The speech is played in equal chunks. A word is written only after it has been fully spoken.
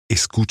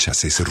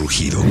¿Escuchas ese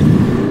rugido?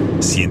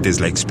 ¿Sientes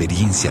la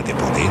experiencia de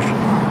poder?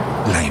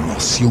 ¿La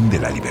emoción de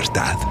la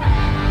libertad?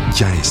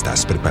 Ya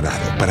estás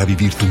preparado para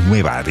vivir tu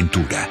nueva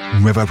aventura.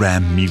 Nueva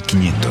Ram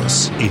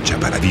 1500, hecha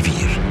para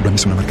vivir. Ram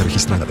es una marca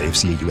registrada de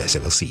FCA US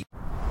LLC.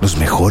 Los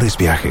mejores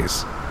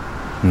viajes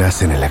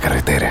nacen en la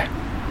carretera,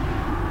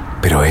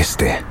 pero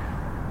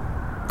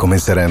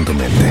comenzará en tu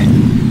mente.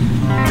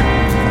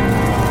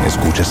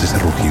 ¿Escuchas ese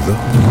rugido?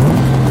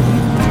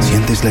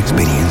 ¿Sientes la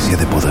experiencia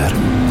de poder?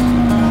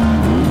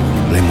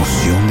 ¿La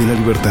emoción de la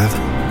libertad?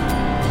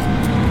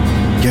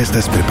 Ya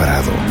estás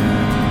preparado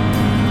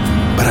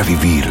para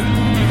vivir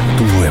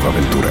tu nueva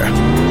aventura.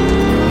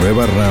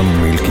 Nueva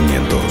Ram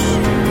 1500,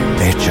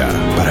 hecha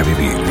para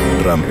vivir.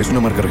 Ram es una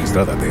marca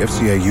registrada de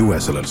FCA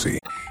US LLC.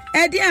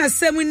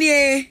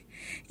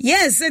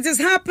 Yes, it is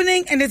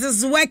happening and it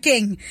is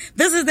working.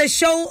 This is the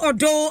show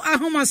Odo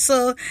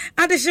Ahomaso.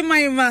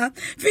 Adeshimaima.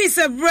 Feast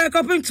of break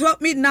up in 12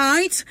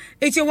 midnight.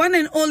 It's your one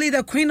and only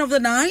the queen of the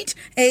night.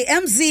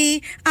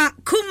 AMZ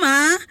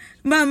Akuma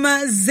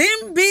Mama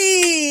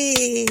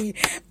Zimbi.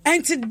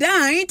 And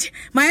tonight,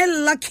 my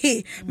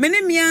lucky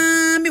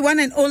me one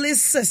and only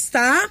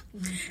sister.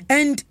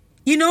 And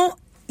you know,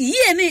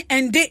 yene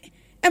and de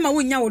Emma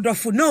Winya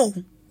Wodofu no.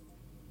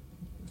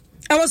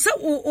 I was so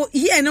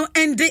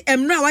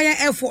and now I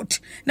effort.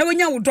 Now when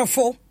you do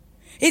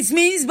it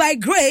means by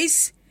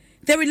grace,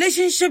 the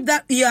relationship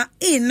that you are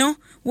in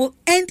will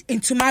end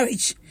into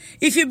marriage.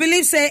 If you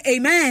believe, say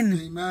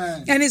amen.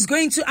 Amen. And it's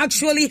going to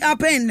actually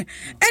happen.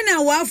 And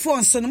our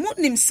for son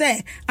Muslim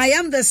say, I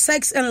am the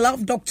sex and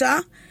love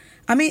doctor.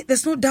 I mean,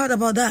 there's no doubt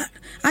about that.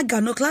 I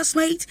got no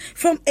classmate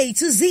from A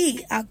to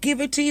Z. I'll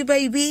give it to you,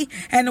 baby.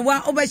 And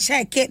we'll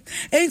overcheck it.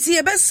 And see,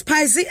 you best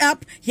spice it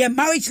up. Your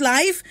marriage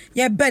life,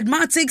 your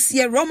bedmatics,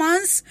 your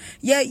romance,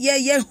 your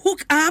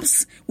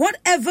hookups,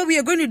 whatever we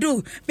are going to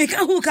do. Make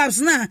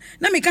hookups now.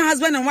 Now make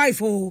husband and wife.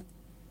 Oh.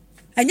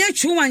 And you're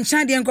true and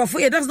shandy and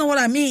coffee. That's not what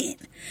I mean.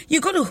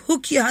 You got to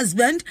hook your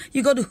husband.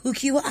 You got to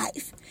hook your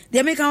wife.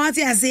 They make a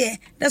say.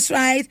 That's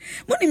right.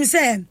 What him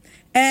say?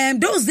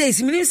 Those days,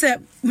 he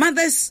said,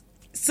 mothers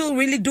still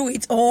really do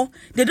it, or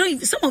they don't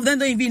even, some of them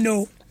don't even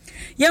know.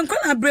 Young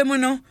Kona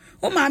Bremono,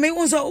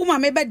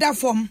 mame better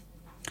form.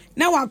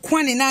 Now I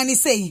quani nani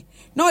say,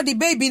 no, the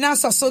baby now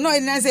so no,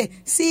 and I say,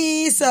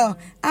 seesaw,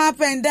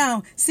 up and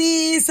down,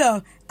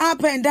 seesaw,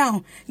 up and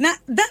down. Now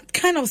that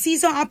kind of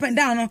seesaw up and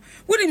down,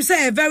 would him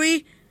say a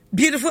very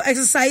beautiful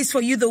exercise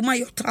for you, the woman,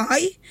 your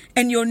thigh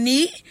and your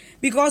knee,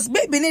 because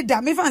baby need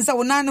that. Me fancy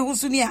nana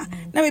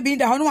husunia. Now we be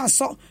the one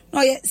so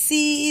no yet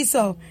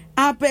seesaw.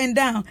 Up and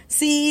down.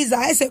 See,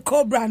 I say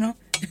cobra, no?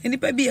 And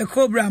it may be a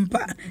cobra. And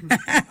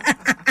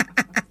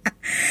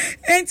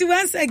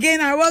once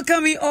again, I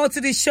welcome you all to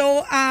the show,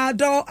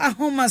 Odo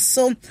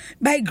Ahomaso.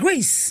 By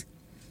grace,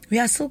 we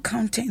are still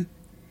counting.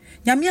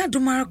 Nyamia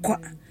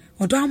Dumarakwa,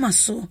 Odo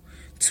Ahomaso,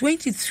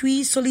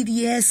 23 solid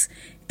years,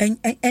 and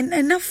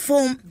enough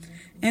form.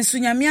 And so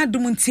Nyamia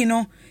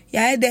Dumuntino,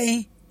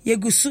 Yaede,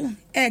 Yegusu,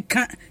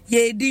 Eka,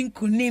 Yedin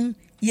Kunim,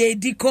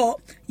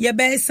 Yediko,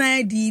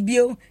 Yabesa,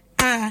 Dibio,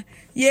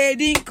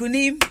 Yedin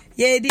kunim,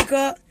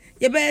 yediko,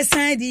 your best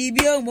side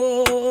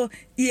dibium,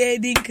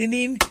 yedin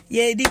kunim,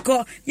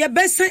 yediko, your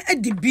best side at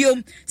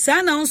dibium.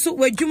 Sana also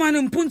where Juman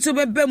and Punto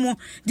Bemo,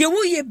 the way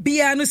ye be,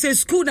 no say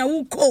school na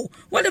will call,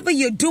 whatever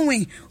you're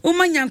doing.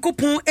 Oman Yanko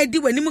Pon Eddie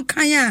when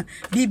Nimukaya,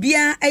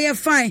 Bibia air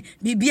fine,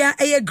 Bibia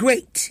air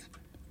great.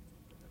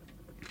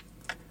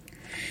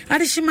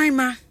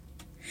 Adeshimaima,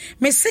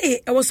 may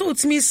say, I was so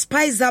to me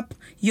spice up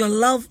your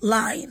love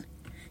line.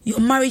 Your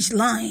marriage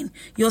line,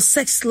 your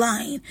sex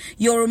line,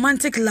 your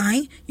romantic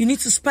line, you need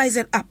to spice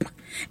it up.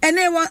 And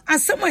then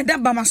somewhere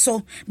that by my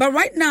soul. But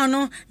right now,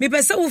 no, me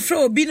person will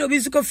throw bino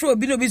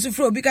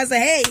throw because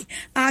hey,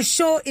 our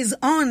show is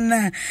on.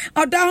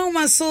 Odo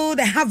Ahomaso,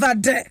 the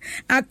Harvard,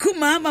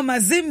 Akuma Mama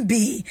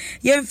Zimbi,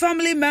 your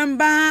family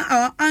member,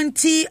 our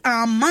auntie,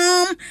 our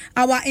mom,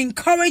 our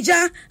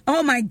encourager.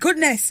 Oh my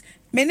goodness.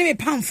 Many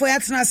pound for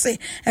say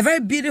a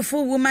very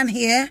beautiful woman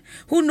here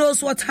who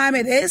knows what time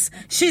it is.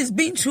 She's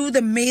been through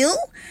the meal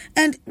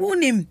and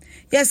unim.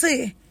 Yes,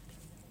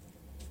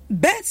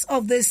 birds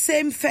of the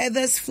same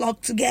feathers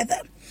flock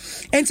together.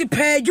 And to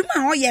pay you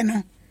no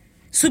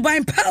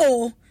Subain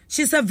Pao.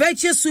 She's a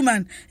virtuous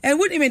woman. And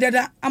what do you mean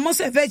that I'm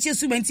also a virtuous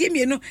woman? Team,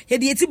 you know,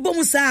 yeti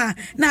bomusa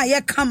na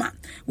ya kama.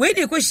 When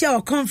you go share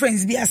a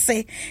conference, be I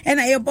say, and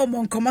I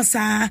bomb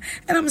komasa,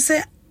 and I'm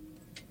say.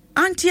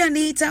 Auntie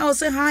Anita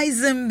also hi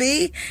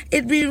Zimbi.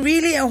 It'd be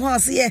really a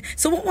horse, yeah.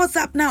 So what's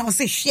up now? I'll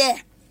say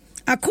share.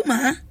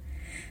 Akuma.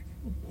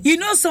 You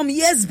know, some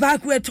years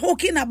back we were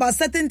talking about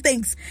certain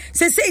things.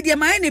 Say the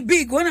mind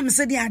big when I'm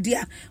saying the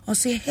idea. I'll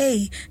say,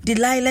 hey,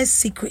 Delilah's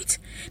secret.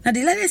 Now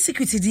Delilah's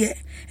secret is there.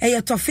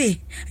 A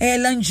toffee, a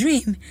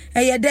landrine,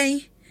 a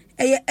day,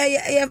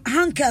 a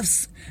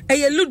handcuffs, a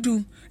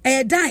ludu.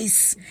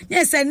 Dice.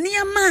 Yes, a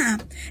near ma.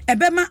 A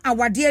bema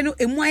awadiano,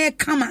 a moya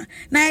kama.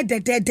 Na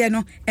de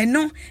no. And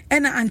no.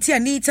 And Auntie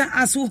Anita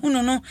as who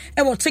no.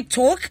 About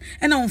TikTok.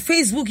 And on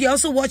Facebook, you're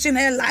also watching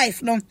her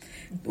live. No.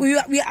 We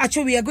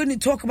are going to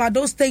talk about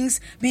those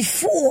things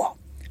before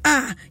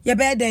Your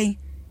birthday.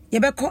 You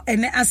better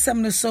and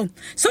asam no so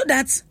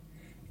that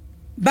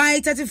by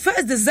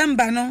 31st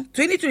December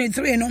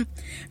 2023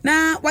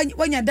 now when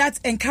you that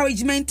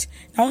encouragement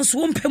now once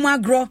one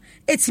pema grow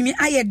it's me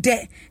aye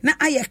de na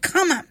aye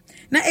kama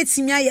na it's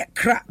me aye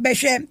crap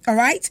beshe. All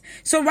right,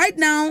 so right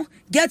now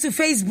get to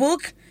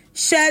Facebook,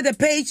 share the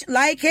page,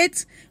 like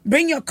it,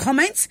 bring your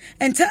comments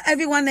and tell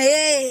everyone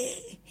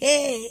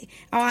hey,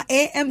 our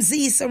AMZ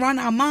is around.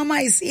 Our mama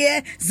is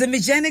here.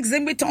 Zimbigenic,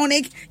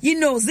 Zimbitonic. You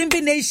know,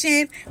 Zimbi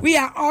Nation. We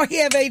are all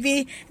here,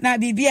 baby. Now,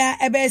 Bibia,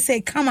 Ebe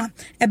say, come on.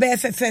 Ebe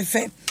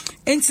fe.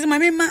 Into my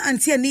mama,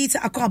 Auntie Anita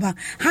Akoba.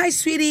 Hi,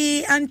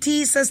 sweetie,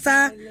 auntie,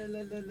 sister.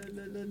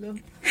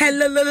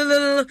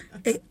 Hello.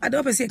 I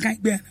don't say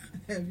can't be.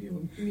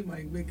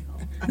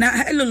 Now,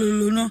 hello,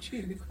 no.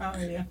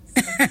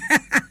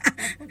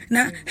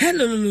 Now,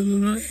 hello.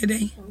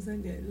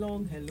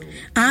 Long hello.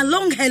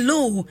 Long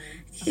hello.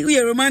 We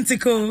are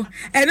romantic. I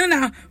don't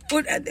know.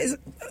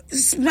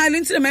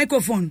 Smiling to the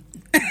microphone.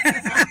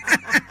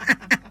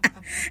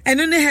 I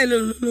don't know.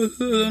 Hello.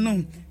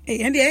 No.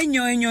 And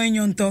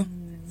the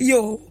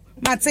yo,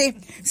 Mate.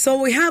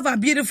 So we have a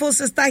beautiful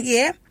sister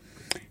here,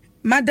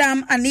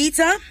 Madam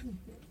Anita,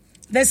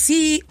 the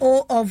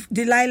CEO of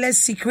Delilah's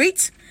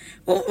Secret.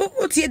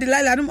 What's here,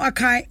 Delilah? I don't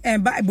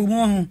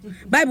know.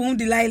 Bible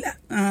Delilah.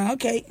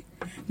 Okay.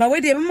 But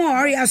wait a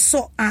more I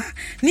saw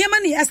near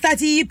money I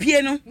started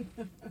piano.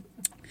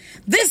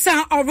 These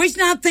are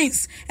original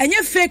things and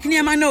you're fake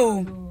near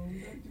no.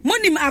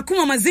 Monim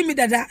akuma mazimi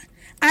dada.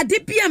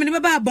 Adipia me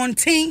baba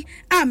bonting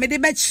me de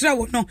betchra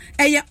no.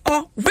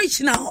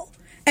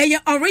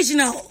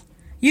 Original.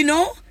 You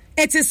know?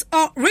 It is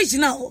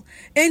original.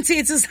 And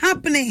it is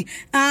happening.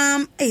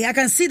 I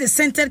can see the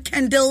scented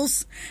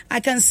candles. I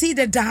can see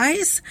the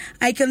dyes.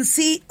 I can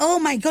see, oh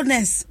my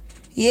goodness.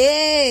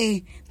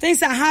 Yay.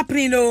 Things are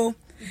happening though.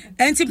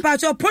 And in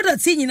part of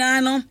products in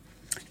no.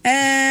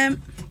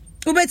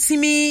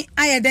 Ubetimi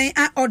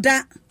I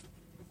order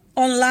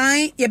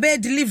online, you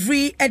better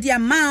delivery at the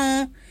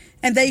amount.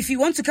 And then if you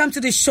want to come to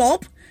the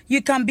shop,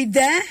 you can be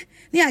there.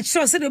 Yeah,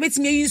 sure. So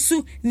ubetimi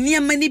yusu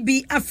near many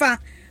be afa.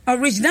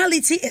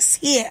 Originality is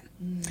here.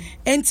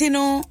 And you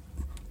know,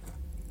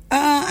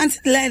 Auntie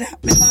Delilah.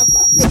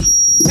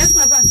 That's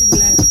my friend Auntie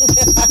Delilah.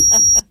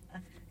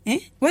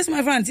 Where's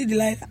my friend Auntie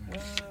Delilah?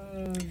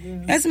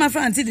 That's my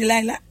friend Auntie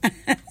Delilah.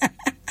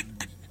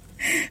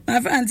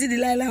 My friend Auntie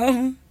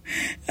Delilah.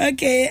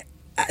 Okay.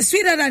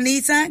 Sweetheart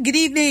Anita, good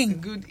evening.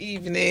 Good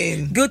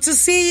evening. Good to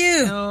see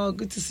you. Oh,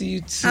 good to see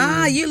you too.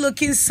 You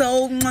looking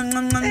so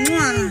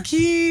Thank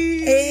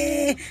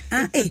you.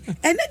 And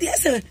then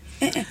yes,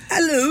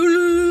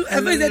 hello.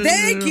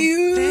 Thank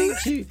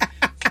you.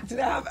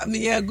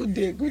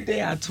 Today, good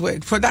day at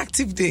work.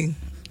 Productive day.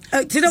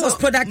 Today was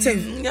productive.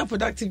 Yeah,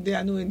 productive day.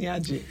 I know any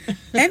aje.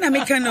 And I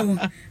make no.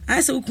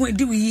 I said we can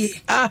do we.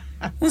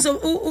 So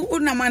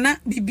na mana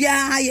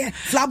bibia ye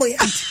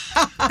flamboyant.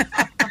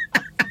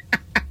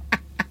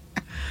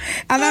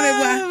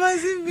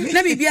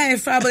 Let me be a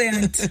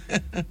flamboyant.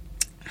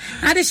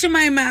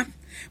 Adishima,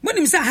 when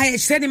him say I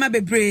said him a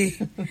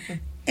bebre.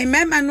 A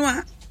man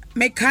manua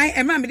make high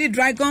and remember the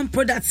dragon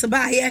products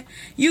by here.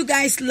 You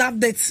guys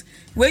loved it.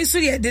 When so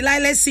the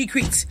Delilah's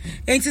Secret.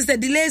 And it is the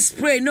delay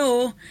spray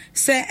no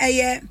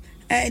say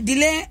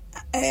delay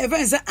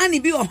events any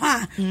be or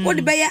her. What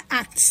the bear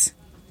acts?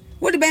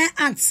 What the bear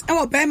acts?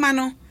 Our bear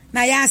mano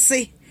na ya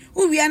say.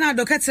 We are now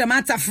the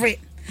matter free.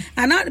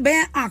 And not the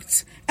bear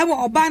act.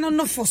 Our obano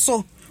no for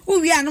so.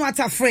 We are not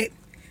afraid.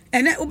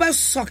 And then uba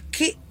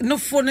socket no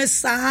phone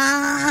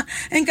sa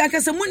and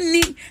kakasa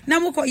money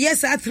namuko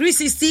yes at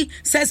 360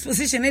 says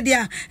position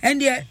there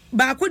and there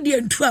back with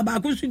the two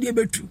back to the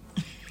betu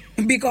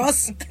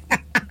because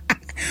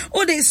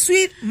oh they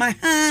sweet my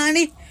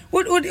honey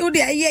what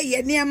they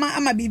yeah near my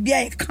ama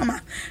bibia come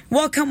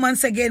welcome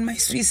once again my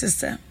sweet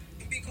sister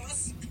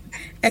because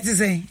it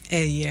is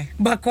yeah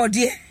back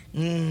dear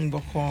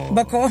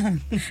Boko.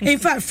 In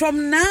fact,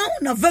 from now,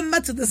 November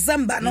to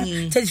December, no,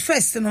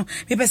 31st, no,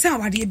 me person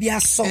awade bi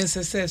aso.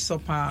 So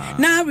pa.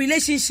 Now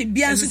relationship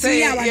bi anso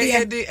ti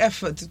awade. The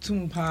effort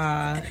to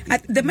pa.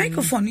 At the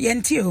microphone,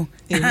 yentio.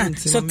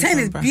 So 10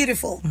 is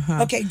beautiful.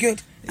 Okay,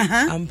 good.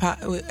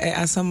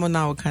 As someone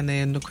now can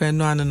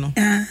no no.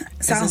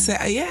 So say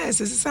yes,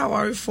 this is how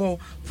I for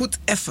put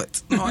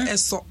effort, no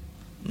eso.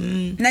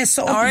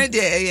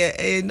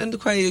 Already, no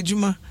quite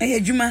juma.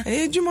 Juma,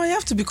 you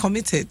have to be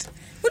committed.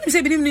 What do you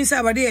say? Bini say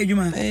about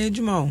Juma?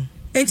 Juma.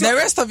 The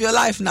rest of your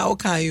life now,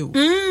 can you?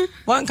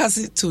 One can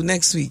see to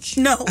next week.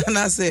 No. And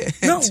I say,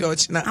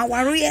 church now.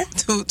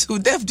 To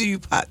death do you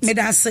part. Me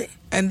that say.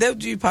 And death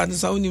do you part.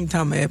 So only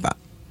time ever.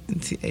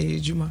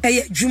 Juma.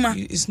 Juma.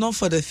 It's not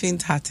for the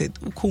faint-hearted.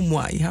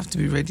 You have to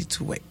be ready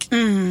to work.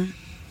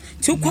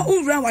 To kwa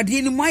ura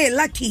wadi ni mwa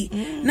lucky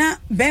na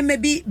be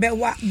maybe be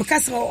wa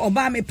because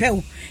oba me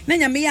pew na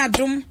nyame ya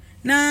drum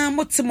na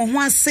motimo ho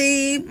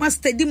ase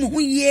master di mo ho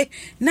ye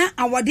na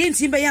awade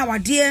nti be ya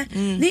awade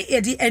ni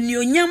edi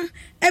anuonyam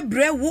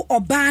ebre wo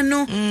oba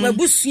no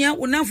wabusua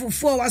wo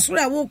nanfofo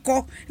wasoro wo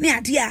kɔ ne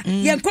ade a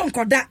ye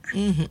nkonkoda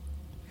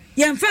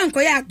Yemfa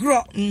nkoya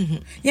agro.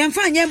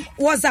 Yemfa nye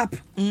WhatsApp.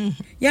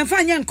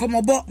 Yemfa nye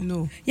nkomobo.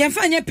 No.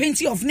 Yemfa nye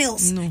painting of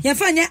nails. No.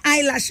 Yemfa nye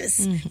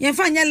eyelashes.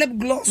 Yemfa nye lip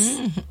gloss.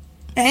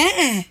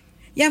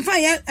 Yemfa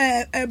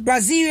nye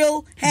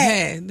Brazil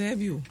hair. There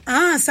you.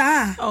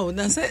 Sir. Oh,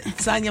 that's it.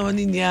 Sanya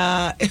wani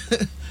niya.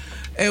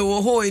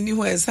 Ho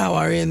anywhere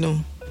sawari no.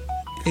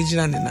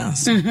 Ejina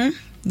ninaso.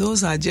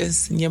 Those are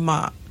just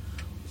nyema.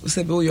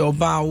 Usebe your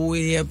bar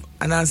we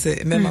and I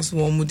say members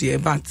won mu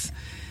but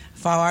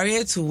for our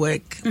to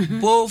work,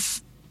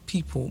 both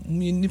people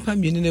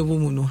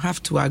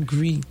have to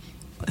agree,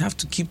 have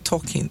to keep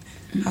talking,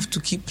 have to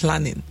keep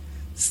planning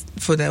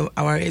for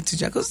our to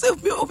jack. Because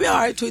we'll be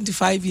our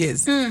 25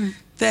 years,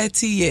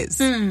 30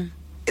 years.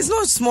 It's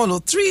not small.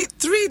 3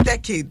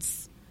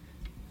 decades,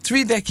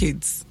 3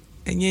 decades,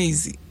 and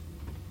easy.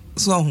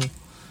 So.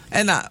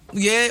 And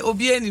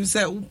Obian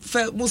himself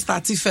most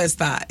starting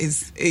first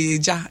is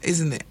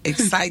isn't it?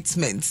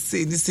 Excitement.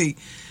 say.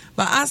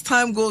 But as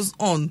time goes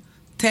on,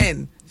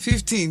 10,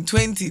 15,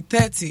 20,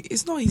 30,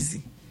 it's not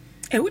easy.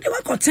 We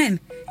don't work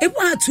 10. If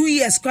we have 2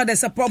 years,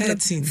 there's a problem.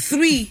 13.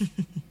 3,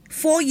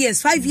 4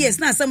 years, 5 years,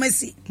 now some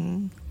see.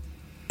 And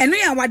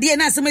we are dear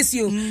now some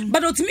see.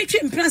 But ultimately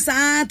in plus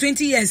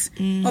 20 years,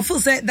 of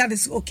course that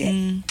is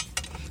okay.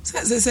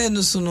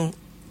 So,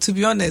 to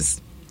be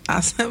honest,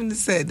 as I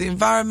said, the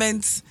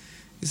environment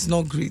is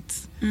not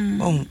great.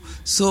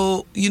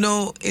 So, in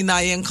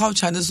our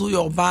culture, so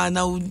your bar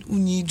now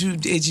need to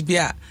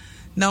HBA.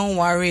 Now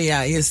worry,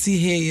 you see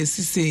here, you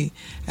see.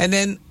 And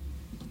then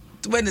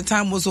when the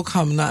time also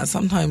come now,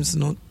 sometimes,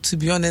 to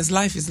be honest,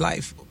 life is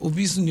life.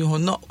 Obviously, you're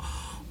not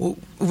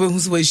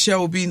we share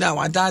will be now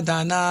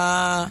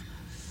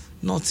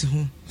not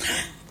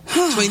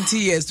 20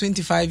 years,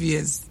 25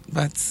 years,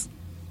 but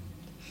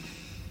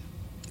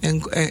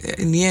and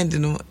in the end,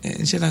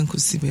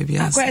 could see baby.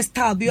 All right,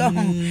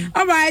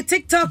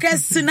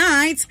 TikTokers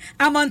tonight.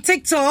 I'm on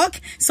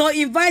TikTok, so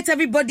invite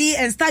everybody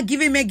and start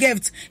giving me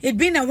gifts. It's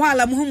been a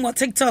while. I'm home on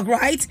TikTok,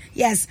 right?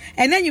 Yes,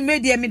 and then you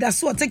made the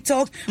that's what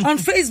TikTok on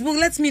Facebook.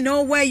 Let me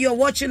know where you're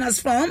watching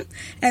us from,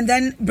 and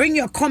then bring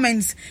your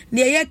comments.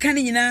 Near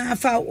canina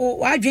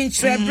for drink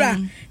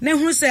trebra. Then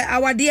who say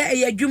our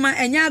dear Juma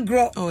and ya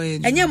grow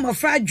and ya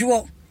mafra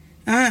jewel.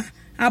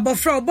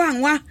 Abofra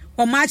bangwa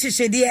or match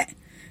dear.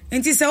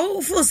 And he said,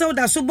 "Oh, full so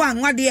that so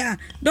bang, what dear,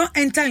 don't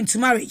enter into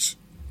marriage."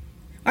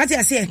 What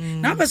I say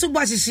now, but so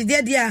much she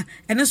did, dear,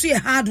 and also a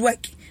hard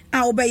work.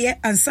 I obey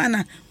and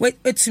sana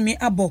wait to me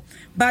abo.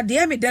 But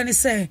the me then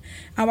say,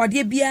 our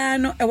dear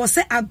piano, I was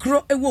say I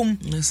grow a womb.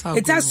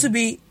 It has to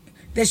be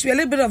there should be a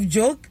little bit of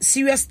joke,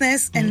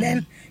 seriousness, and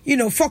then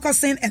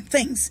focusing and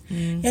things.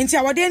 And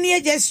so our dear near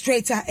just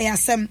straighter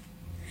ASM.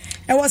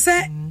 I was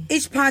say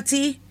each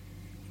party,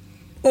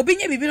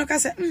 obinya bibino ka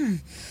say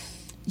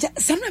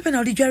some never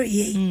know the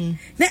jury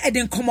na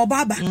eden komo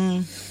baba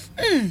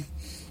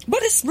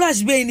body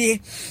splash be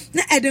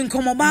na eden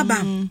komo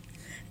baba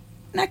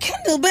na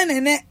candle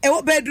ben na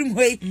e bedroom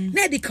way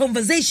na the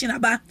conversation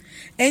about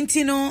and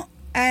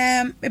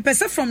a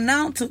person from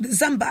now to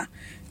December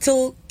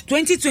till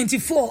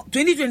 2024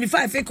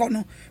 2025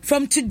 econo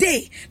from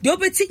today the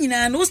opportunity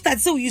na no start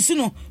so you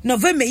know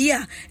November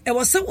year it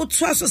was so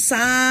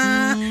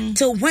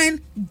till when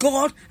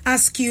God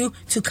ask you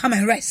to come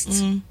and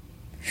rest.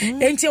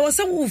 And you was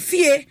so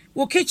fear,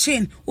 or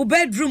kitchen, or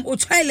bedroom, or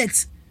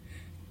toilet.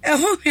 A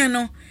home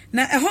piano,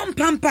 na a home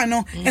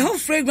pampano, a home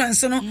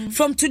fragrance,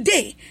 from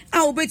today.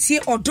 I'll bet here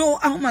Odo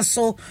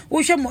Ahomaso,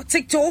 we shall more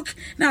TikTok,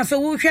 now for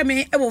we shall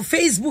me about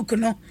Facebook,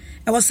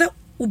 I was so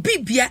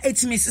ubibia 8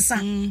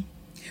 Mrs.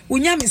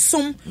 Unyami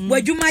sum, where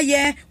you my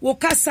year,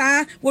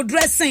 wokasa, wo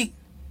dressing.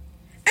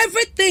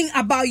 Everything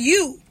about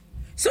you.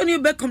 So you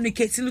be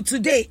communicating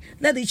today,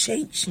 let it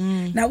change.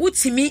 Now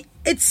what's me?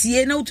 It's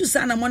ye no to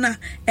sana mona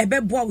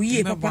ebeboa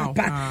we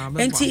papa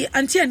enti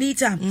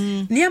Anita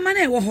near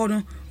mane wo ho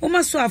no wo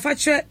maso afa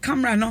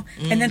camera no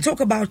and then talk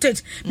about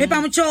it me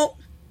pam cho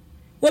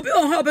wo bi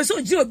o ho be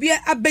so ji obi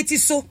abeti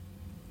so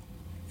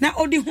na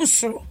odi hu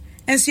soro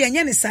enso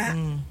enye ne sa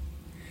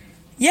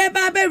ye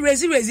ba be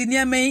raise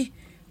near me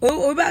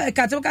o ba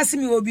katoka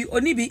simi obi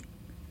oni bi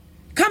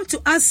come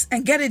to us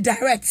and get it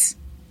direct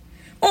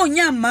oh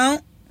nya ma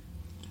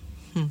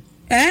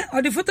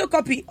or the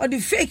photocopy or the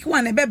fake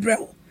one e be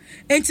brel.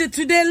 And so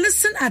today,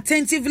 listen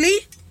attentively.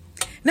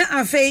 Now,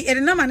 you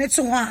can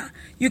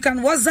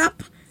WhatsApp,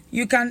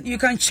 you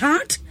can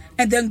chat,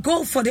 and then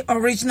go for the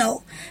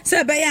original.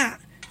 Say, "Baya,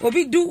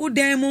 obi do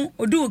demo,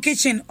 or do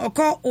kitchen, or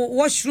call or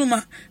washroom,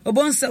 or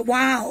bon say,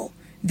 wow,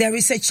 there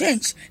is a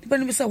change." The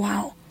people say,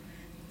 "Wow,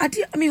 I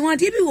mean, what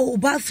do you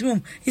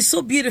bathroom? It's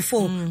so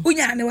beautiful."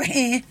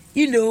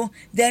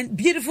 Then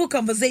beautiful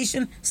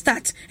conversation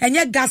start, and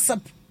you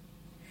gossip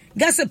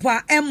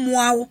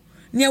wow.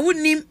 Nya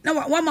wunim na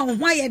wa ma ho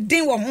aye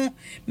den wo ho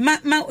ma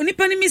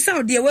onipa ni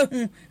misa de we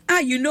hu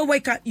you know where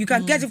you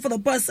can get it for the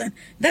person.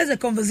 That's a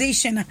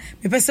conversation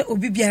me person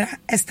obi biara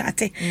start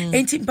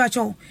enti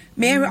mpacho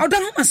me Odo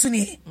Ahomaso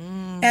ni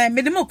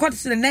me dem go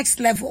to the next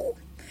level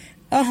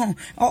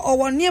o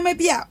won niam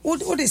bia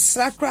o de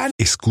sacra.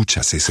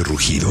 ¿Escuchas ese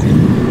rugido?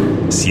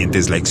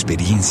 ¿Sientes la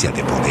experiencia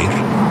de poder?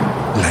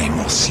 ¿La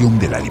emoción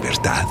de la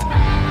libertad?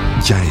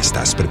 Ya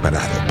estás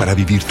preparado para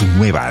vivir tu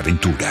nueva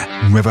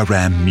aventura. Nueva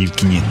Ram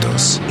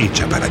 1500,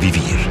 hecha para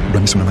vivir.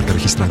 Ram es una marca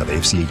registrada de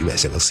FCA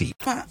US LLC.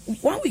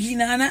 1 week,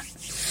 Nana,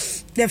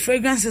 the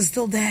fragrance is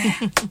still there.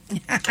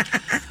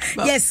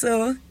 Yes,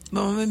 sir.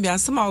 But maybe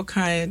somehow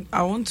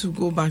I want to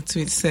go back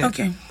to it. Say,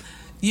 Okay.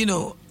 You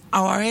know,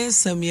 our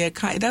answer,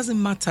 it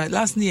doesn't matter.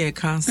 Last year, I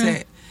can't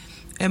say.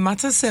 It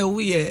matters, say,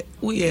 we are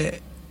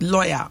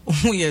lawyer,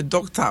 we are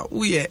doctor,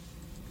 we are.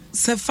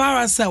 So far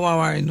as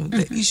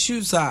the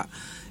issues are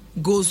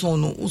goes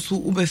on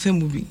also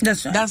movie.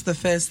 That's right. That's the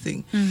first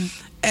thing.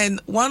 And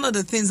one of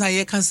the things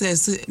I can say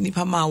is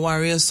Nipama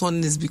warrior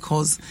son is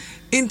because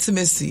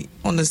intimacy,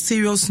 on a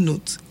serious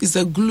note, is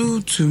a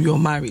glue to your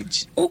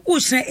marriage.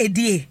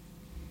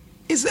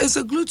 It's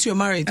a glue to your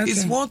marriage. Okay.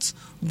 It's what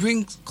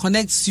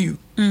connects you.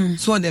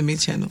 So on the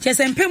channel. Yes,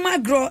 and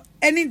Pema grow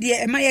any day.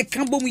 Am I a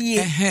cambom ye?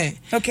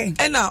 Okay.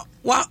 And now,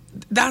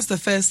 that's the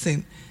first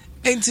thing.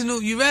 And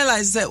you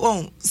realize that,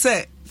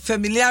 say,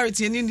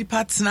 familiarity and in the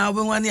partner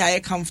when one are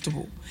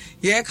comfortable.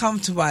 You're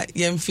comfortable,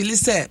 you feel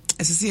say,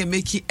 as I say,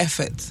 making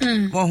effort.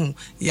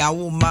 Ya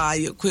ma,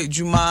 you quit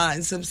Juma,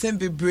 and some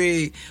simple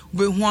brave,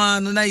 we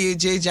one, na ye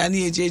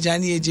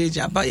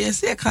jeja. But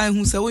yes, a kind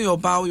who say, oh, your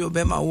bow, your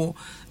bema,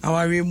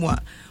 our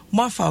remoa.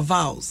 More for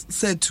vows,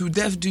 said to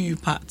death do you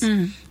part.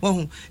 And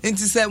to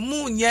say,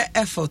 moon, yeah,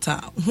 effort.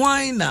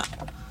 Why not?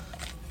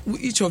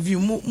 Each of you,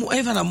 more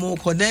even a more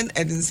then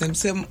and in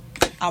some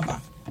abba.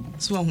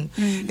 So,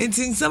 it's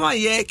in some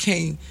year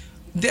came.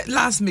 That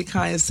last me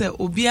can say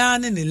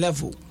obian in the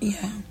level.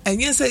 Yeah.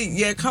 And you say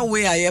yeah can't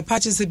wait I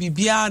patches be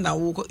biana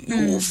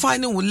you will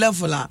find a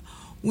level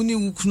when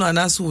you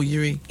kuna so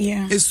yiri.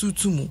 Yeah.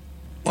 Esutumu.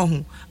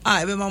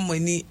 I remember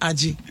money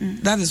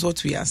aji. That is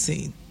what we are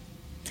saying.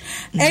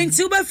 And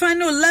to be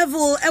final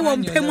level,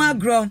 won't pay my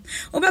grow.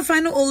 Over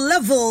final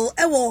level,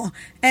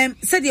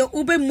 said your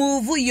Uber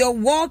move, your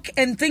walk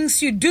and things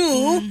you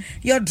do,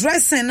 your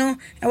dressing,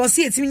 I will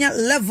see it in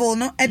level,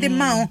 no, at the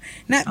mount,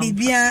 not be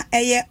bien,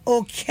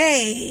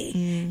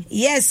 okay.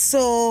 Yes,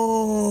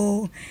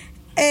 so,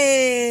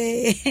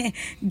 guy,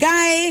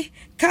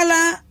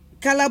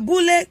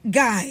 Kalabule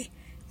guy,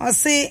 or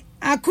say,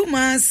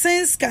 Akuma,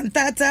 sense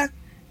cantata.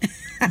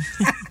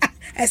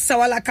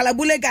 Esawala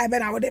kalabule guy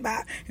ben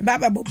awodeba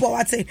baba bopo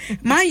wate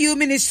Man You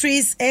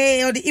Ministries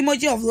or the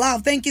emoji of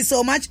love. Thank you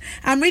so much.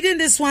 I'm reading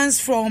this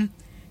ones from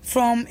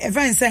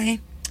events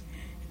saying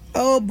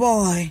oh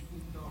boy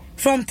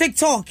from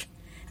TikTok.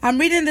 I'm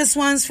reading this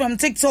ones from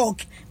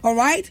TikTok. All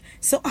right,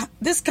 so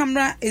this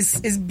camera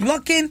is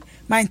blocking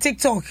my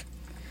TikTok.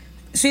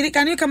 Sweetie,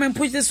 can you come and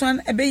push this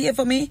one a bit here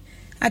for me?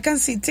 I can't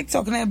see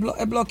TikTok and I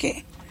block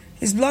it.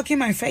 It's blocking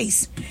my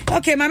face.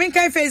 Okay, my main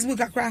kind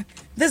Facebook Accra.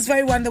 This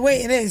very one, the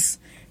way it is.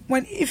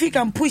 If you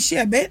can push it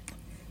a bit.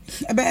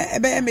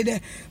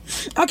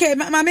 Okay,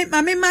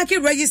 my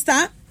market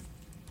register.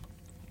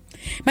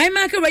 My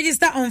market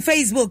register on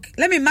Facebook.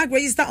 Let me mark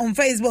register on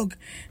Facebook.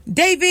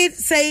 David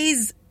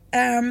says,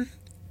 Gavin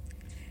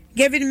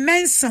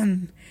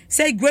Manson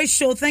said, great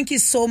show. Thank you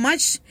so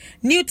much.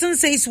 Newton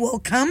says,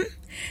 welcome.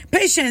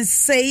 Patience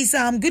says,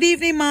 good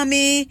evening,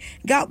 mommy.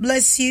 God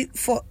bless you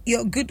for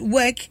your good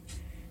work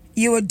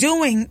you are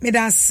doing. Me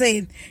that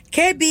say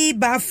KB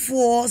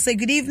Bafo say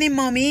good evening,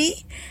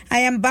 mommy. I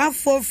am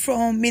Bafo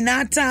from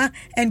Minata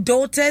and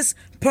Daughters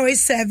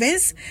Paris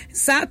Servants.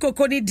 Sa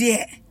kokoni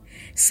dear.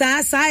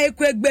 Sa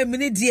ekwegbe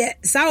mini dear.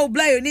 Sa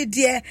oblayo ni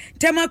dear.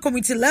 Tema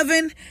Committee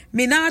 11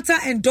 Minata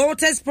and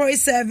Daughters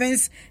Paris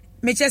Servants.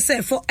 Me just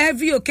say for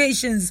every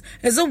occasions.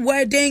 Is it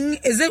wedding?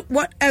 Is it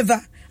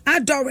whatever?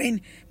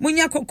 Adoring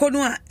munya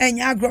kokonua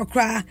enya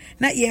agrokra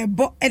na ye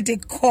bo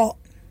edeko.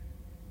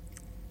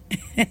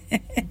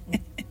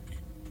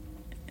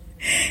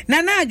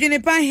 Nana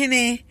Junipa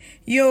Hine,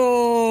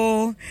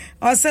 yo,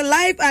 also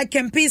live at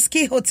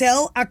Kempinski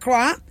Hotel,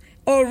 Accra.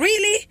 Oh,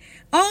 really?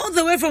 All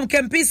the way from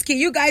Kempinski.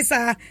 You guys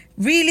are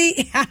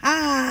really,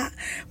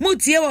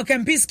 Mutie or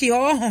Kempinski.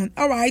 Oh,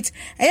 all right.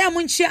 I am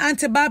Munchia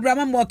Auntie Barbara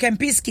Mammo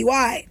Kempinski.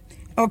 Why?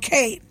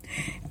 Okay.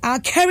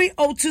 Kerry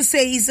O2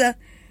 says,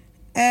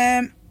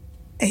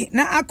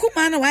 na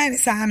akumano wa ni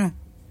sano.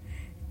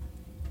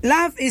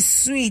 Love is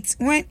sweet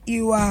when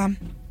you are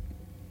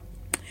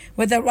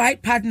with the right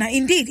partner.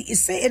 Indeed, you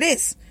say it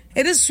is.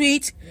 It is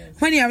sweet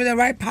when you are with the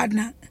right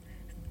partner.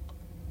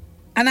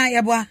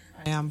 Anayabwa.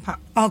 I am.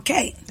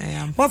 Okay. I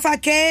am.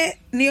 Wafake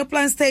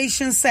Neoplan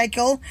Station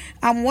Cycle.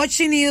 I'm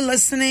watching you,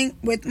 listening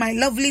with my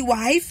lovely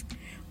wife,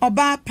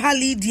 Oba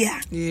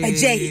Palidia.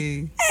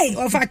 Ajay. Hey,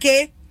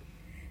 Wafake.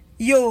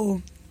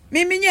 Yo.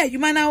 Miminya, you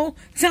man now.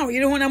 Tell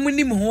you don't want to win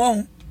him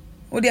home.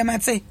 What do you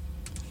say?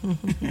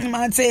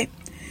 Mate.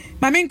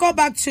 Mami, go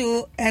back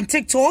to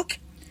TikTok.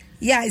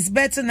 Yeah, it's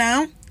better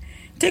now.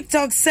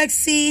 TikTok,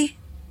 sexy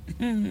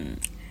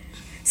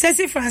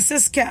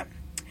Francisca.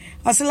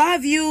 Also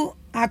love you,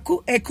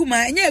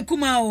 Ekuma.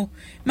 Ekuma.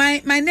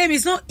 My name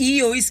is not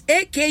EO, it's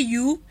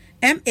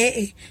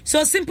AKUMAA.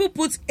 So simple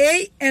put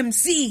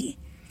AMZ.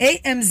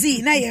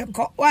 Now you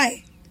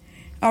why?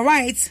 All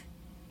right.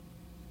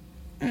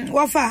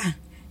 Wafa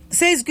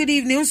says good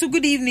evening. Also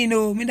good evening.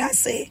 Oh, me that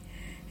say.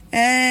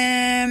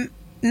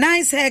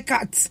 Nice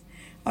haircut.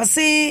 I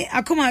say,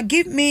 Akuma,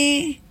 give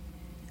me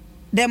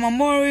the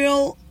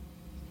memorial,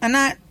 and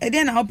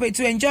then I'll pay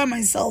to enjoy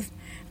myself.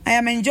 I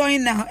am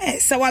enjoying now.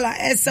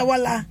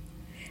 Sawala.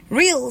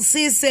 Real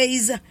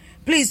says,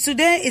 please,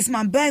 today is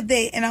my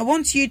birthday, and I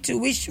want you to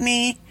wish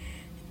me.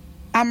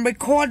 I'm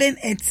recording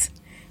it.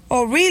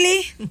 Oh,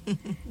 really?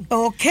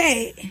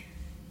 Okay.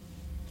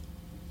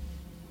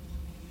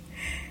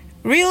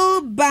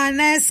 Real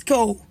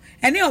Banesco.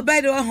 And your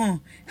birthday,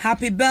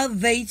 happy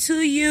birthday to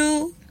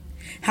you.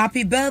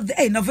 Happy birthday.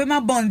 Hey, November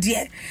bond,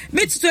 yeah.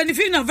 Me to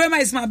 25th November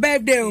is my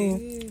birthday.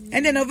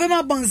 And the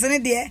November bonds in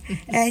it, yeah.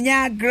 And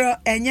ya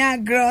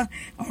girl.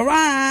 All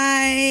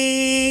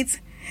right.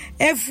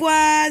 If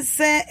was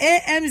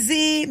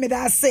AMZ, me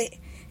that say.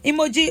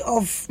 Emoji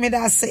of me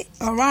that say.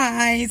 All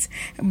right.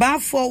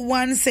 But for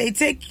one, say,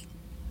 thank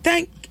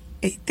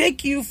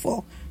you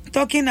for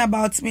talking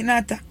about me,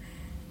 Nata.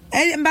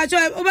 And but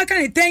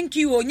thank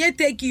you, or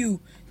take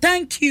you.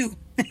 Thank you.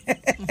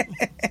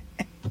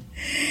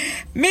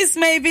 Miss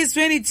Mavis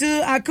 22,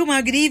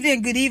 Akuma, good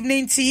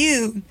evening to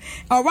you.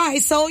 All right,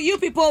 so you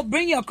people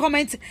bring your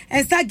comments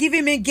and start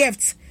giving me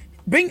gifts.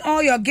 Bring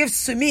all your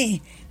gifts to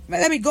me.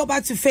 Let me go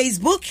back to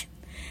Facebook.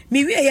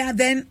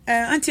 Then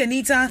Auntie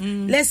Anita,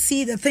 let's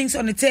see the things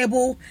on the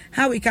table,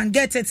 how we can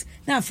get it.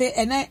 Now,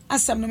 and I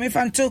ask them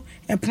to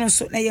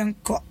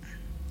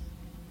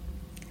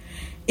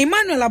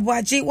Emmanuel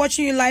Abuaji,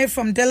 watching you live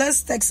from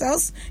Dallas,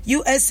 Texas,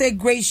 USA.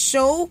 Great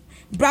show.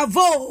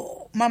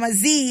 Bravo, Mama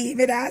Z,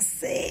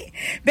 Medase.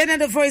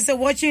 Bernardo Forrest,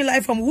 watching you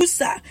live from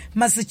Worcester,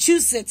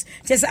 Massachusetts.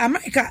 Just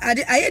America.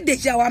 I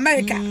deja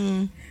America.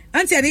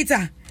 Auntie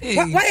Anita, hey.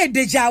 Why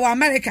deja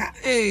America?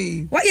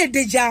 Hey. Why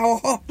deja?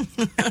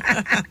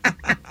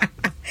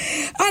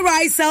 All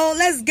right, so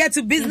let's get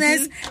to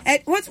business.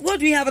 What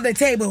do we have at the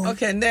table?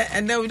 Okay, and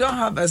then we don't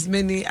have as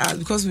many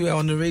because we are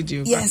on the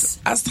radio. Yes.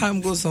 But as time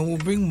goes on, we'll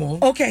bring more.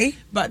 Okay.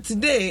 But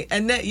today,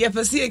 and then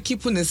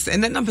keeping this,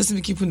 and then I'm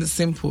keeping it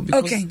simple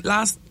because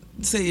last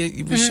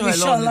say we show a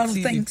lot of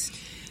things.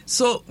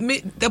 So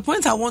the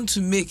point I want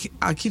to make,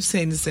 I keep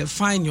saying is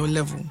find your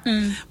level.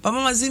 But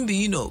Mama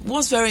Zimbi,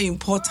 what's very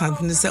important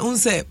is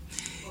say.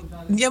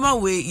 Nyama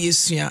we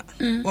yesuya.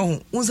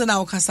 Unsa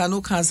na okasa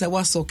no kan say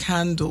what so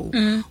candle,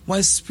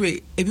 what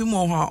spray, ebi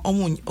mo ha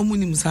omuni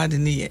musade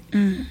ne ye.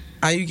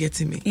 Are you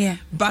getting me? Yeah.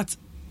 But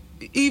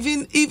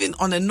even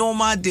on a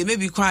normal day,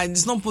 maybe crying,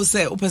 it's not per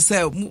se, but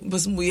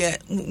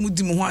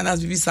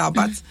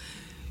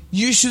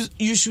you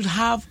should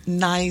have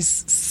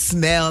nice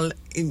smell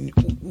in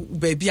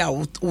baby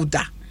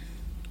odor.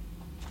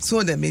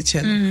 So they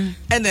mention.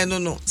 And then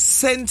no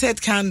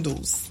scented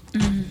candles.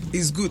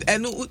 Is good.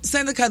 And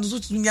scented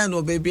candles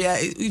no baby,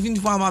 even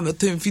if I'm a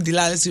term feed the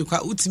last you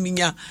can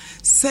utiminya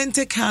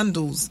scented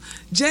candles.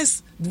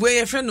 Just where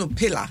your friend no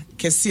pillar,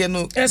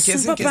 no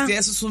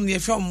soon your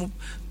from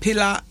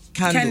pillar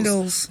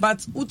candles. But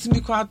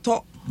utimi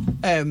to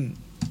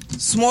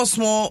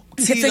small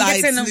tea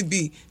lights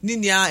be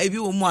ninya ebi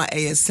wo mo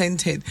a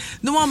scented.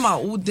 No mama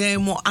would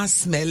them more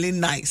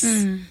smelling nice.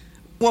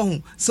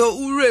 So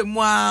ure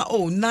moi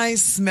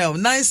nice smell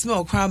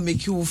can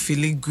make you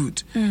feeling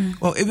good.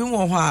 Well, even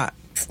more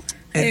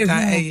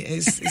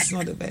it's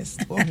not the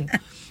best.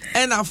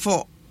 And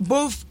for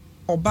both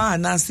Oba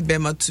and Nancy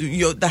Bema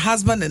to the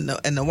husband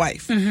and the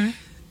wife.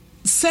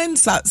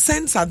 Scents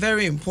are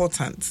very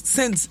important.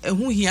 Scents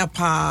who here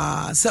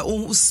pa say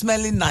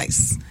smelling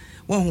nice.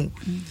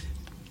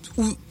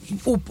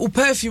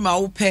 Perfume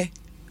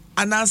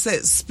and I say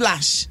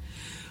splash.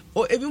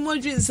 Or everyone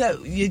drinks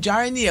ye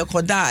jarring a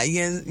coda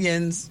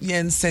yen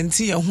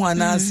senti a one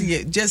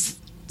just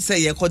say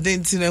ye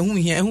codent who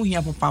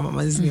here papa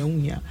mamas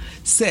here.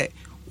 Say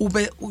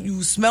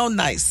you smell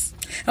nice.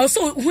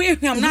 Also,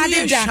 I'm not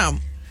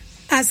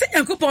I say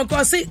a coupon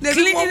cause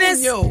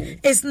cleanliness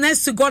is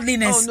next to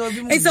godliness.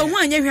 It's a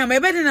one you have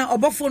better than a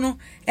buffalo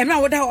and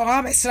now without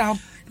our bestrow.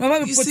 But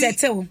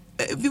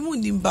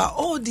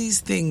all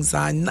these things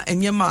are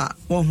and yama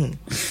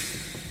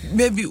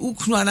maybe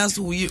ukruanas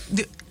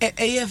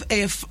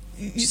AF,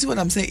 you see what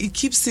I'm saying? It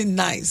keeps it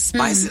nice.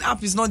 Spicing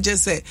up is not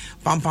just a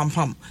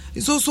pam.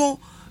 It's also,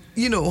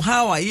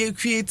 how are you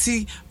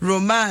creating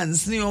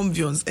romance, new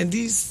ambience, and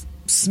these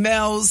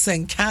smells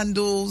and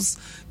candles,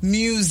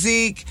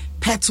 music,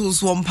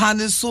 petals,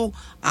 wampaniso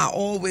are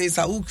always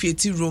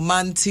creating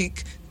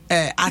romantic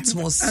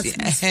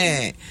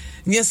atmosphere.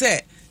 Yes, sir.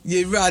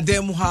 You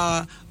them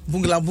ha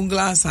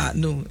bungla sa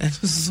no.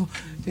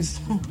 It's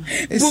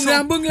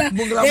bungla.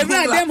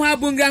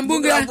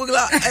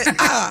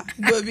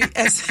 Baby.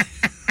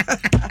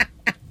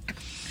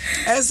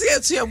 As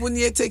when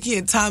you're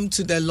taking time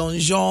to the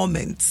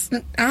longement.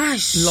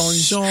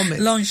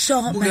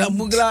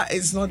 Bungla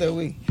is not the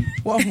way.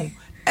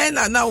 And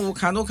now we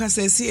can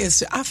say,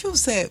 I feel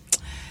say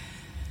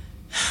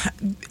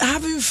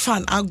having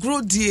fun, our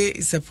growth dear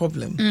is a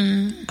problem.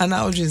 And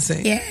I would just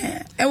say,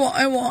 yeah, I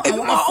want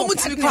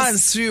to be quite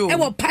straight. I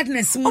want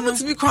partners. I want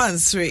to be quite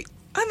straight.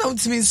 I know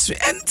what means.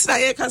 And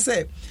I can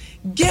say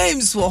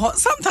games for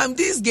sometimes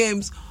these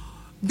games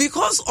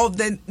because of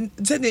the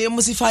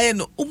emulsifier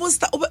no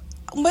almost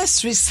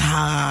stress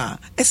ha.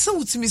 Esa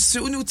what means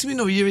what mean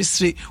no year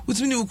straight. What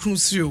mean you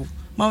cruise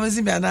Mama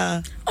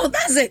Zimbana. Oh,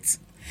 that's it.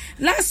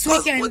 Last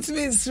weekend. What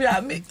means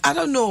I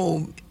don't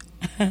know.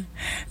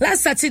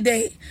 Last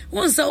Saturday,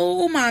 once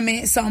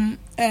mommy some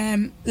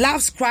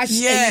love scratch.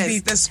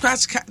 Yes, the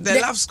scratch card,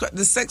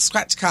 the sex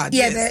scratch card.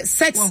 Yeah, yes. the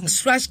sex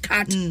scratch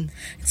card.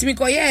 It's me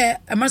go a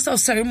master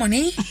of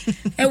ceremony.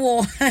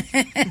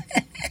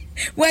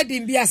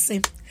 Wedding be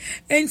ase.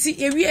 Enti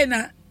ewie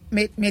na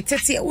me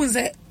tete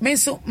unze me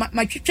so ma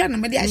twitwa na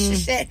me de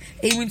ahyehyɛ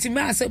ewinti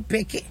me ase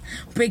peke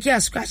a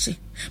scratch.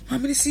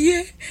 Mama say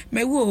yeah,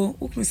 me wo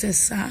ukun say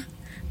sa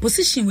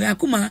position we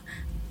akuma.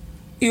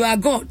 You are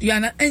God. You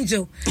are an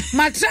angel.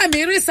 My try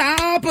me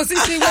risa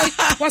position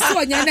was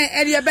so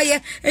area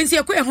beye and see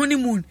a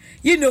honeymoon.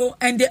 You know,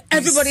 and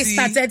everybody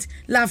started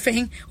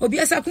laughing.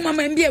 Obiasa kuma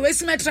mbia we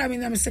see my try me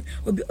na say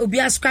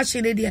obia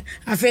scratching the there.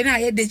 Afena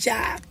I the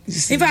job.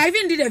 In fact, I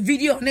even did a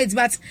video on it,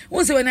 but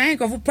also when I think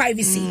of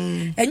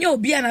privacy and you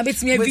obia na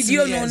bet me a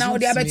video no now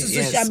they are to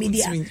social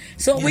media.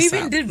 So we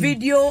even did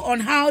video on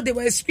how they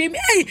were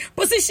screaming, hey,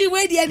 position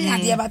where the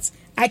idea, but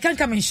I can't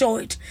come and show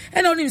it.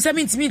 And only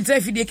something to me if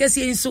they can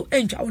see so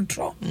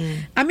intro.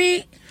 I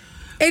mean,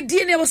 a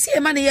DNA was see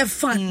a man here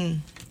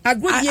fun. I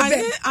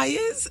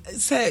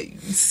say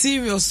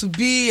serious to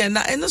be and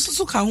also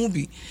so can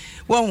be.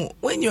 Well,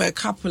 when you're a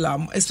couple,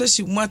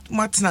 especially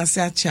Martina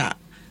Sacha,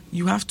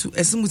 you have to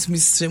assume with me,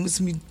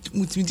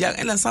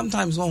 and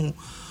sometimes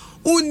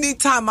only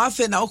time I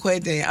feel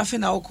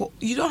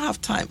you don't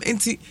have time.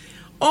 And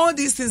all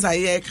these things are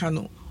here,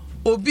 cano.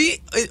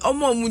 Obi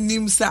omo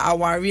munim sa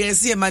aware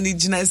se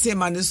manage na se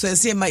man so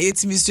se ma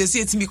etimi so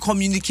se etimi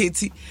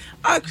communicate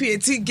I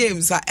create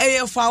games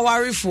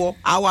for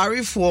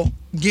aware for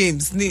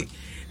games ni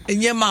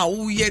enye ma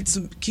wo yet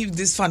to keep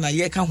this fun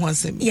a can ho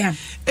asem yeah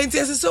enti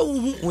ese so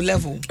wo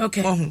level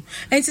okay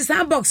enti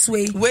sandbox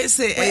we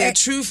say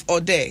truth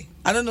or dare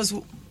I don't know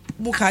so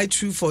mukai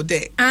truth or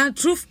dare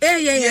truth yeah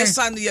yes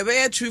and you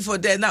be truth or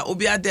dare na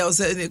obi ade o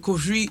say ko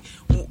free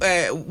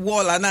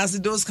wall and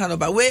as those kind of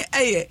but where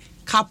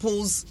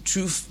couples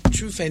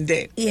truth and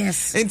dare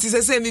yes and to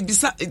say maybe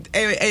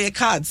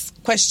cards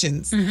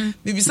questions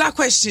maybe that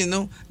question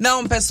no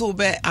now person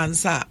be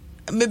answer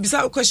maybe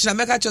that question I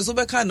make a choice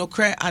be kind of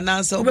cry and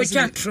answer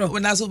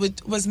when I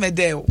was my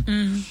there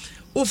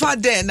over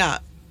there now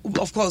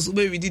of course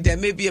we read there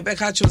maybe a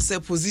better choice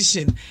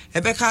position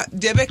a better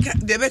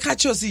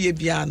choice ye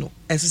piano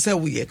as say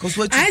we cuz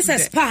what I say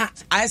spa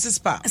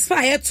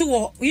here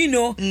too you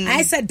know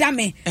I said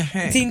dame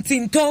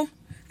tintinto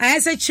I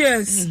said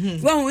cheers.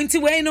 Well, into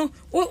way no,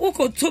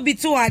 what to be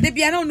to her. They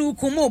be no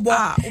kumo bo.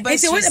 I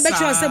say what about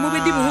you? Some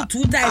movie did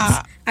 2 times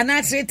and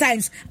not 3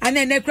 times, and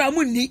then they cry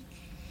money.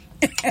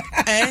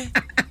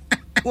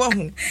 Well,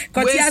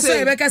 because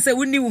Rebecca said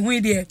we knew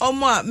who there.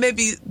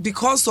 Maybe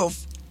because of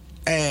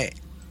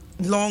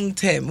long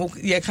term.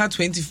 Yeah, can't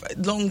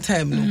 25 long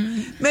term.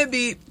 No,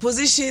 maybe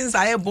positions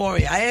I am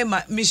boring. I am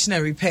a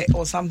missionary pet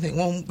or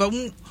something. But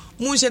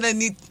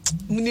need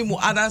more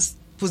other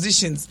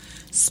positions.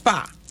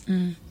 Spa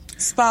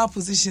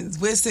positions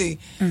where say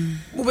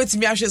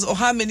or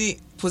how many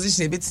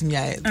positions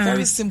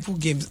very simple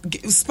games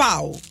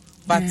spa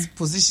but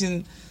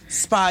position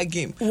spa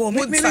game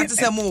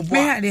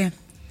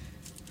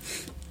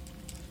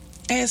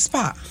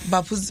spa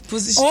but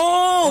position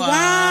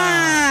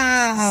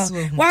wow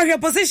your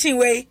position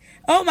way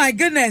oh my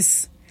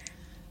goodness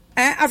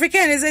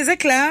African is it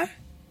clear?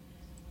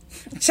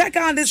 Check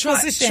out this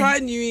position. Try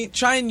new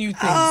things.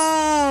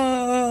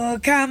 Oh,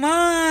 come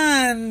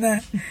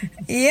on.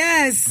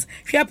 Yes.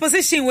 Your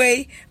position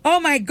way. Oh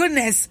my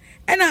goodness.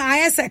 And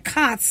I as a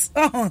cat.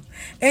 Oh.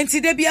 And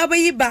today be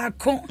able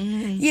back.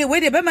 Yeah,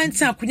 where the Beman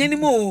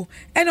Kunyanimo.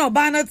 And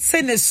Obana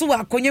send a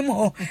sua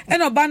Kunyamo.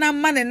 And Obana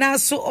man and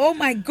also. Oh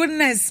my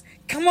goodness.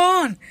 Come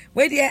on.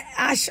 Where the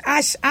ash.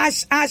 I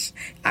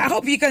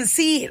hope you can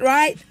see it,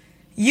 right?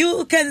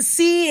 You can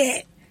see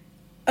it.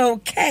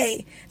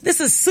 Okay, this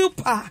is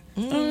super.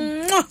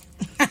 Please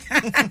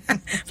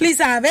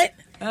have it.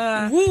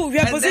 Woo,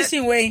 your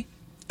position way.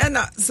 And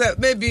so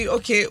maybe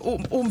okay.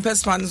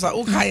 Pesman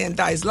okay and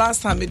dies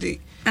last time it did.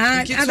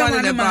 I don't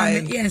want to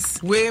mind. Yes.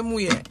 Where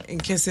we in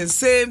case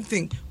same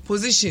thing.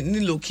 Position, ni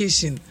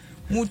location.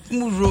 Mu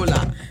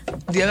roller.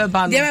 The other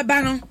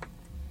banner.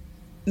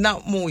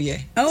 Now more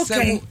yeah.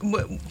 Okay.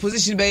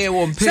 Position by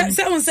one.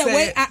 Someone said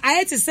wait. I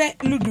had to say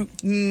ludu.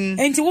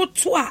 And to what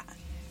twa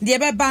the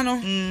other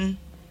banner.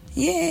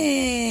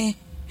 Yeah.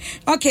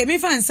 Okay, me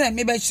fan say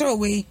me be sure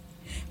we.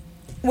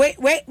 Wait,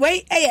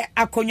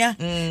 akonya.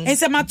 And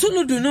say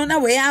matunu do no na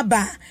we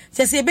aba.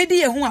 Say be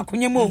di ehun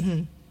akonya mo.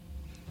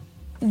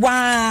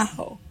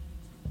 Wow.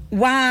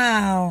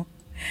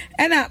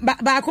 And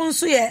ba kon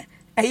so ye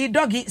e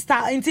doggy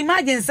style. Inti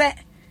imagine say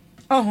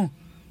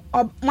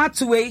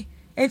matu we.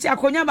 Enti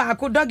akonya ba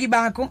ako doggy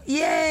ba ako.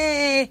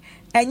 Yeah.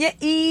 Enye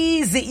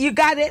easy. You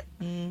got it.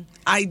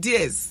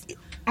 Ideas.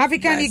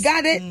 African, yes. You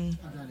got it.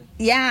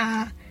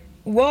 Yeah.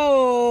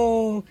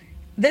 Whoa.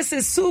 This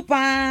is super.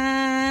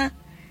 I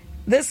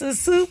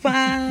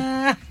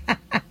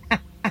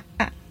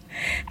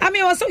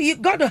mean, also, you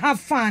got to have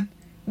fun.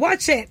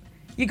 Watch it.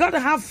 You got to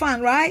have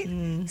fun, right?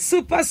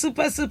 Super.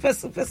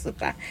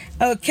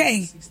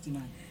 Okay.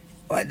 69.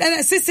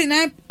 Then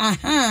 69.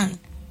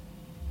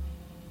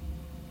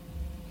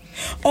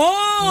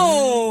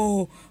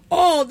 Oh,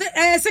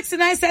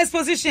 69 says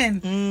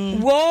position.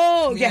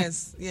 Whoa.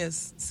 Yes,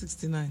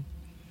 69.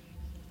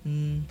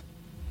 And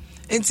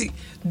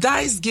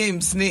dice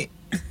games,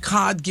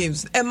 card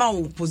games, Emma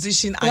will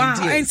position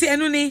ideas.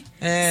 Wow,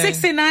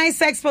 69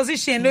 sex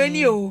position, don't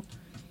you?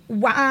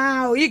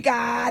 Wow, you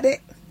got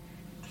it.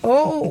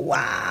 Oh,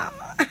 wow.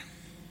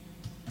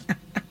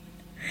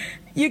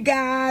 You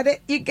got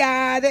it.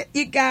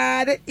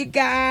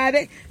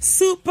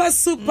 Super.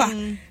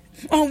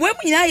 Oh, when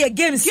we have your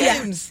games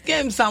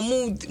are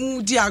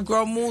moody,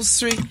 girl,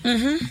 mostly.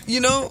 You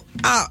know,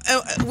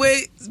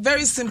 we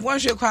very simple.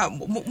 Once you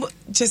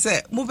just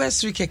say, move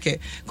best three keke.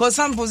 Because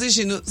some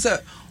position, so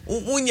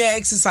when you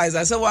exercise,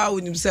 I say, why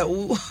would you say,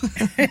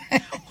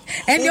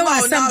 and you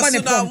are somebody.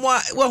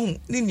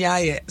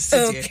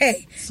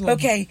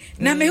 Okay.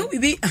 Now, may we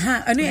be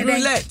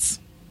roulette.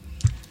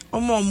 I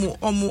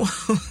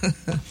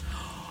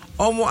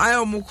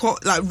call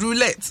like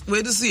roulette.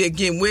 Where do you see a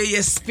game where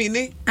you're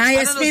spinning?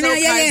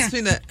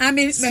 Spinner. I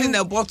mean, spin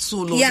a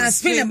bottle.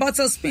 Spin a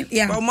bottle.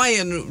 Yeah. But my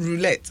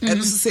roulette. I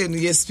also say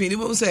you're spinning.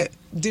 But we say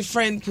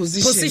different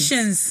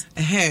positions.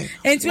 And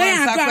when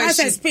I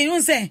spin,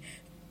 we say.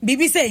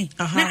 Bibi say,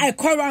 na a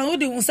Koran who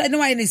do say no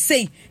one is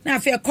saying. Now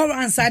if a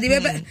Koran side,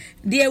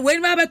 the way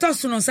my better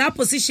soon our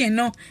position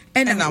no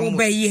and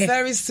obey.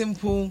 Very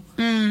simple,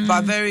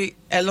 but very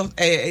a lot.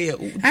 I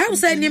would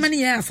say any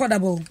money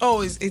affordable.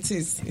 Oh, it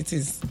is.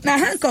 Now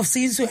handcuffs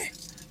is way.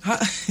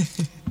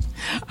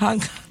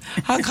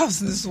 Handcuffs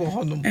this was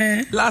honum.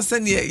 Last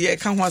year,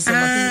 can't want some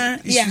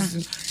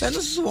issues. Then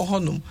this was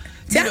honum.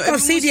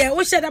 Handcuffs see there.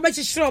 We said about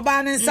your show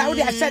ban in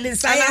Saudi. I said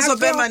inside. And also,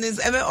 Beman is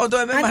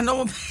although I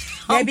no.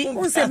 Baby,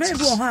 who say maybe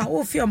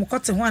who feel mo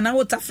cotton one na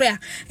water fair.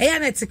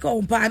 Na take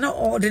on pa na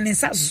ordinary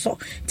so.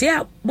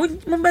 Tia mo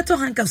beto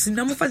handcuffs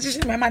na mo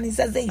fashion my man is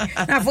say.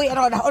 Na for you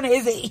know that on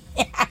easy.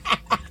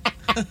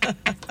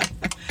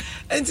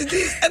 And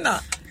today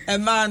a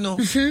man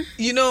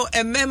you know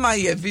a mema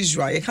ye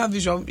visual. You can't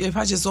visual you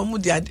patch so mo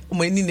dia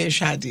mo ni na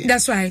hwade.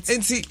 That's right.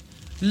 And see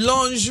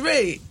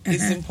lingerie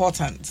is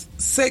important.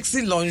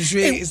 Sexy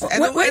lingerie is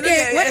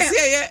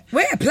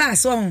where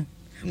plus on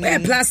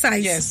plus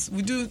size. Yes,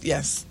 we do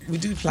plus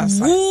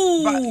size.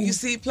 Ooh. But you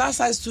see, plus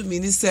size to me,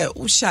 it say,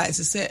 usha, it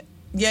say,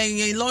 yeah,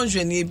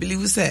 lingerie, and you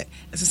believe, it say,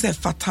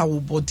 fatal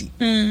body.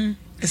 It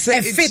say,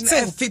 it fits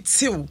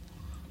you.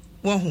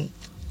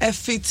 It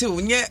fits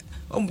you. Yeah,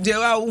 there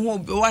are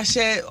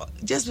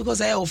just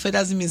because I offer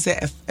doesn't mean say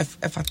a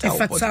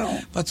fatal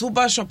body. But who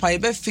buy shop, I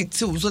be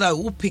fit you so that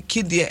who pick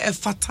it there a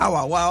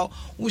fatal. Wow,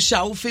 we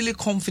shall feel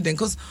confident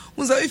because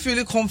once I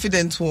feel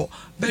confident,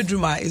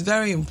 bedroom is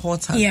very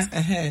important.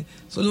 Yeah.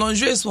 So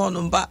lingerie is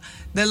one, but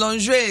the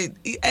lingerie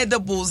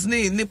edibles,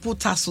 nipple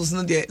tassels,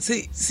 no there.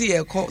 See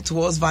a call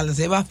towards violence.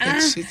 Ever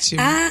shit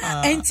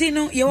and you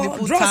know your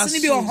dress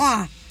in your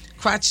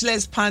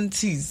crotchless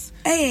panties.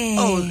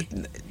 Oh.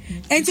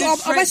 And to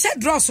obasha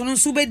dross on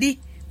subedi.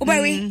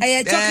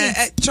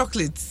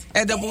 Chocolate,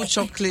 edible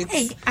chocolate,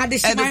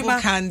 edible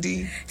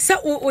candy.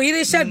 So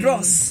we share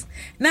dross.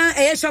 Now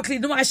a chocolate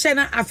no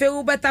ashena I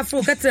feel better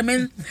for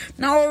catlemen.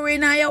 Now we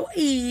now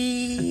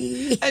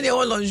and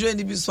your lingerie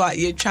ni biswa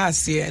ye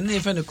chas here and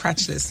even the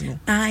crotchless no.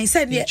 I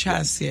said ye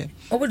chas here.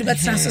 Over the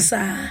better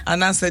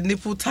and I said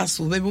nipple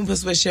tassels, maybe one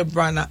person share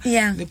brana.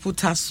 Yeah. Nipple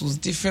tassels,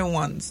 different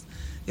ones.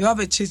 You have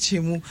a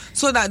chichimu.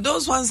 So that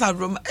those ones are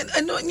room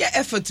and no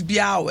effort to be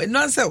out. And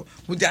not so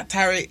with that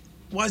tire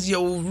was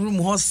your room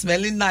hot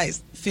smelling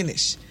nice.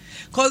 Finish.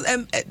 Because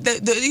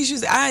the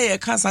issues I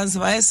can't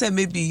answer. I said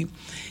maybe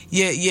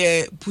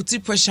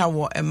put pressure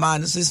on a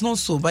man. So it's not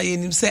so, but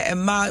you say a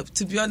man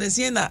to be honest,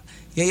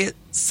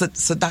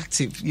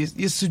 seductive.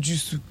 You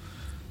seduce.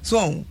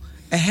 So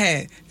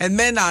and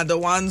men are the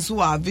ones who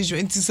are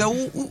visual. And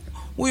so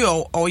we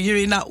are or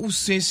you're not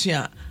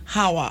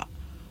how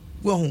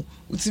well,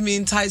 which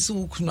means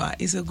Taisukuna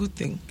is a good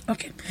thing.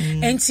 Okay.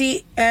 And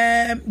see,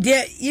 dear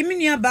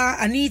Yiminia Ba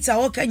Anita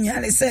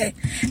Okanya say,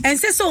 and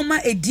say so my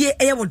a dear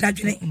air would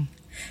dajune.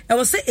 I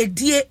will say a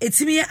dear,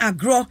 it's me a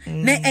grow,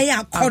 ne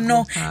air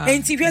corno,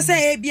 and if you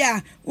say,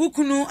 Bia,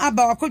 Ukunu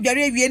about could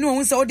be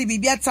no, so the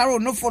Bibia Taro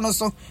no for no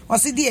so, or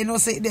see dear no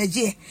say the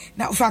J.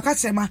 Now for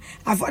Katsema,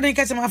 I've only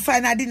catch my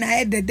fine, I didn't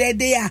have the day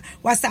there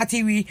was that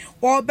TV,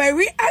 or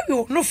Barry, I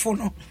will no for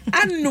no,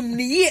 and no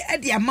ye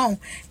at the amount.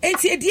 And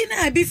see,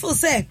 dinner before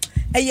say,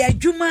 a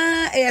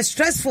Juma, a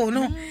stressful,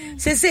 no,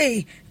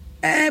 say,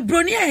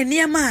 Bronia and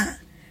Niama,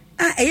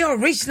 a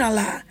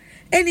original,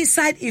 any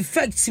side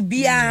effects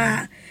be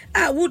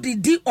would the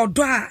D or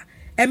da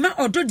Emma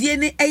odo die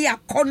ne eya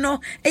kono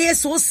eye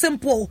so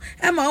simple.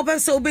 Emma obe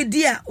so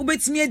obedi a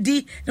obetimi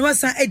adi na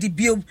wasa edi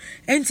biom.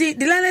 Enti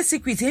the Lioness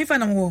Secret hefa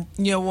na wo.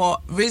 Yeah,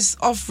 what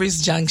off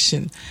Risk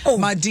Junction.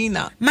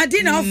 Madina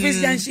off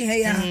Risk Junction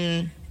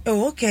here.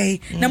 Oh, okay.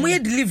 Now we are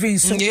delivering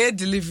so. Yeah,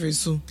 delivery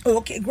so. Oh,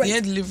 okay, great. Yeah,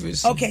 delivery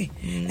so. Okay.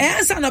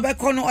 Answer no be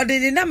kono or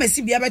the na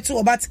mesi bia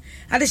beto but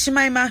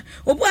adeshimaima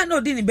obu ano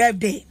di ni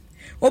birthday.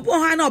 Obu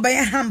ha na obe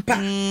hamper.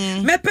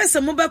 Me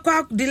pese mo be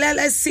kwa the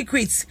Lioness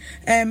Secret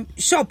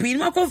shop in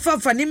mo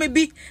fa ni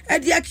maybe e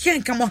dia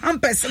kenka mo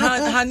hampers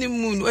no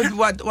honeymoon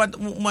what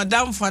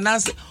madam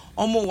finance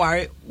omo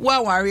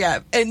worry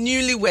a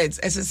newlyweds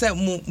as I said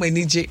mo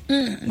manage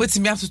but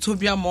me have to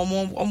tobia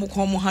omo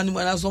come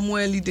honeymoon as omo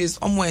early days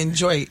omo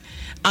enjoy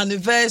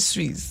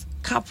anniversaries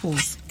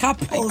couples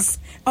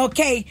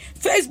okay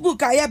Facebook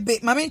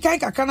ayabe mama kan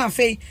kaka na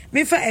fe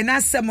me fa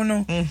enasem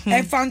no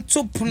e fan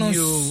top no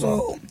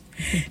so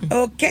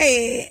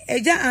okay,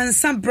 Eja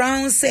Ansa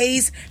Brown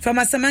says from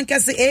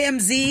Asamankasi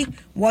AMZ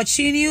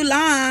watching you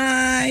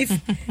live.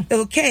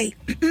 Okay,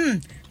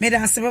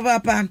 Meda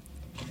Papa.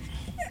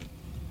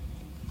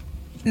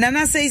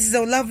 Nana says it's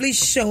a lovely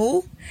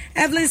show.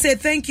 Evelyn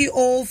said thank you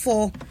all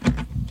for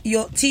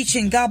your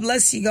teaching. God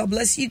bless you. God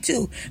bless you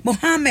too.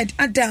 Mohammed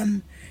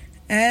Adam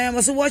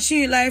was watching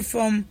you live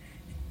from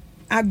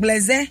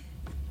Agbleze.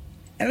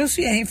 I don't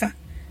see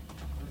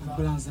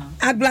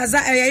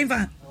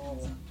Agbleza.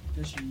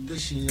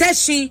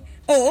 Teshi.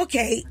 Oh,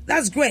 okay.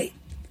 That's great.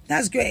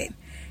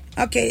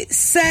 Okay.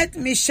 Said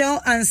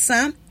Michelle and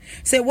Sam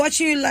say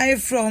watching you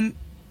live from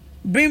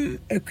Brim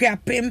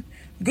Kriapim.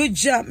 Good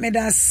job, may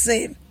I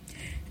say.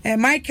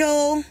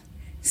 Michael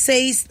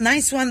says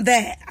nice one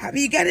there. Have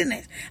you getting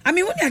it? I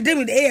mean, when you're done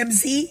with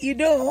AMZ, you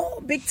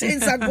know, big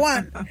things are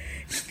going.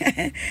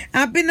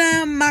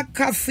 Abina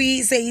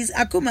McCaffrey says,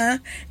 Akuma,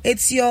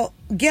 it's your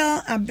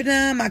girl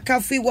Abina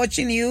McCaffrey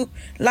watching you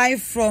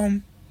live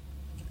from.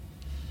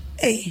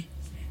 Hey,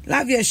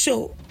 love your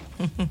show.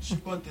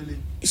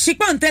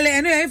 Shikpon Tele,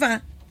 anyway,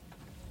 Eva.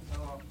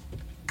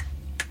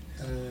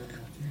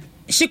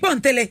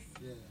 Shikpon Tele.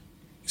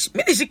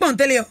 Mini Shikpon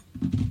Tele.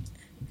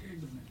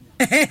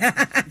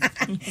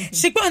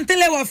 Shikpon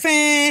Tele wa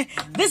fan.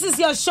 This is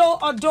your show,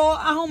 Odo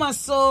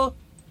Ahomaso.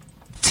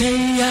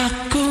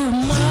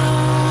 Teyakuma,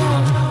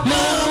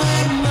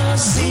 mawe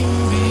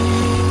mazimbi,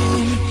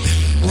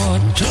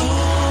 Odo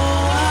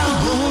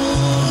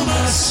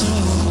Ahomaso.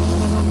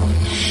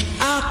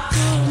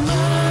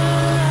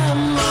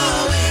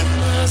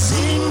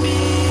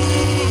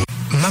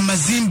 Mama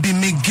Zimbi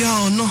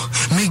Miguel no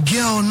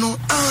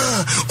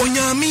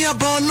Onyami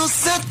abono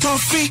set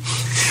ofi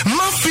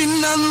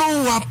Mafina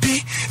no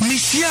wapi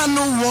Nishia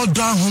no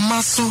Odo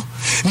Ahomaso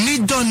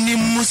Nido ni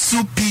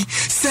musupi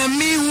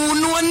Semi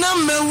hunu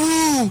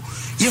anamewu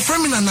Ye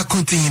fremina na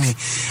kontini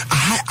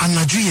Ahai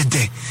anaju ye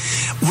de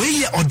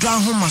Weye Odo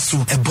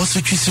Ahomaso E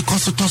boso chisi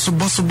koso toso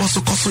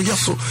boso koso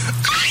yoso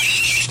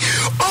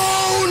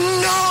Oh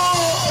no.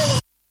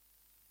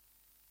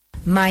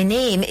 My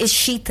name is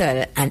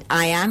Sheetal and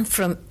I am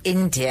from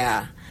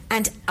India.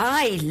 And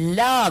I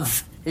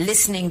love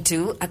listening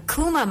to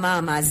Akuma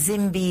Mama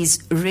Zimbi's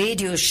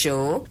radio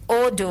show,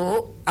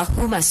 Odo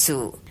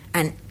Ahomaso.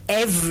 And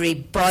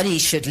everybody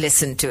should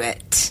listen to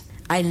it.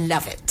 I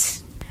love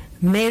it.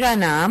 मेरा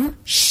नाम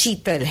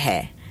शीतल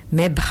है.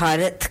 मैं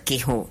भारत की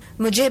हूँ.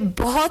 मुझे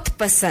बहुत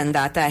पसंद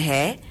आता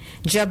है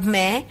जब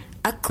मैं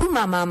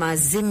Akuma Mama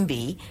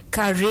Zimbi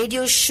का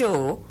रेडियो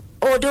शो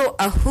Odo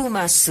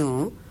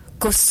Ahomaso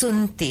को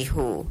सुनती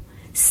हूँ.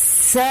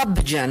 सब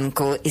जन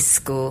को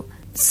इसको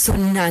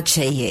सुनना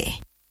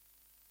चाहिए.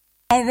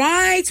 All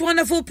right,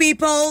 wonderful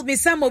people.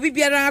 Misamo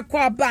bibiara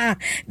kwaba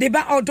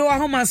deba Odo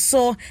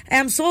Ahomaso. I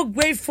am so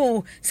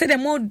grateful. Say the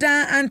modern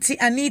Auntie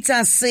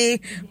Anita say,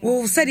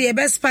 we said the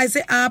best spice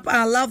it up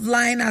our love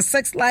line, our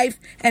sex life,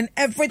 and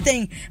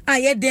everything.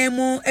 Aye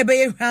demo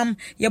ebeye ham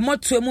ye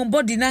moto emu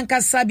body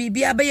nanka sabi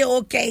bi abeye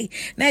okay.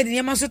 Na de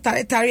yema so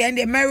tare and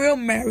the Mary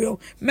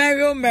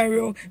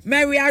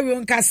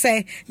Arion ka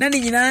say na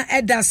ni nyina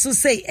eda so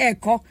say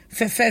eko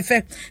fe.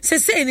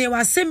 Say ne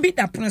wa sembi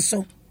da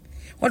pronso.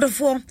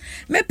 Wonderful.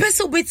 Me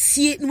person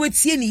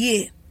wetie ni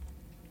ye.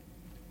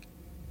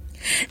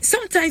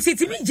 Sometimes it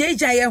me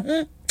jeja ye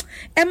ho.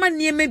 Ema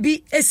nieme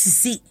bi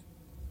esisi.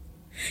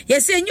 Ye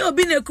say nyo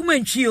obi na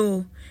kumantwi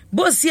o.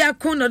 Boss ya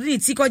kon no de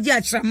ti koje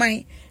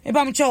atraman. E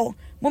bam cho,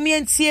 mom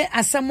ye ntie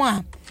asemo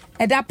a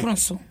eda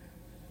pronso.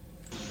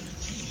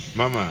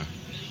 Mama,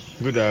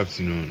 good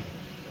afternoon.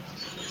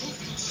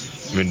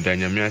 Me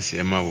danyame ase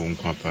ema wo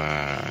nkwa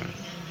pa.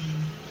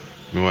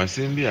 Me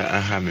wasem bi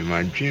aha me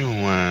madwen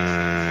ho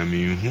a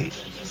me hu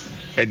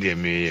e de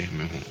me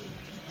hu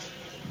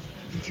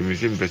nti me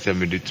sim pese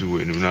me de tu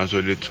enim na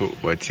so de to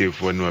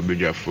watiefo na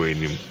wabedwafo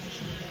enim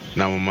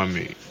na mama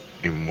me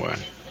emwa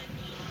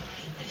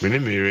me ne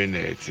me re na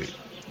eti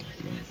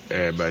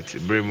but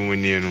bremu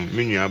ni no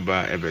me nua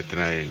ba e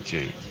betra ye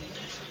nchen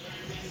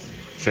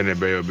se ne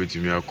be yo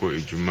betumi akọ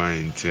ejuma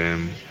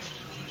ntem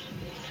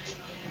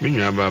me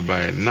nua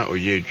ba na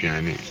oye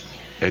aduane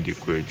e de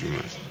kọ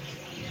ejuma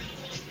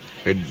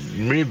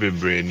me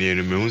bebre ne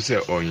no me hu se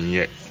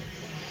onye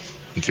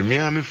nti me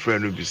am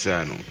friend no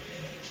bisa no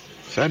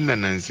sanna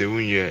nanse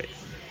unye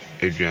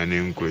aduane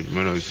nko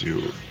mana osi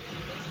o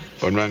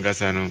ono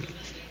ankasa no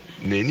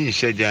neni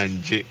hyeja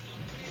anje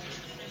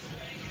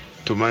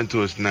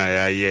tomatoes na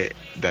ya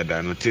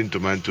dada no tin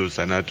tomatoes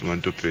and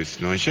tomato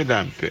paste no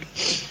hyeda mpe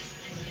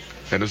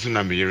eno so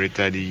na me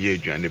yerita di ye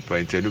aduane pa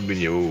nti do bi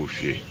ne wo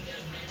fie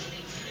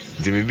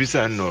di me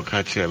bisa no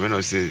ka che me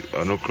no se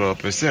ono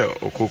crop se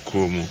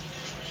okokro mu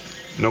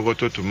no go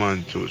to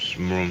tomatoes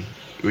mrum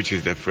which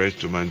is the fresh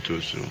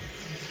tomatoes no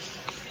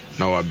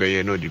now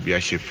abeye no di bia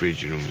she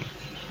fridge no mu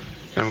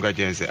na me ka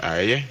che se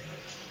aye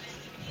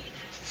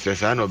se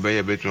sa no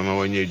beye betu ma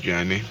wanye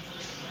aduane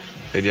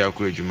e di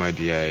akọ ejuma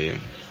di aye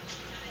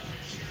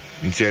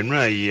nti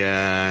enra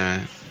ya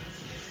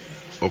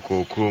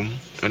okokrom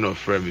and of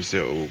friend say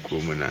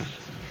okokrom na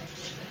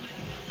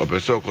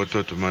obeso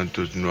okoto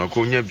tomatoes no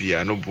akonya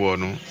bia no bo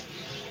no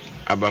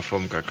aba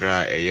from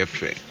kakra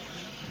eyefe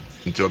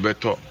nti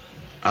obeto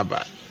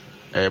aba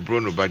bro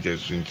no budget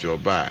nti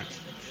oba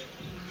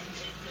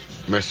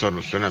meso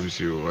no so na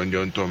msi o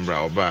ndio ntombra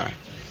oba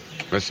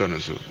meso no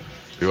so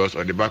because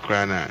on the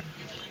background na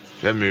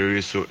let me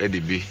read so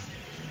edibi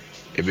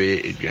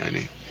ebe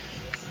eduane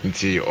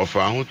nti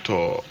ofa ho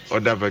to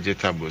other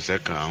vegetables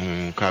eka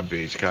ho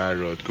cabbage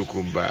carrot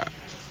cucumber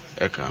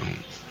eka ho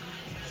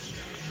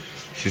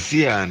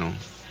sisi ano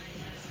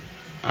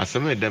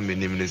asame da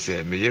menim ne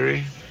se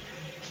meyere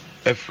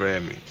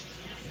eframe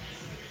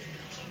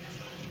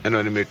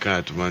eno ni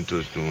meka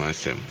tomatoes no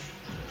asem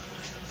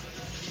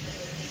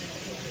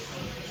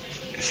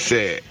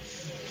se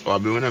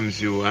obi wona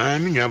msi o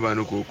mi nyaba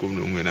no kokom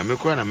no hwe na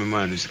mekwa na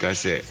mema no sika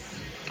se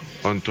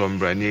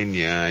ontombra ne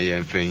nia ye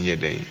mfenye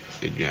den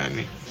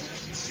eduane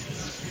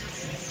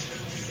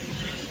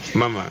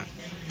mama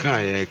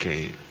kan ye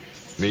kan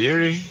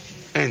meyere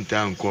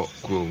enta nko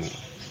kromu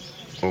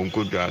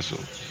onko dwaso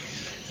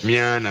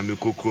mia na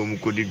mekokrom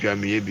ko di dwa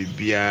me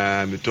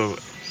bibia me to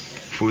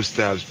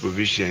foodstuffs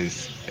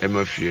provisions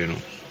emafie no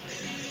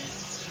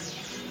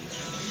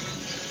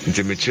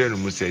nti me chere no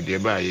mu se de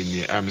ba ye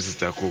ni am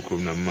sister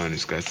kokrom na man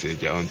ska se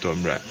ja on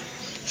tombra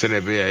se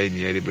na be ye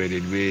ni e be de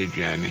we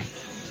duane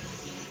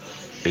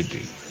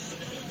edi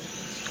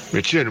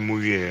me chere no mu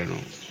wie no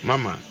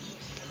mama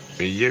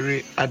me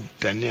yere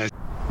adania.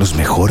 Los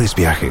mejores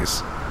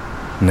viajes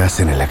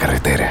nacen en la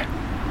carretera,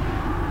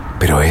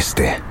 pero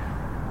este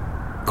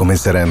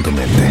comenzará en tu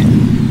mente.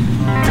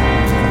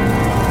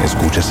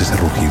 ¿Escuchas ese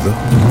rugido?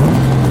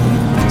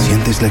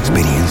 ¿Sientes la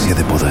experiencia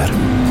de poder?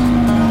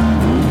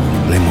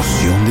 ¿La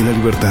emoción de la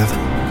libertad?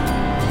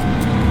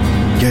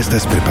 Ya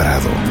estás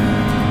preparado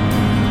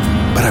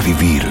para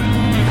vivir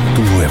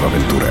tu nueva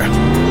aventura.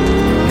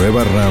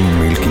 Nueva RAM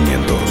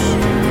 1500.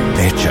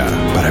 Hecha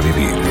para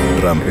vivir.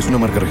 RAM es una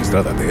marca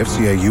registrada de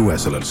FCI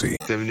US LLC.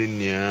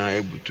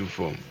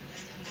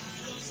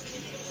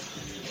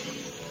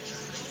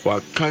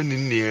 Wakani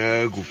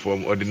nia gu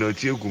form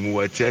ordinary gu mu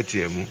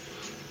watiatia mu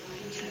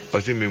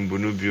osi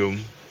membunu biom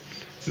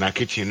na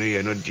kitchen no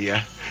ye no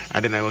dia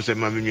ade na wo se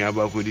ma menua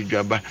aba ko di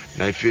dwaba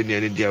na ife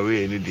ne dia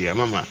we ne dia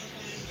mama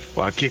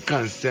wake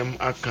kansem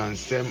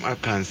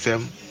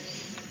akansem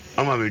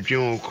ama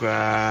medwen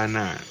okra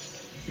na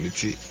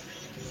miti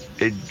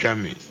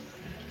edwame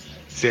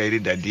se eri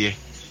dadie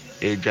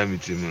edwame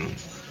timu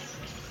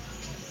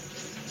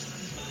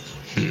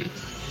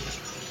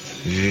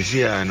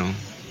Jesi ano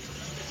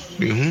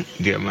bihu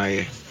de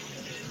maye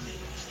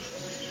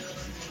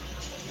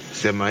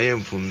se maye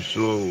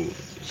mfumso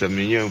se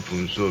menye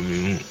mfumso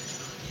mihu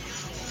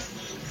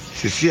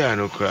sisi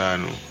ano kra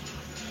no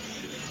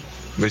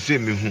mese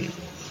mihu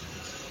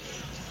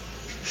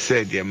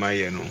se de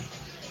maye no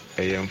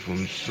eye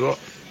mfumso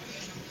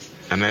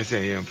anase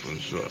eye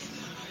mfumso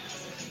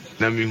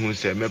na mihu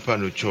se mepa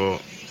no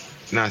cho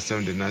na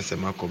asem de na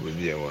asem akobe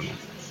bia wo no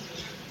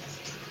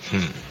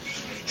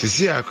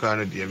sisi akra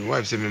no de me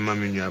wife se me ma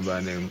menua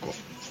ba na enko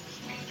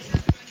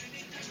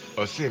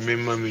o se me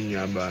ma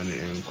menua ba na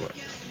enko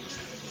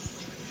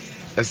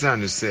esa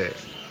no se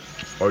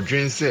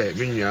odwen se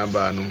menua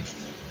ba no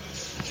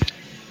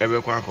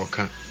ebe kwa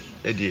akoka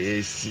e de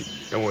esi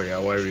e wo ya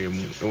ware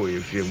mu e wo ye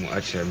fie mu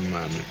a kire me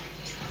ma me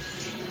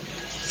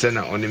se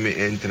na oni me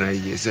entra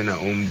ye se na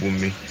ombu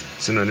me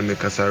se na oni me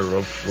kasa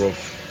rough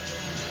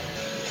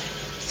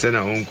se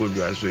na onko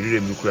dua so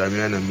ire bi kura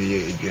me na me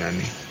ye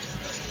eduane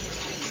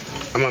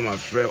ama ma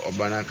frɛ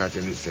obana ka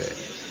temi sɛ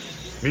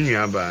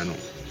menua ba no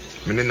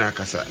me ne na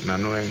kasa na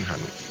no enha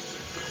no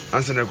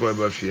ansa na ko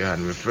ba fie ha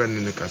no me frɛ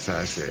ne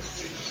kasa sɛ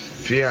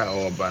fie a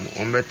oba no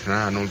on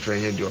betra ha no mfɛ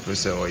nye di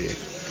opese oyɛ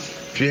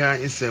fie ha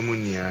isɛm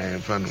nia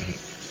emfa no ho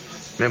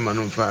me ma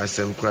no mfa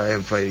asɛm kura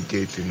emfa ye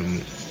gate no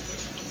mu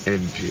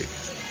empie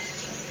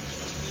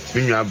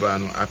menua ba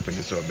no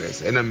apene sɛ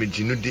obese ena me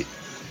ginu de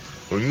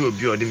onyu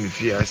obi ode me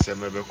fie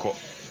asɛm ebekɔ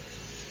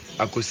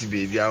akosi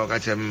beebi a waka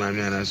kyɛ me ma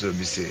me ana so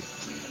obi sɛ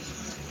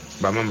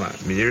ba mama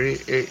meyere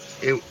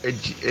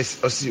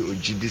osi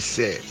ojidi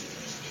se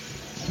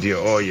de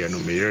oye no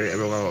meyere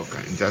ebe wa oka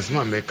nti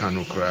asema meka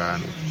no kra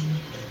no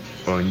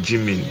on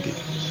jimindi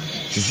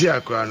Sisi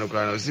akora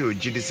no si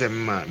ogidi se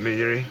mma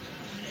meyere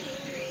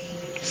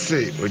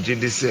say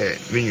ogidi se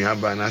me nua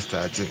ba na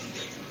start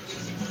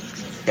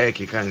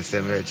kika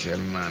nsem chere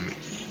mma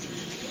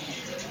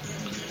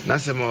na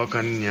se ma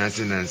okan nya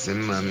se na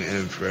nsem mma me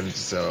enfrem to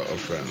say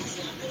ofrem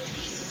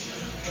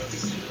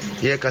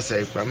ye ka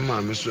say kwa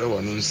mma me so e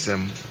wono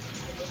nsem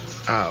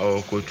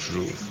a ko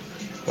true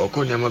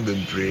okonya ma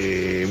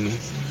bebre mu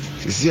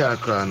sisi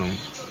akra no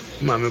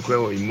mma me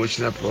kwa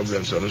emotional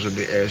problems so no so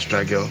the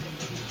struggle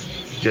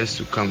just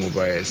to come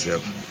over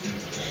yourself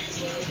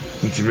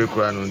nti me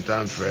kwa no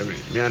ntam frɛ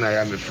me ana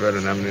ya me frɛ no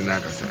na me na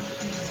akasa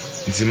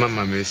nti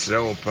mama me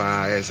srɛ wo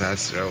pa esa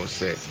srɛ wo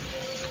sɛ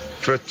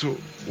frɛto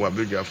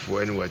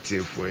wabedwafo ani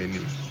watiefo ani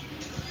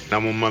na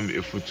mo mam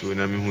efutu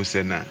na me hu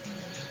sɛ na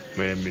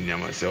me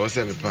nyama sɛ wo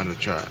sɛ me pa no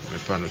twa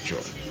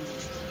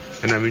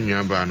na me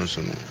nua ba no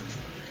so no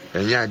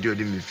ɛnya ade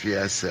odi me fie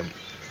asɛm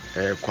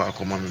kwa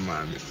akoma me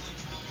maame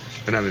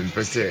na me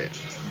mpɛ sɛ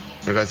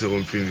me ka sɛ wo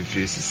mfi me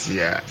fie sisi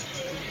a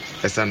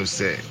esa no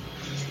sɛ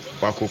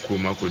wakoko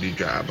makodi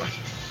dwaaba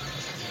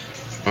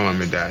mama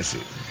me daase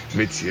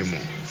metie mo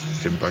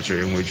tempacho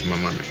ye ho adwuma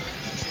mama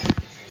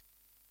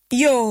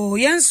yo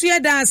yansu ya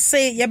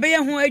daase ye be ye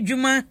ho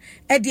adwuma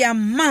e de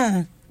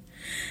ama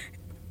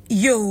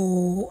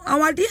yo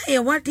awade ye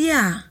wade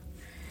a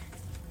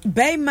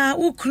baima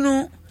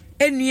ukunu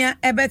enua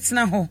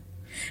ebetena ho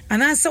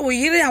ananse wo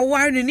yire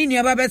aware no ni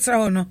nua ba betera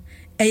ho no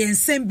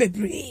ensem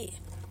bebre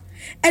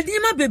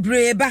edima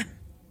bebre ba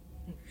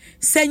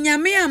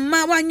senyame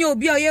amma wanye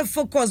obi a ye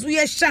focus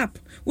we sharp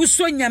we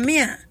so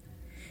nyame a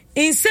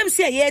ensem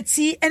se ye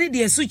ti ene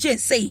de asu che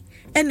sei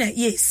ena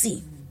ye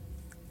si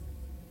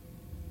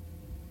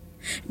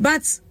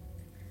but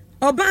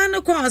oba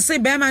no ko say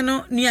bema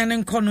no nuane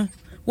nko no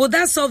will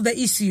that solve the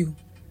issue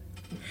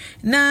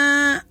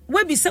na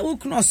we be say we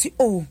kuno si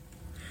o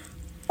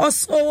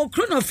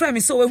kuno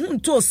frame so we hu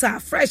to sa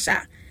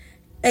fresher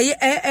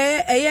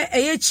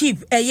eye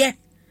cheap eye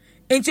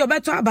enti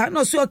obeto aba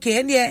no so okay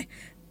ene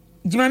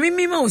Jimami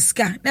mima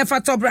uska na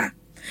fatobra.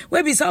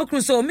 We be sa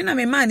okru so me na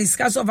me man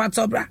iska so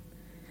fatobra.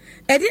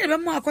 E di be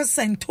mo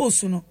akosa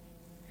ntosu no.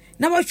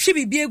 Na wa hwe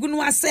bibie egu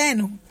no ase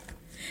no.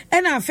 E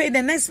na afa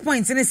the next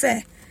point ni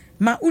say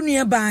ma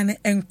unua ba ne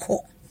enko.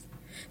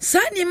 Sa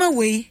nima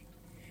we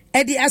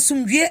e di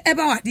asumdwe e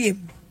ba wade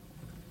em.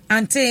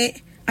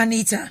 Ante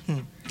Anita.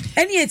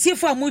 Any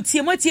etiefo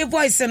amutie motie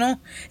voice no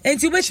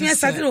enti obetumi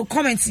start no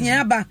comment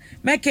nyaba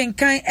making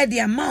kind e the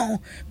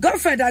amount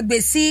girlfriend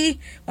agbesi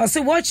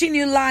also watching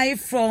you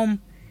live from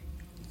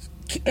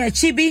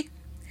Chibi.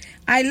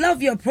 I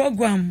love your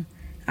program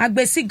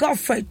agbesi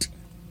girlfriend,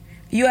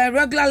 you are a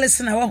regular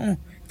listener.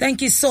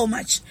 Thank you so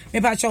much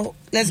me pacho.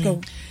 Let's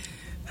go.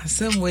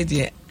 Same way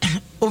there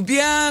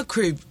obia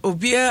crib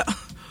obia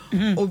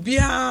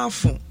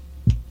fun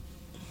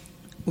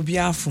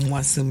fun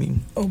wasemi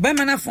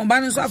obema na fun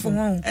ba no so afun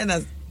won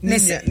and ne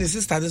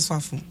sister this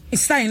afun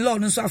sister in law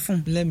no so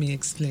afun. Let me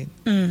explain.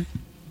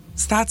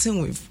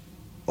 Starting with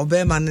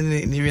obema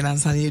ne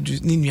renansa ne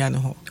edu ni nua no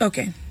ho.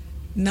 Okay,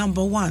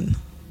 number 1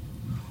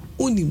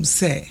 unim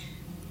say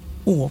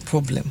o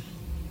problem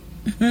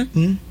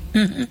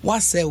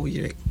what say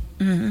we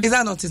is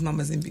that not his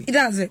mama Zimbi? It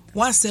does it.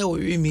 What say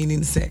we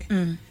meaning say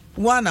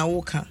one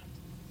awoka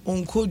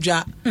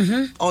onkodwa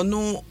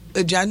ono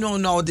aduane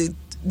ono de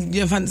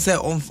you fan say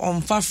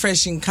on far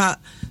fresh in car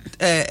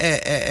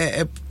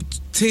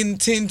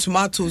tin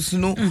tomatoes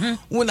no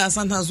when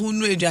sometimes we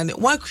know aduane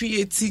what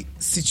create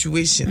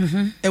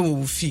situation e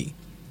wo fi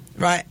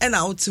right and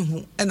out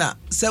hu and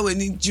say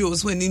when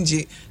Jews when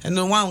inje and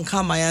no one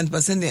come my aunt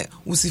but send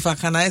usifa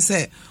can I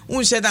say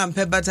un share am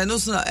pe but I know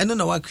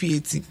no what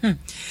create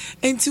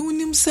enti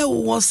unim say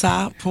what's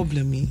our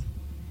problem me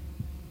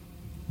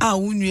a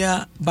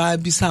unua ba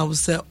bisa wo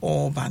say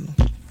oba no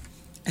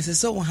ese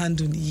so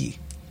handle ni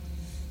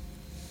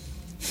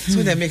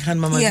so they make hand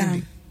mama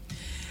baby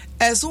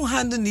so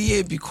handle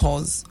ni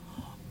because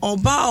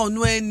oba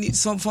no any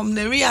some from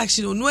the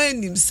reaction no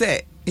any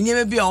say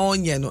enye be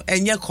onye no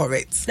enye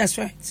correct. That's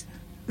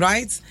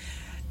right.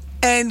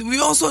 And we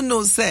also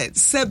know said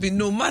Sebi,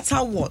 no matter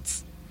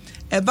what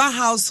about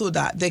household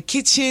that the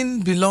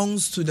kitchen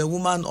belongs to the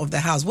woman of the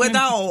house, whether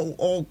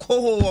or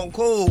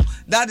co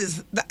that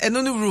is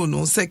another rule.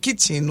 No, say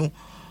kitchen no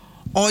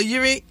or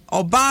yiri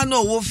or bar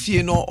no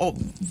wofie no or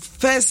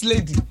first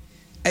lady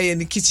in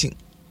the kitchen.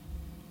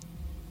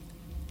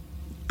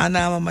 Anna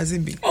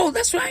Mazimbi. Oh,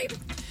 that's right.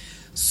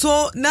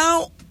 So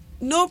now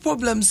no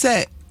problem.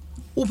 Say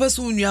but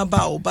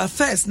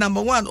first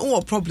number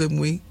 1 problem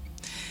we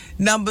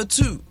number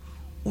 2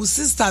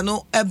 sister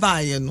no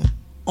ebaye no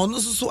ono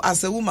so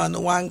as a woman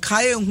one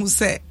kai who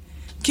say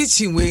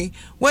kitchen we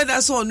whether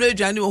so no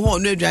aduane ho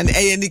no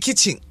aduane in the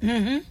kitchen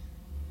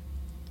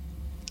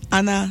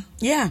Anna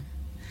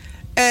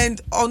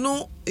and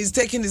ono is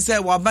taking the say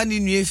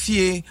wabani nu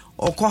efie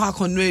okọ ha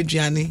kon no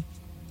aduane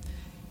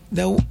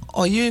the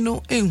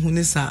oyino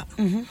ehunu sa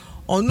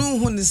onu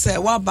hu ni say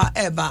waba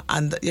eba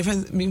and your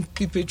friend mean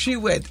people tree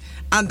word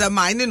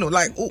undermine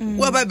like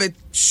waba be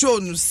show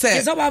no say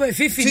it's about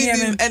 50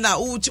 and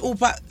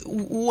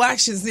who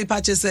actions ni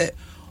patch say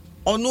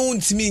onu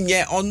ntimi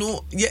nye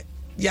onu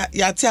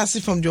ya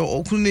tiasi from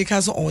your okunu ka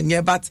so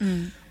onye but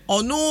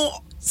onu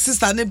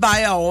sister ne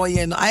buy or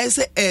ye no I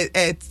say there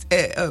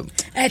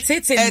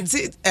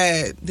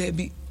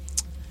be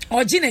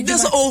Ojine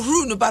just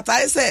ohru no but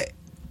I say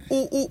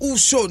u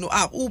show no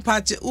up u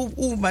patch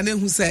u mane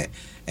who say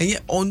enye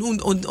onu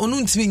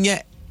ntimi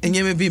nye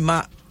enye me bi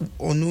ma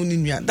onu ni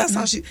nua that's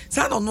how she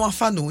sound on no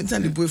afa no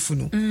intan the boyfu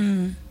no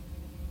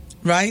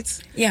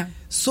right yeah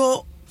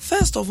so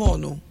first of all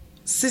no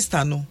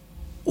sister no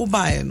u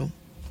buy no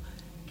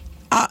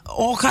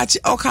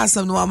oka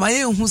some no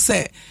amaye hu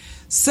say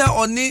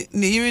oni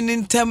ni yiri ni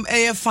ntem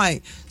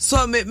fine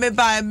so me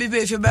buy me be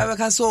if you buy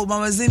ka so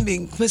mama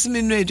zimbi kwesi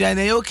me no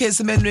aduane e okay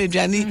se me no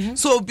aduane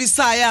so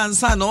bisa ya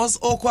ansa na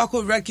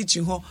okwa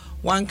kitchen ho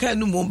wan kan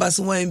no mo ba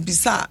so wan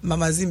bisa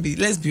mama zimbi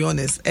let's be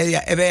honest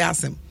ebe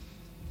asem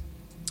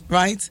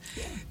right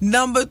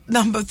number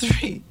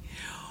 3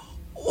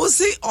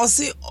 osi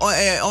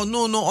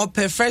no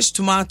fresh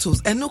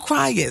tomatoes and no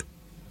cry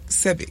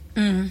sebe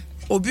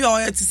obi o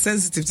yet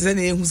sensitive to say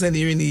na ehu say na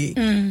iri ni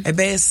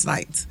ebe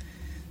slight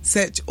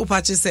search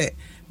opache say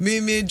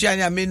me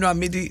dwanya me no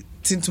amedi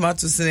tin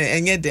tomatoes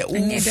enye de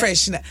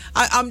fresh na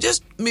I'm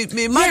just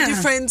my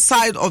different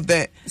side of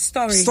the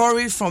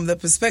story from the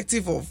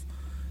perspective of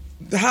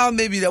how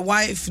maybe the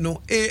wife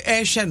no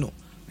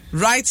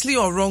rightly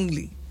or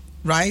wrongly,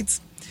 right?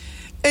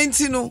 And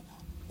you know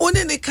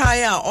only the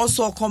kaya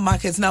also come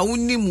market na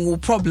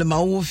unnim problem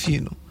a wo fi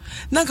no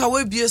na ka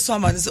we bie so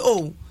man say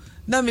oh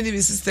na me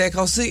ni sister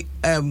ka say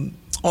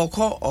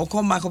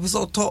or market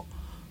so to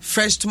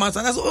fresh tomato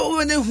and that's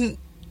when who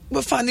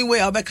we funny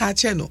way I'll be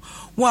catching no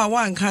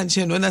one can't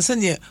change no and I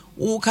say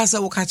wo kasa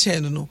wo catch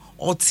no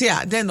or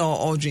tia then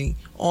or drink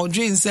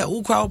say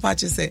wo kwa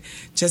patch say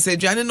just say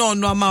dwane no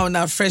normal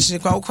na fresh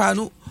kwa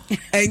no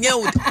and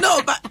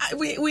no but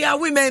we are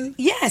women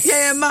yes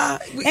ma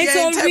and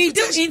so we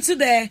do into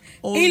the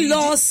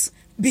in-laws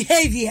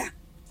behavior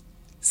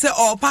say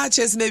or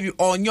patches maybe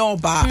on your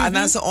bar and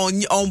that's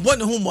on one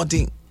home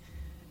modern.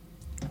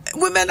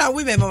 Women are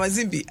women, Mama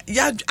Zimbi.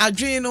 Yeah,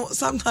 adreno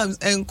sometimes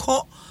and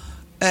call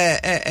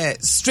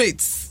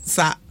straight,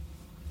 sir.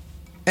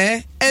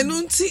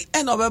 Enunti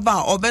and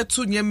obeba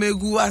obetu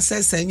nyemegu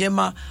assess and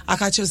yema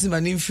akachosi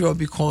man inferior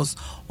because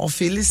of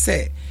Phyllis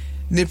say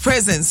the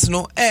presence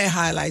no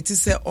highlight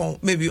say or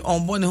maybe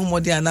on one home or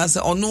the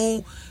answer or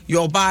no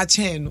your bar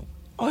chain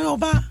or your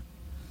bar.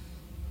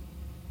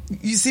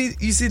 You see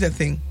the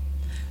thing.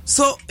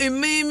 So it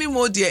made me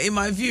more dear in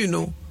my view,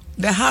 no.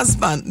 The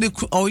husband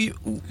or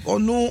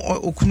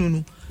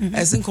okununu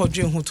as in called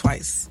who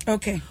twice.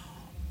 Okay.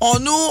 Or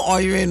no or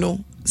you know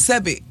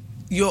sebe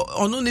your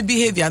only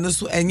behavior no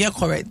so enye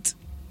correct.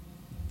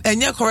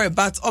 Enye correct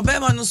but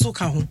obema no so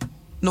ka ho.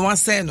 No one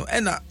say no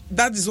and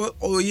that is what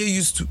you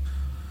used to.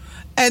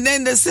 And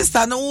then the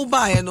sister no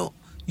buy no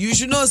you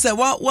should know say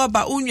what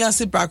ba unya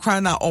se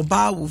brakra na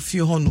oba wo fi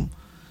ho no.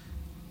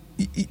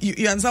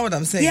 You understand what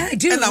I'm saying? Yeah, I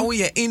do. And now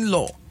we are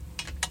in-law.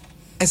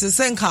 As a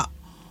senka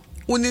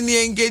when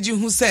you engage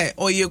who say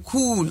or you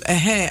cool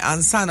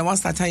and son and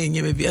once that time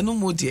you baby no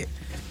more dear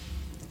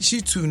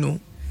she too no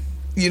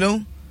you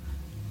know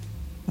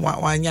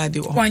one yard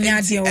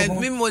and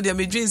me more dear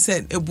me dream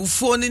said a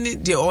buffon in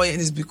it the oil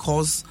is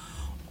because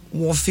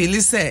what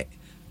Phyllis say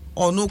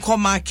or no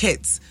come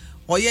market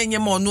or ye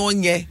more no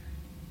ye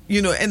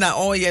you know and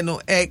all you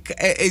know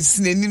it's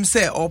name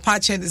say or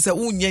patch and say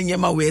unye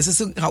my way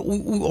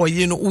or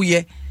you know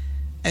ye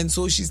and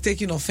so she's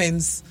taking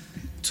offense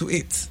to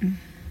it.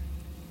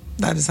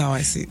 That is how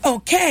I see it.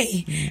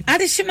 Okay.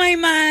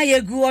 Adishimaima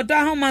yegu Odo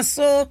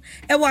Ahomaso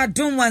ewa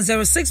Adom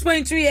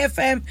 106.3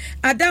 FM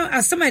adam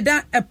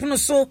asemeda epono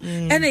so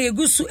ena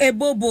yegu su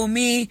ebobo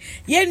mi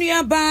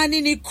yenua ba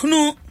ni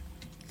kunu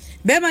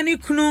bema ni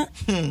kunu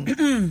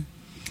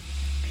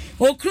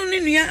okunu ni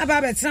nua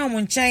aba betra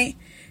mo nchen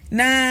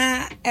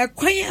na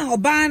ekwan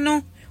oba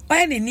no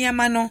oye ne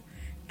niama no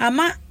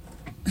ama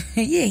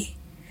ye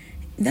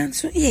dan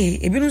so ye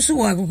ebinu so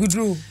wa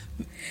gugudro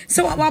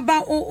so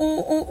waba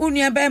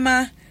unia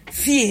bema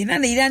fie na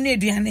ira na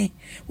aduane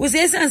wo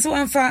se sense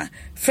wan fa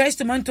fresh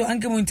tomato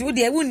angemunti wo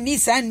de wonni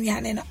sa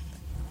nuane no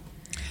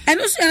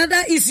eno so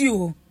another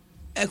issue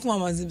ekuma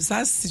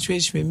mazibisa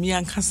situation me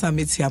ankasa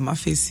meti ama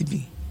face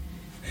bi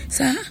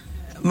sa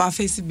ma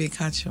face be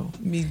catch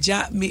me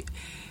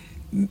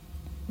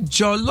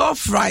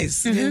jollof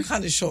rice them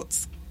kind of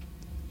shots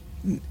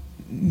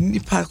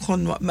nipa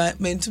kon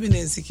meant to be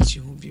in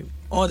kitchen who be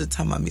all the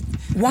time I meet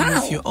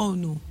wow oh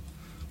no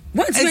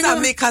what's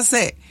that make us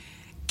say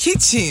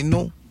kitchen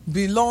no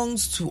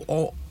belongs to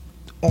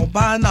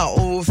Obana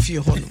or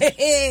Fiona.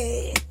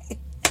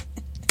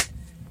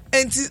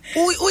 And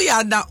we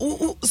are now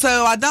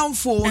so I down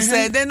for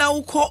say then I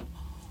will call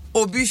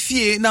Obi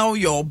Fie now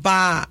your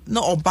bar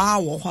not a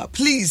bar or what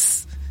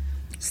please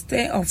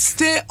stay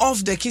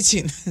off the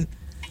kitchen.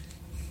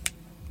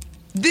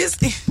 This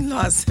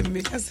in-laws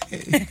me.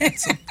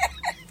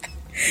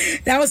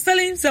 I was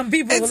telling some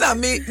people. It's a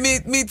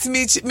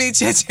me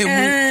church.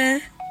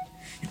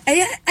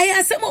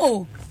 I said,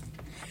 oh,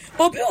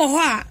 obi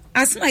oha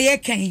asma ye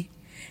kan.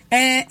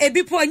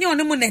 Ebi po anya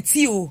ono mo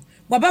neti o.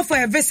 Waba for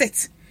a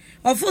visit.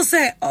 Of course,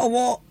 say,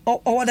 or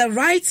the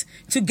right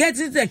to get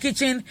into the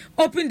kitchen,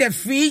 open the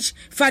fridge,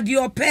 for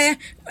the pair,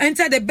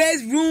 enter the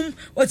bedroom,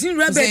 or to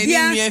rub a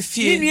dear,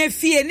 fear,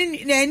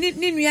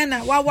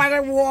 Niniana,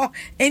 war,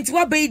 and to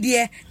obey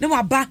dear, no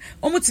more ba,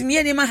 almost me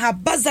and have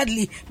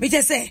buzzardly, which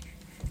I say,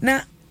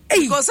 now,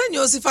 because I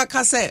know if I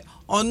can say,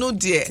 or no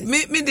dear,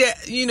 me dear,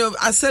 you know,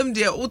 assemble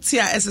dear,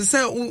 Utia, as I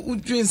say,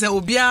 dreams that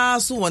will be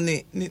so on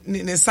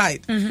the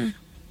side.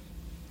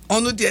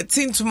 On the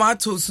tin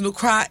tomatoes, no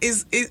cry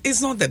is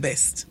not the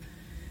best.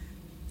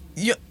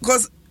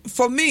 Because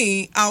for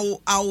me, I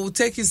will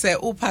take it say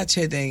opa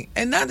chedeng,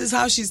 and that is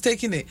how she's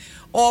taking it.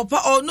 Or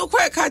no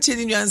quite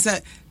catching you and say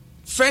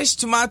fresh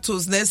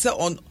tomatoes nessa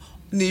on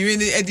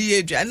the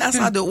Eddie, and that's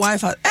how the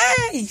wife has.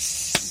 Hey,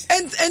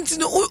 and you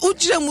know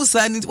Ujira Musa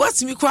and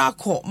what's me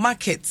call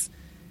market.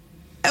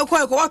 And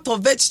quite what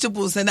of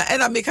vegetables and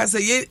I make her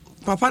say ye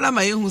papa na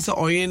my who say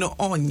or you know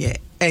on ye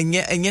and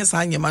yes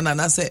I am and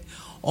I say.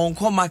 On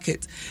call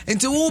market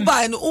until we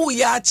buy and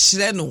ya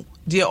chireno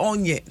dear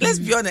on ye. Let's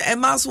be honest,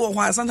 and mass war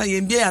why sometimes you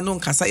be a non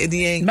casa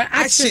but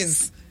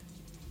actions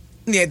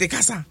near the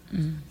casa.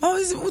 How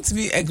is it to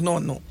be ignore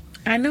no?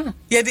 I know.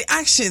 Yeah, the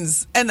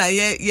actions and I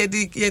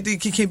the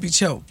kicking be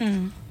chill.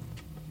 And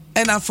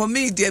for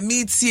me, dear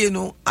me you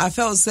know, I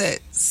felt say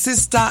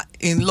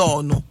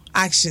sister-in-law no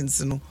actions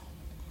you know.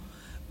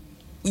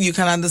 You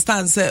can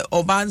understand say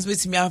or bands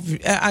with me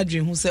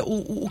Adrian who say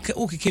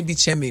okay can be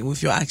chemmy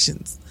with your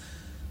actions.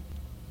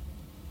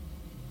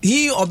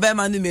 He or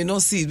Berman may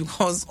not see it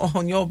because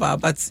on your bar,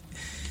 but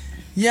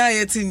yeah,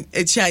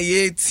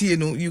 you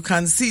know, you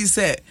can see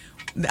say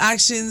the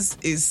actions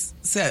is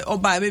say oh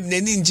by maybe the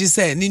ninja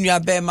say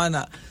Ninya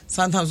Berman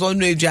sometimes on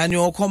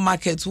radio or come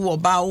market who or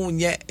bar own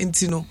yet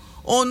intino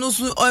or no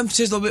so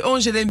just of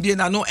own shouldn't be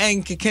no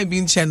enk can be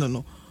in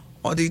channel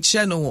or the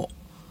channel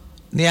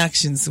the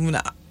actions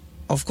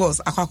of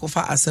course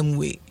akwakofa asem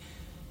way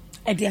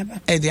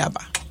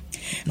Ediaba.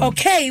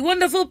 Okay,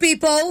 wonderful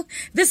people.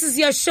 This is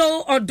your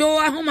show, Odo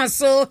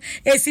Ahomaso,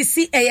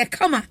 ACC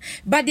Ayakama.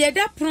 But the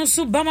other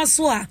pronsu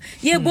Bamaswa,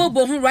 ye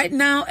bobo right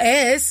now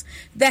is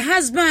the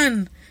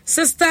husband,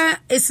 sister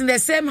is in the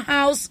same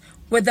house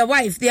with the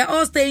wife. They are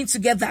all staying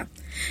together.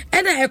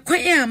 And I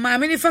acquire my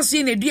manifesto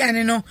in a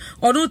diano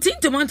or no tin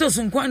tomatoes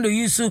and quando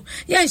yusu.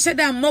 Yeah, shut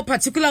down more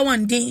particular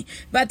one day,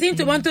 but tin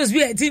tomatoes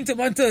be a tin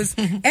tomatoes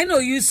and no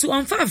yusu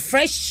on far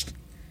fresh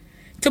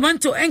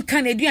tomato and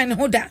Canadian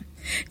hoda.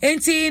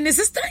 And see, the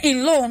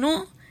sister-in-law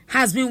no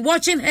has been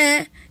watching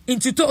her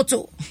into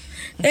total.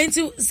 And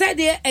to say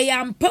there a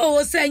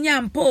yampo,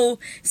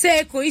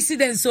 say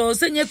coincidence so,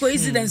 say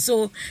coincidence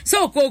so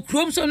called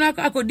chrome so now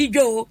I could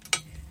dijo.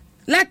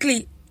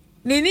 Luckily,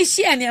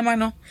 Ninishi and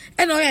Yamano,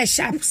 and all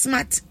sharp,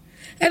 smart,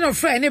 and no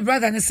friend, any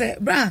brother, and say,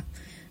 Bra,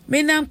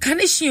 me nam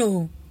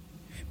Kanishio,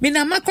 me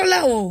nam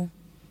Makolao,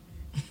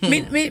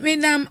 me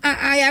nam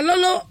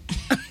Ayalolo.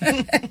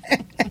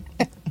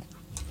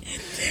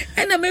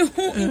 And I may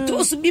who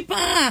to be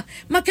pa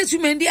market you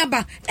mendi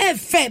aba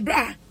fair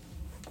bra.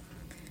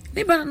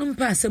 Neba no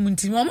pass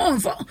semunti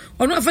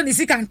or not for the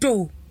second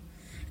toe.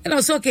 And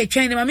also okay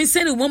train I mean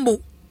send a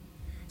wombo.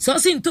 So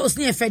sin toast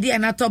near Fedi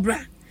and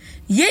Atobra.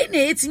 Ye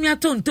ne etim ya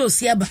ton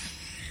toast yaba.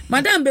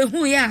 Madam be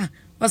who ya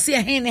or see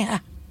a hen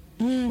ha.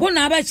 One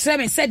about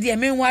seven said the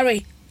main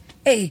worry.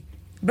 Eh,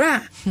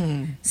 bra.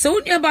 So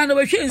when you're bound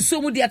over here so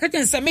with the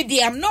Acadian Samedi,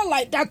 I'm not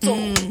like that.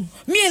 Me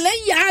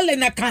lay yal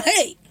and I can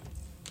hey.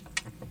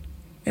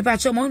 With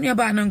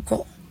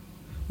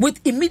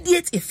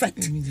immediate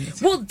effect.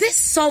 Will this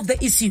solve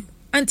the issue,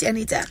 Auntie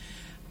Anita?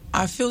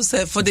 I feel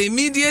say for the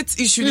immediate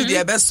issue they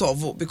are best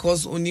solve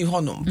because only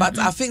honor. But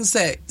I think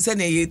say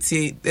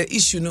the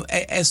issue no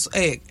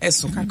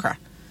kakra.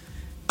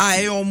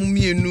 I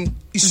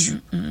issue.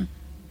 You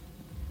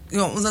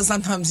know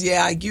sometimes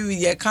I give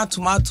you can't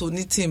tomato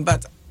anything,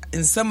 but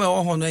in some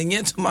honor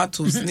and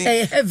tomatoes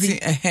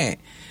heavy.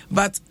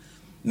 But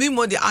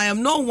meanwhile I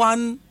am not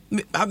one.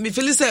 Me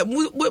feel say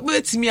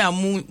wait me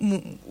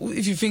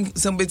if you think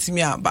somebody to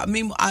me but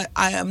me I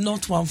am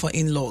not one for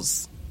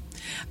in-laws.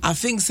 I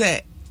think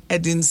say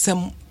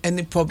some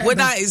any problem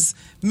whether it's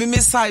me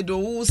side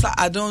or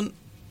I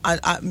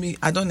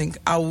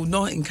will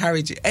not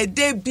encourage it. E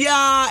dey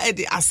bia e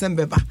dey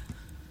asembeba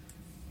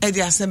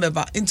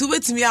into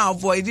wait me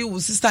avoid it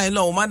with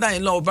sister-in-law,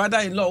 mother-in-law,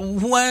 brother-in-law,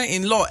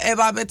 who-in-law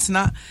ever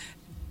better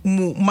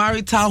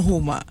marital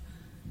home.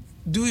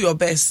 Do your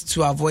best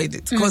to avoid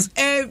it because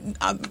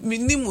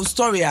minimum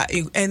story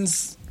it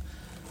ends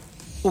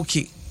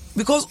okay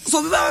because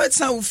so people are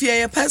now with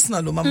fear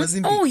personal Mama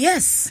Zimbi. Oh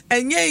yes,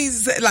 and yeah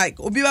is like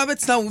obi ba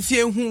betina with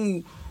fear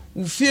who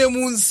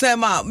mun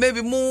sema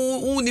maybe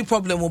mo any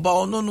problem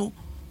about no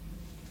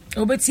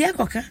obetia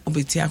koka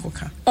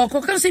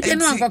okoka say you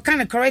know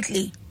koka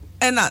correctly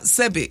and that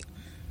sebe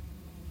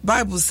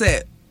Bible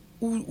said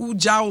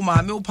uja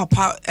ma me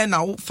papa e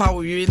na wo fa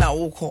wo yiri na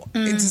wo ko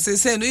it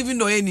say no even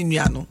though any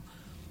nua no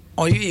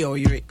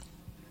oyiri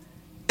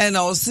and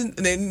I was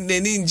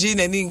neni nji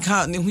neni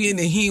nka ne hu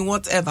ne hin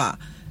whatever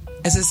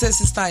as a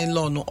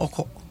sister-in-law no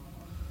oko.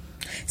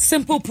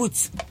 Simple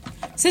put,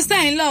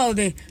 sister-in-law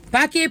de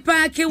pake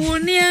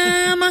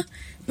woniama.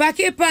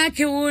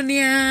 Pake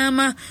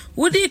woniama.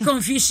 Would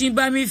confusion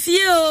by me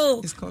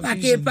feel?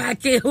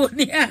 Pake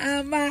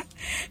woniama.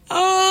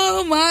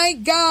 Oh my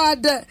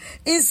God!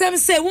 In some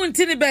say won't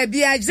tell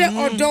baby I say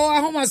Odo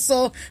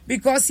Ahomaso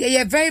because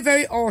you're very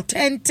very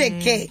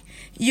authentic.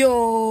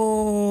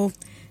 Yo,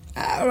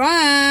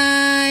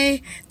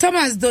 alright.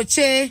 Thomas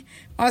Doche.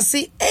 I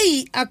say,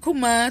 hey,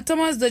 Akuma,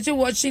 Thomas Doche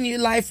watching you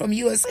live from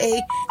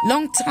USA.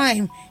 Long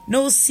time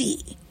no see.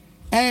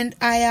 And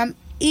I am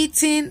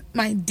eating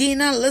my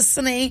dinner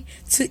listening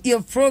to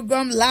your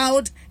program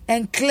loud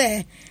and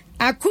clear.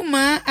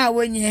 Akuma,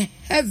 when you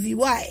heavy,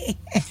 why?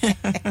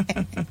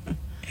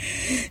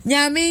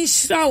 Nyami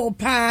shrawo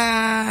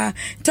pa.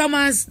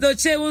 Thomas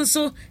Doche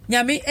wonso,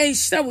 nyami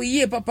shrawo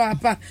ye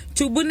papa.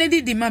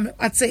 Tubunedi di mame,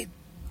 I say.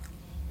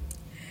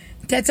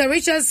 Teta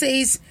Richard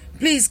says,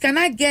 please, can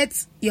I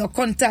get your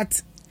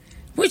contact?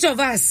 Which of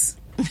us?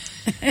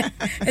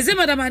 Is it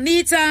Madam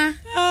Anita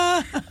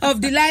of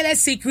Delilah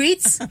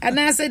Secrets? And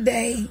I said,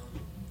 day.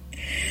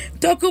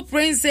 Toku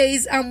Prince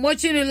says, I'm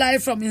watching you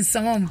live from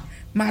Insamom.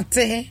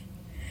 Mate.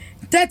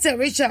 Teta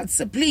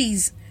Richards,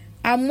 please,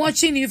 I'm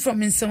watching you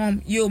from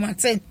Insamom. Yo,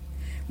 Mate.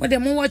 But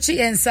I'm watching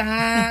and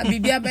sa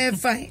Bibia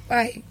fine.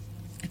 Bye.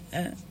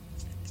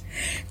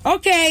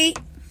 Okay.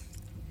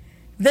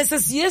 This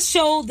is your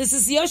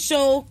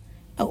show.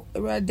 Oh,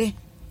 ready.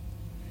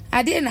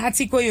 I didn't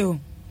article you.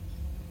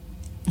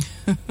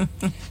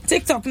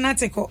 TikTok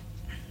article.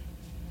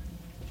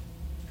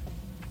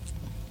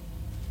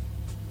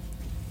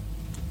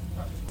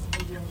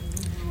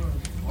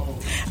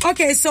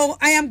 Okay, so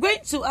I am going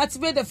to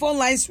activate the phone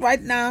lines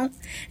right now.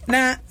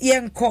 Na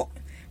yenko.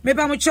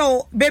 Maybe I'm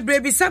show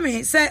baby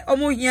Sammy say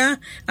omuhia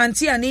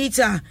Auntie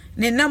Anita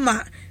ne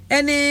nama.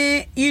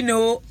 Any,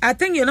 I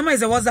think your number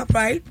is a WhatsApp,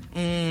 right?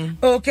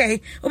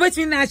 Okay. Obey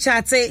me now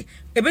chat.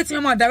 Obey me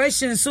more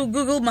directions. So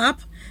Google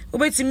Map.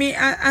 Obey me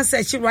and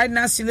search it right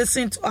now. So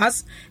listen to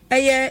us.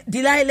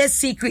 Delilah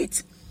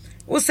Secret.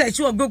 We'll search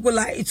you on Google.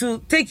 It will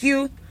take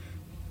you.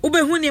 Obey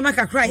who name I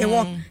cry.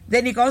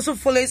 Then you can also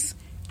follow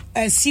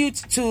suit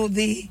to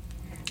the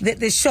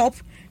shop.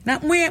 Now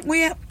we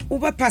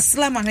Uber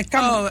Paslam and a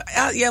come. Oh,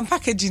 yeah,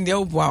 packaging the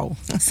old wow.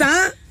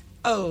 Sir?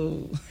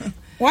 Oh.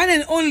 One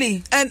and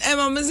only. And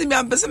I'm say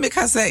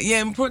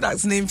yeah,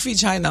 products name free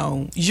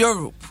China,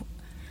 Europe.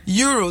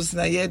 Euros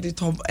na yeah the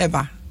top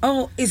ever.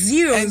 Oh, it's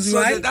euros, and so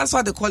right? That's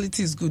why the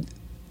quality is good.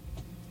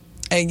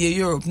 And yeah,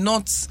 Europe,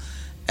 not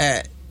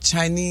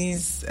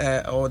Chinese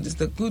or this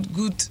the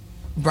good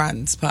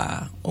brands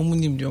pa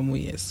omunim diomo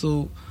yeah.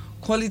 So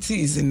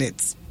quality is in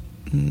it.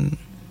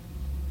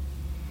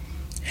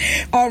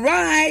 All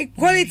right,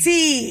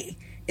 quality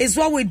is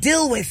what we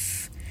deal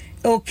with.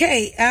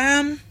 Okay,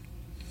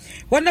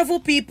 wonderful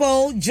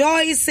people.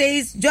 Joy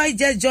says, Joy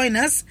just join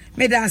us.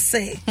 May that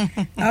say.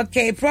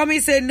 Okay,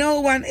 Promise say no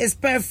one is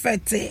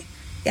perfect.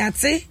 Yeah,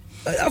 see?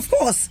 Of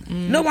course,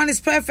 no one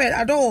is perfect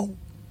at all.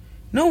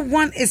 No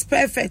one is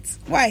perfect.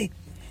 Why?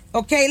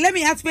 Okay, let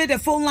me activate the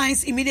phone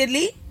lines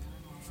immediately.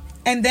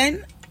 And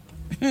then...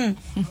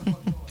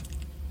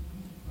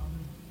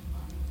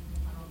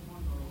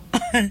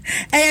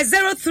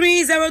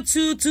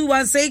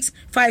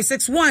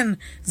 0302216561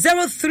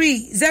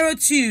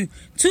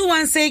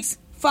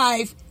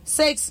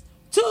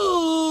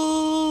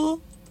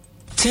 0302216562.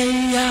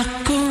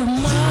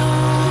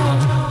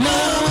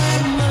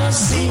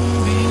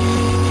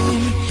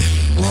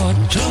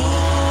 Odo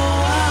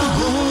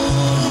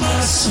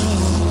Ahomaso.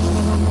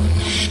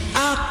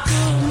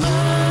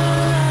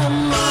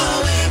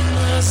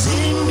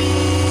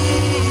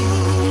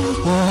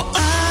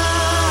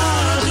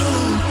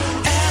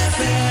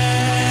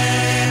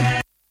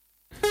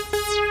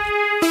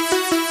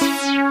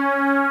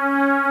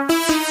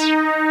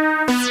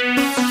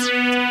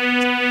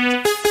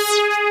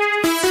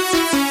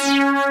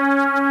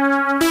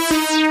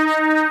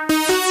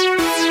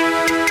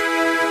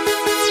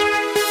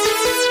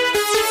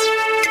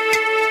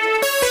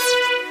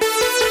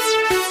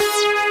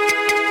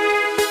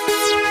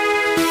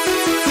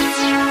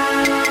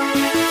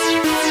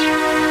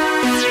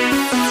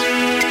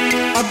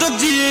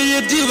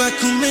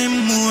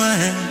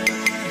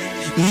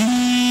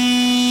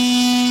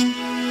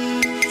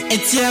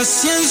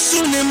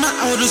 Siensu ne ma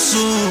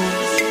orusu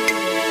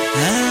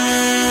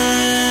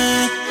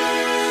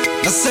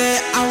I say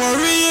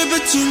awari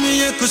betumi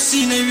ye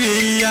kosina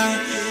wiya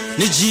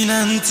ne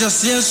jina ntia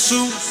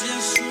siensu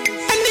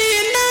ani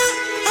na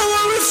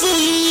awari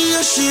fun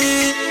ye she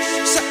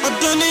sa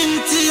odoni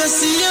ntia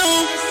siyo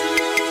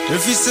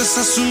refise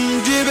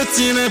sasundwe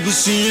betina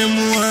busuye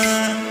muwa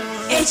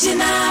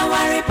ejina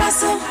awari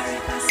paso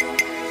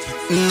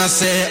na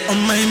say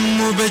omai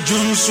mu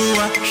bejunsu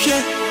wa she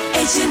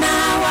Ejina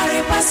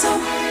wari paso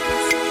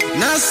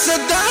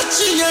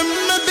Nasadachi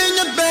yemma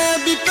benya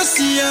baby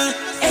pasia.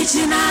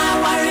 Echina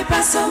wari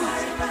paso.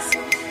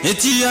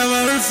 Eti ya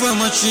wari for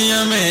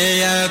machia me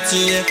ya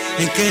tie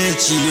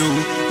enkechi yo.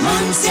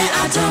 Monte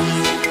Adam.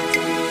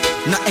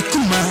 Na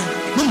ekuma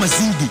mama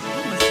zindi.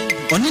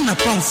 Oni na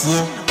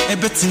pamfo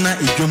ebetina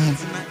edwam.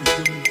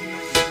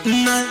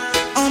 Na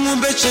omo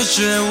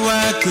becheche wa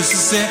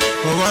kusise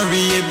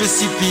worry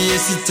ebesi pie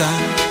sita.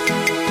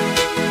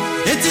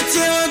 Eti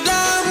tie oda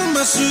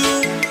masu.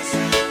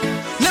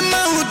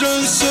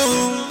 Don't so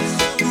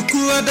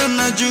Adam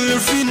na jure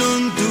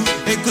finondu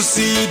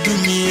Ekosi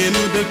dumi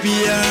eno de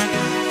pia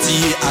Ti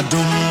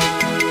adum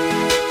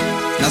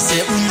Na se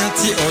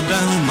unyati Oda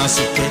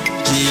masupe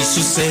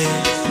Jesus se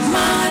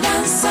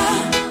Madansa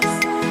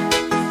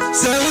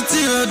Se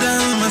uti Oda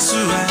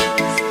masura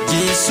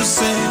Jesus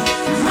se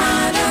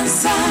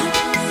Madansa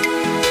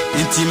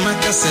Inti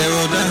makase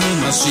Oda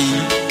masui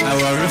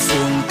Aware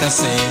fun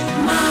kase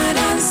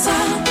Madansa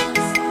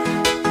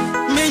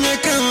Menye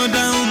ka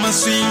Oda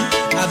masui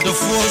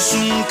Adofo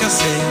sun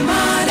kase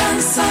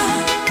Madansa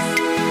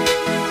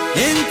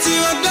Enti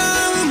Oda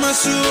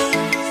masu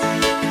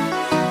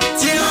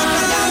Ti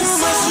Oda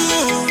masu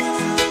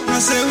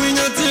Mase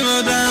winya ti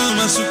Oda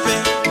masupe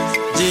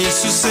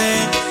Jesus se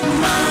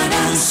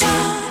Madansa.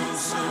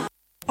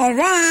 All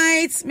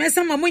right,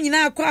 Mesa Mamu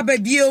nyina akọ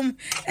ababiom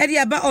edi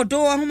aba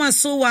Odo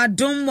Ahomaso wa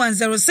Dom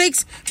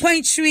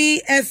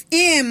 106.3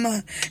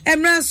 FM.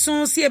 Emra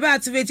so si eba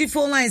activate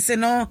phone lines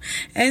no.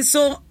 And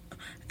so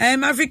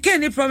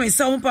African promise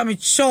so me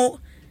show.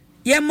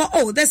 Yeah,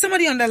 oh, there's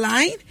somebody on the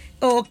line.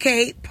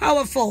 Okay,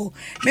 powerful.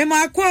 Memo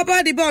akọ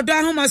aba di Odo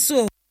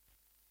Ahomaso.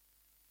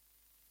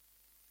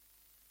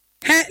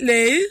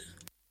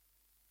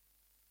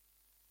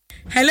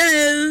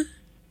 Hello.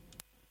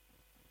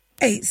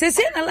 Hey, say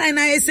the line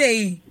I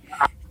say.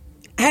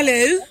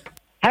 Hello.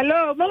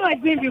 Hello, Mama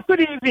Jimmy. Good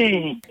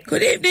evening.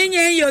 Good evening,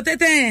 yo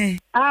tete.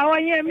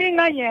 Oye mi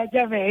nganye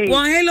jave.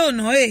 One hello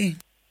no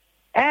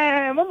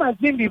Mama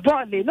Jimmy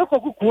bolle no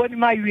kokuku ni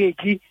ma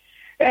yueji.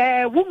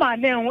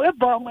 Woman ne e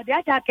bo mo de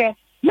atake.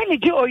 Mini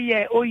ji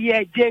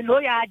oye je no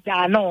ya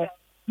ja no.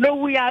 No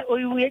we ya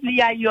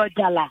yo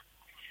jala.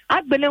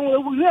 Agbele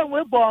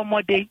we bo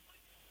mo de.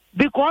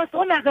 Because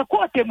ona ka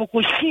ko te mu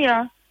ko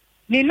hia.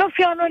 Ni no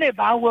fia no ne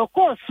ba we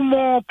ko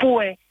small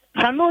poe.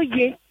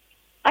 Sanoye.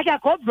 Aja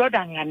ko brother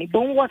ngani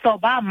don what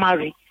about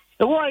marry.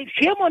 The boy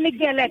fie mo ni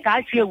gele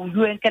ka fie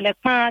wuju enkele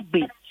pan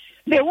gbe.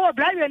 Le wo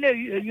brother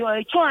ne yo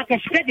chon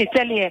akese de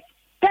tele.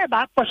 Te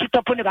ba po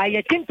shitopo ne ba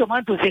ye tin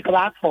tomato se ka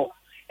ba po.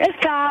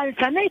 Esa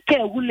sanai ke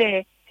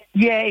wule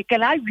ye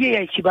kala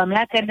wie shiba me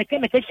aka ne ke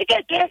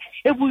shikeke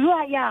e wuju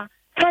aya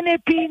sane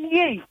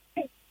pini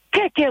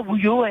keke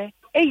wuju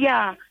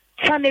ya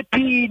sane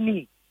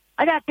pini.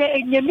 Aja te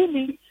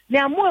enyemini ne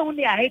amu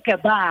ne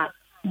aheke ba.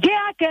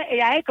 Geake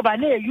ya ba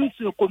na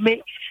yusu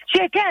kome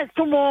sheke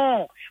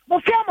sumo mo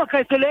fiamo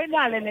ka tole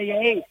na le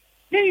ye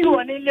ni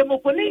yo ni le mo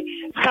ko ni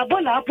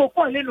sabola apo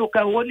ko le lo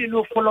ka woni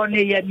lo folo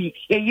ne yemi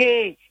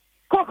eye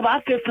ko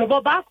ba se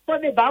flo ba ko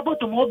ne ba bo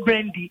to mo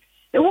brandy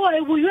e wo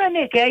yo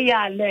ne ke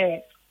ya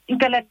le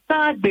nkele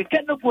ta gbe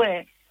ke no ko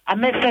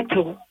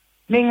ameseto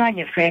ni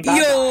nganye fe ba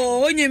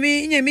yo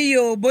onyemi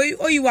yo boy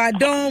oyiwa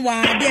don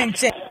wa de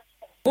nche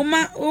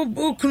Uma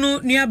ukunu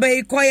niaba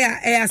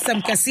ikoya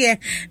asam kase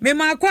me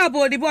ma akwa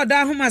abodi bo Odo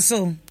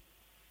Ahomaso.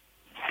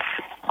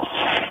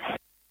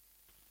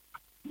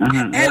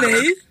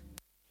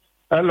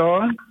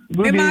 Hello.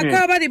 Good evening. Me ma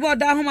akwa abodi bo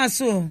Odo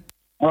Ahomaso.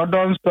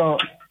 Odonso.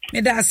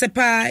 Me da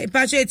sepa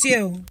ipacho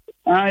etio.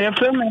 Ye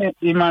frame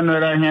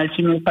Emmanuel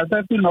Ahiachi me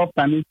patati no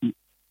paniti.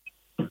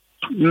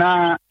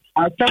 Na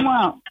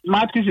atama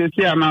mati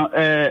sesi ana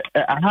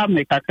aha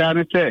me kakra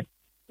ne se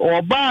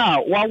oba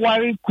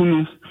wawari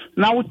kunu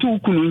na wutu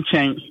kunu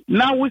nchen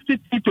na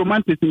wusiti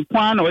tomatoes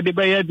nkwan na ode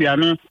beye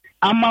aduane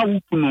ama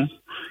wukunu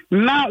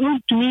na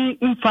wutumi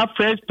mfa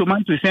fresh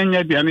tomatoes enya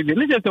aduane de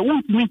ne se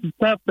wutumi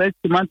mfa fresh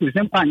tomatoes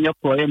mfa anya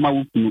kroye ma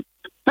wukunu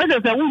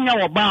ne se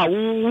wunya oba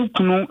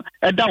wukunu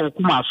eda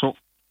wokuma so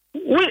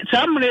we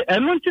samre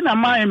enu nti na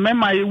ma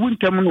emema ye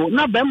wuntem no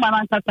na be ma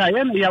na nkata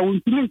ye na ya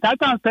wuntumi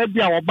nkata nsa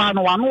bia oba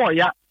no wano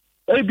oya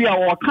ebia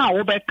woka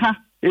wo beka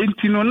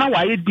enti no na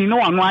waye di no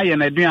wano aye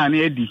na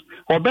aduane adi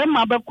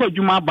obema be ko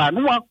djuma ba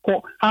no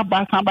wako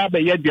aba san ba be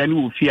ye aduane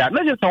wo fia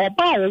na je se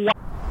oba wo.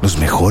 Los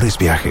mejores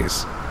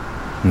viajes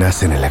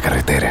nacen en la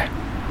carretera,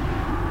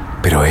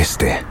 pero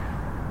este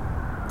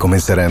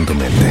comenzará en tu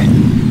mente.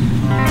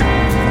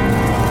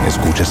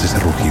 ¿Escuchas ese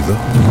rugido?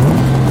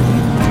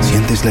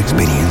 ¿Sientes la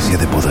experiencia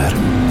de poder?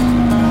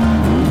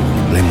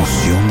 ¿La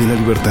emoción de la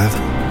libertad?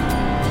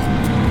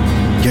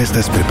 Ya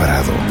estás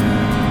preparado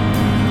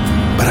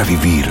para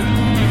vivir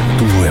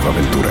tu nueva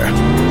aventura.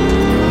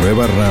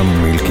 Nueva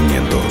RAM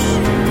 1500.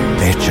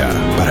 Hecha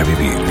para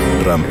vivir.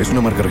 RAM es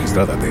una marca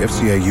registrada de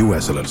FCI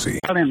US LLC.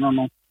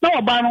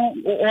 No, bano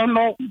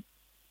ono.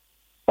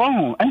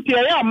 Oh, anti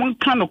ya mun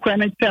kanu kwa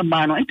na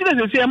temba no. Anti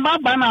le se ma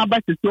bana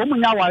abati so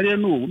mun ya ware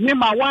no. Me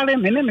ma ware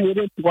me ne me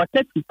re ko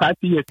 30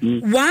 years.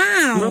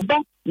 Wow.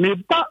 Me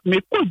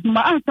ko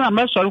djuma ansa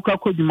me so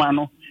ko djuma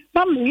no.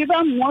 Mam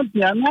even want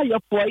ya na your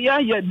for ya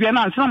bia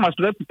na answer must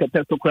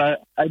replicate to cry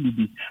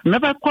IDB.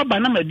 Never kwa ba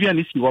na madua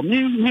ni si wo.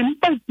 Mi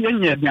mpa sie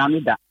nya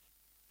aduane da.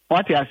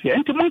 What you say?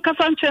 Enti mon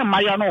kasa nche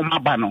maya no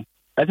maba no.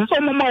 Ati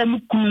so mo ma mo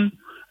kun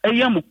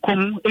eyam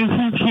kom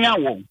ehunhia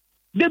wo.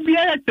 De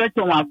bia ya church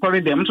on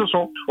akore dem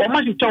so o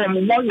ma chi chawo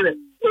mo mo yere.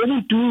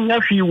 Oni tu nya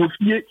hwi wo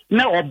fie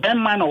na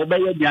obemma na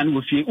obeye aduane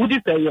wo fie.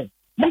 Udi say ye.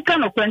 Mon ka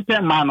no kwente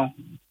ma no.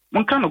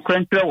 Mon ka no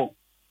kwente wo.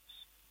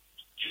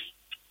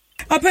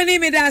 Openi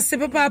me da se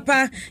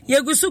papa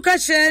yegusuka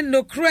che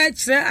no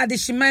crutch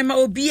adishimama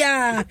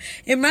obia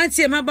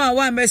emrantie maba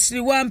wa mesri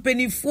wa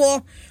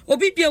mpenifo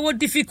obi bia wo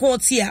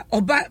difficulty a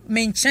oba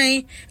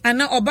menchen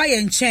ana oba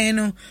ye nchen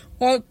no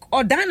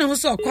odan no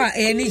so kwa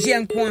e ni je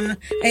nko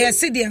a e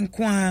sede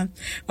nko a.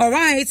 All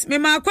right, me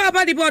ma kwa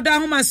ba di Odo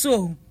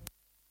Ahomaso.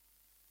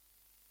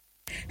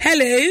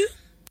 Hello.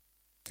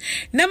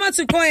 Number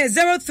to call is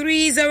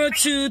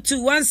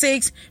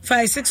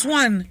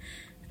 0302216561.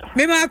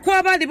 Me ma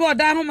kwa ba di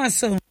Odo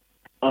Ahomaso.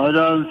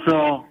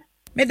 Odo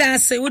Me da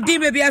se udi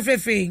be bia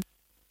frefre.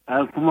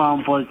 Akuma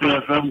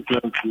ampocho FM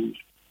kweku.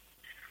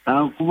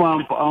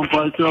 Akuma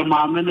ampocho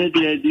mamene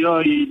de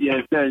oyi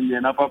de senye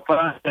na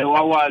papa se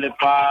wawale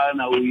pa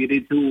na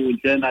uyiri tu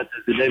tena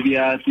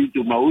tsedebia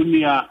situ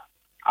maunia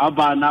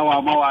aba na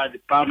wa mawadi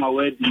pa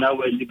mawedi na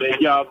wendi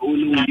beja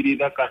unu uyiri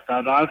da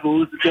kasara aso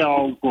usite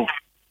onko.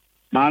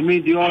 Mami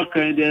di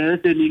oka de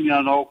ese ni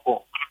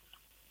nyanoko.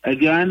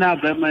 Ediana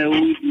bema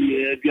udi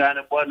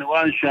ediana bwana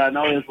wansha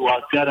na wesu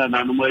wakara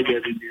na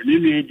numoje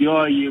ni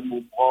dio yi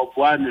mu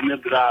obwane ne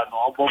bra no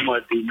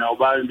obomodi na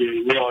obande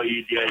we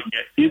oyi di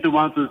enye itu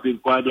mantu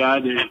sinkwade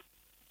ade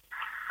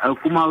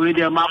kuma we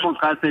dia mamo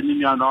kase ni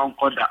nya no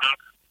nkoda.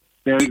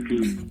 Thank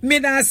you. Me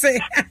da say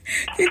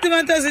itu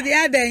mantu si di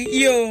ade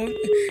yo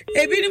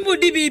ebi ni mu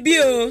di bibi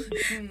o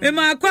me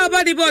ma kwa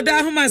ba di Odo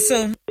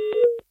Ahomaso.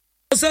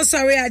 So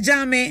sorry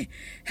ajame.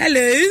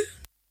 Hello.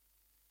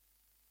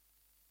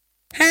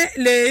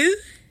 Hello.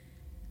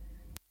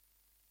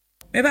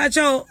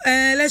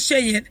 Let's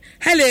change it.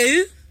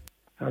 Hello.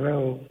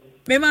 Hello.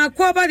 Me ma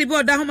kwa ba di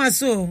Odo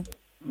Ahomaso.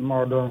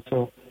 Modon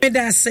so. Me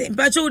da say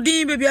pacho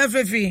din baby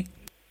afrefi.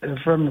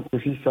 From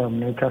Kufisa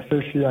me ka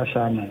se fi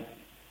ashana.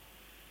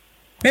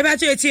 Me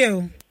pacho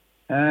etio.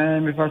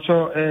 Me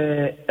pacho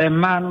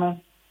emano.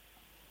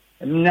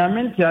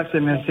 Nyamenti ase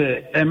me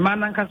se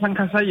emana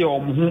nkasa ye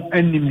omhu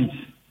enemies.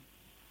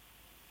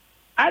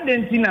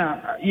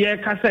 Adentina ye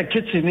kasa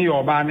kitchen ni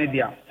oba ne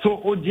dia. So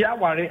odi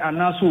aware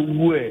anaso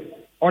owu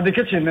o de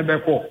kitchen ne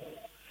beko.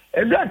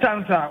 Ebra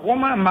tansa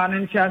woma ma ne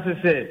ntia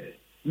se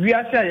wi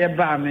ase ye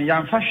ba ne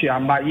yamfa hwe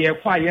amba ye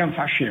kwa ye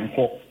mfa hwe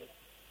nko.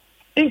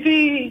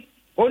 Nti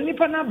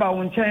onipa na ba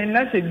wo nchen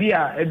na se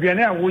bia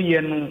aduane a wo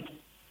ye no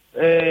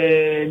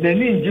de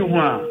ni nji ho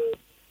a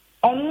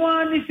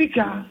onwa ni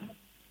sika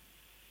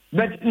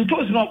but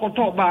ntos no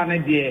koto ba ne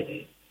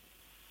de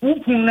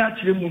ukun na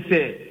kire mu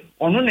se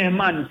ono na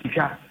ema no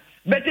sika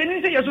but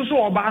eni se yeso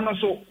so oba no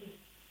so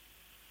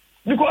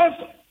because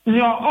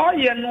nyo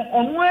oye no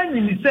ono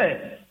anyi se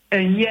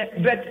enye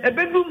but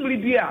ebedu mri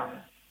bia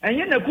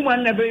enye na kuma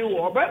na be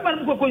wo oba ma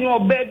no kokonyo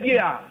oba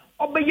bia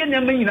obeye na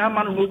ma nyina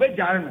ma no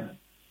obejare no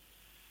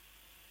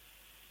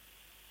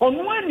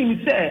ono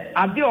anyi se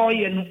ade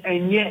oye no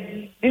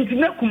enye nti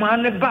na kuma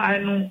ne ba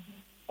no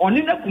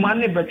oni na kuma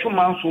ne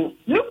betwoma so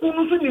ne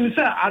kunu so nim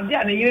se ade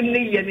a ne yire ne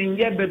ye ne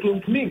nye beto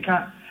ntumi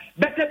nka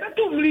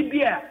beto mri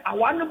bia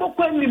awane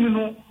bokwa nim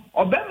no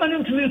obema ne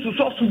ntumi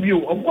nsuso so bio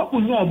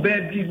obokwa nyo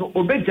oba bi no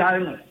obejare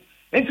no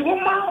enti wo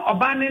ma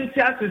oba ne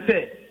nti ase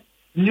se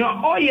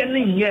nyo oye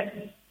ne nye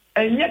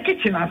enye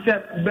kitchen ase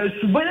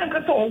besubanya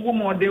nkata owo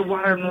mo de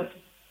ware no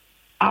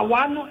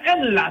awano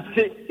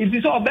enlase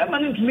iti so obema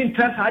ne ntumi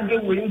ntrasa ade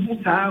we hu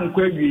taa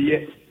nkwa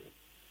awiye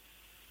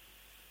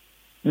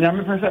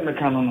nyame pese me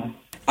kanu no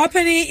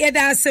Openi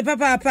yeda se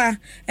papa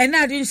and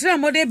now the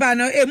mode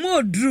bano a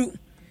more drew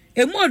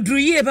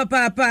ye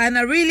papa and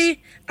I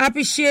really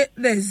appreciate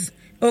this.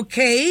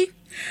 Okay.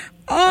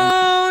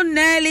 Oh,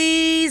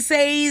 Nelly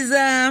says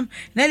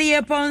Nelly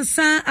upon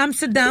San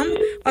Amsterdam.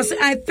 Also,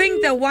 I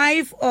think the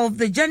wife of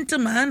the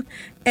gentleman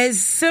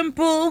is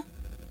simple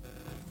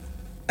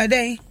a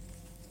day.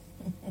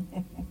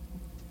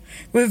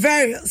 With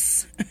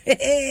various.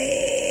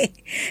 I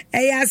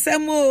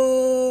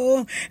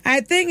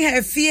think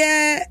her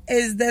fear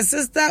is the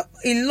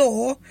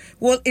sister-in-law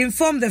will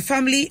inform the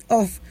family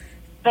of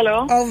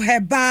her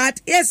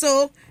bad. Yes,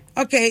 so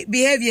okay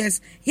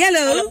behaviors.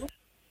 Hello.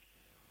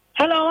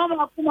 Hello,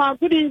 Mama.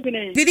 Good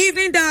evening. Good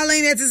evening,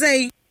 darling. Let's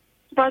say.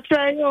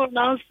 Pachayo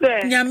now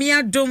say.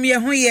 Nyamia dom ye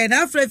hu ye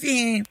na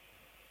frefi.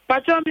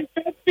 Pachayo me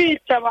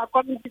picture wa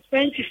community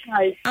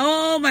 25.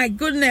 Oh my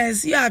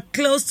goodness, you are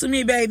close to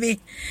me, baby.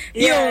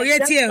 Yo,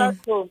 yet you.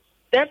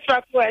 That's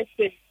what I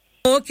say.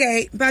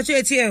 Okay, Pachayo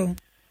yet you.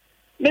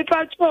 Me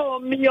Pachayo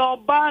me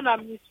oba na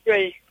me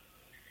spray.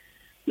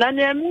 Na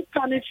nyami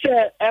kan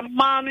say e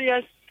man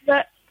yes.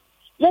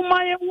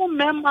 Woman ye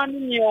woman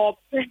man ni o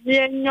pe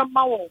ye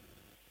nyama wo.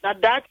 Na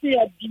that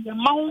ya di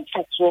ma ho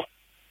toto.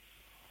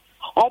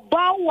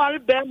 Oba wal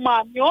be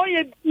man, yo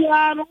ye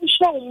bia no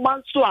show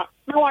man so a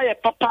na wa ye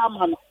papa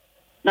man.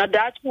 Na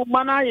that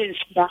woman aye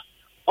sida.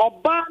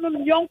 Oba no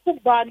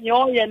yonku ba ni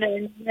o ye na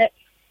enye.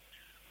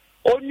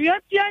 Onua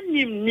bia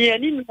nim ni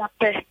ani na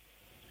pe.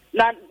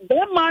 Na be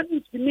man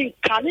ntimi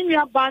kan ni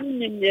aba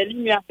ni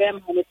ni be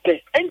man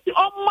pe. Enti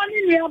o man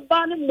ni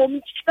aba ni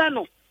mom tsa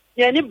no.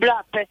 Ye ni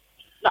bra pe.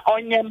 Na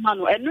onye man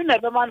no enu na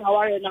be man na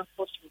ware na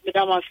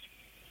fosu.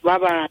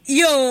 Bye.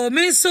 Yo,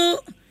 me so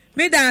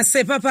me da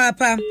say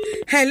papa.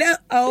 Hello.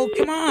 Oh,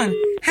 come on.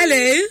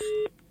 Hello.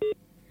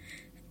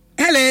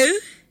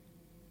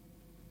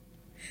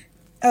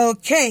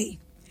 Okay.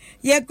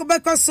 Yeah, go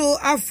back also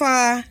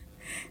afa.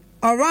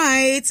 All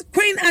right.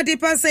 Queen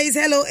Adipa says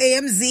hello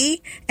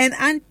AMZ and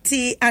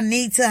Auntie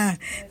Anita.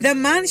 The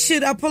man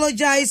should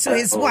apologize to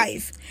his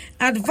wife.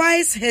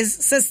 Advise his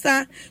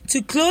sister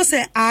to close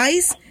her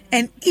eyes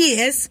and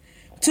ears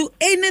to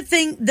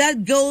anything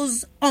that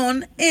goes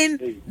on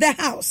in the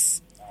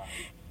house.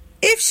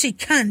 If she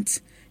can't,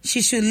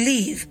 she should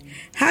leave.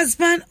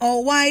 Husband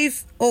or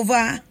wife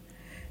over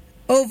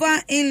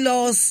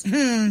in-laws.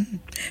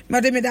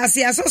 Madam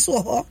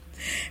Idasi.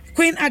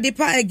 Queen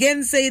Adipa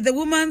again say the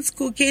woman's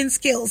cooking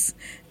skills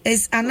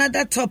is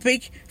another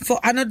topic for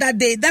another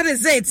day. That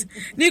is it.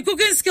 Ni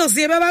cooking skills.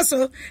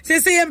 So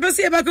say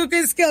embassy about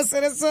cooking skills.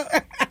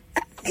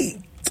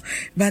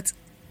 But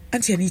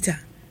Auntie Anita,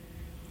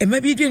 it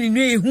might be doing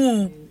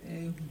who.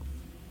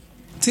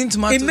 Tin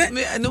tomato.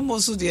 I know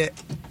most of the.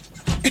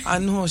 I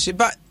know she,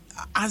 but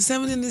as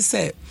somebody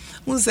said,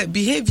 when said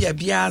behavior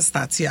biya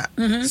start here,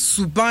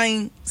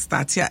 subain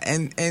start here,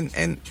 and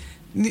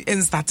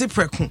started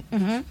prekun.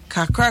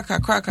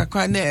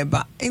 Kakra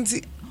neba.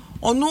 Enti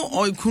ono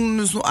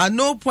oikunu so at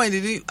no point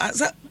did it.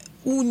 Asa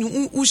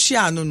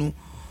ushia no.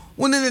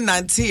 One in the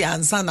 90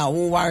 and son na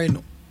wo worry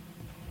no.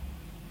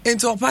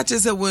 Enti opache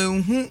say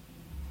when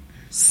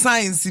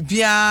science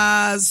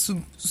biya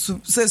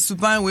say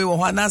subain we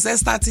wo na say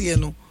start here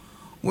no.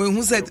 When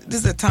who said this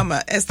is the time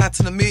I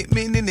started to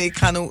meaning they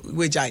can't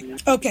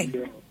wejai. Okay.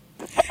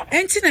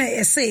 Anything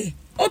I say,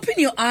 open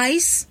your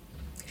eyes.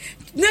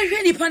 No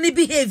any funny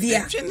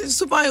behavior.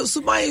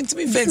 Subai to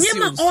me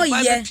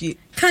fancy.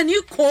 Can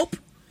you cope?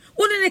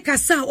 Wouldn't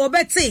kasa or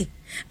betty?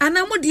 And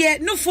I'm dear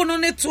no phone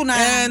on it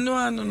tonight. No.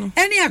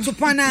 Any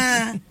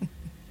atupana.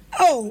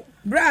 Oh,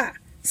 bra,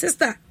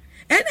 sister.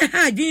 Any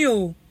had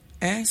you.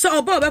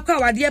 So Bob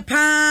Kawa dear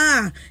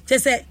pa.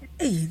 Just say,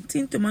 hey,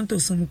 tin tomato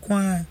some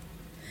kwa.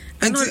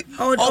 And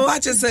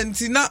Obacha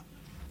Sentina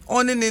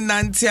on in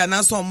 90 and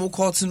that's one more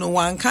call to no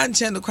one can't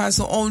change the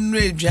question on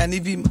radio and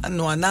even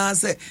no one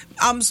say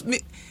I'm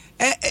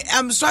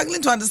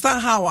struggling to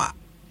understand how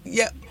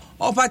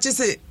Obacha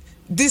say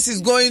this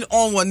is going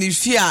on when you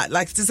fear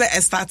like to say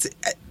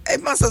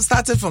it must have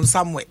started from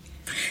somewhere.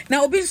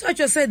 Now Obi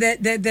Socho said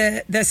that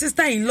the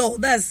sister-in-law,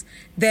 that's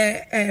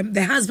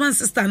the husband's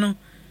sister, no,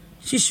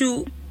 she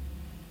should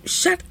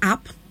shut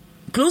up,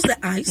 close the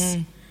eyes.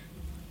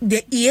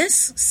 The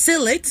ears,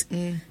 seal it,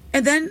 and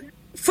then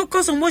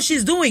focus on what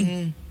she's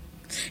doing.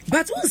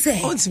 But one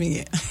say, on to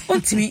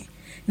me.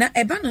 Now,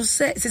 Ebano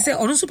say,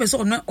 on also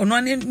person on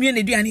one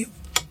new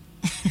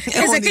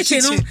As a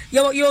kitchen,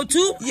 your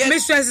two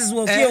mistresses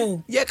will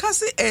kill. Yeah, can't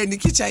say any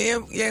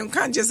kitchen. Yeah,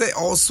 can't just say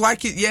or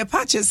swag it. Yeah,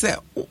 patches say.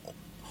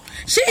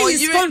 She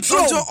is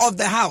control of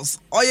the house.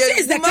 Or she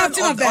is the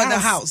captain of the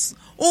house.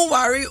 Oh,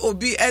 worry, or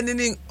be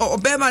anything, or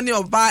bear money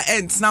or buy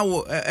ends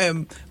now.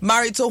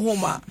 Married to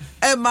Homer,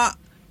 Emma.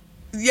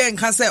 Yeah,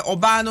 can say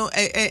Obano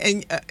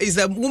is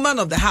a woman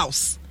of the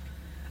house.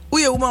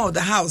 We a woman of the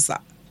house.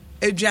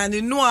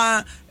 Adriani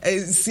Noah,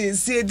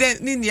 see, then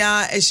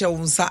Ninia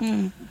Eshawunsa.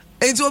 And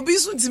to be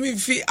soon to me,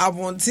 fee, I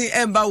want to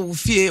Emma will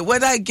fear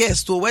whether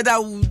guest or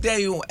whether will dare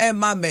you,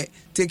 Emma may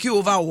take you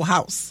over our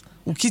house,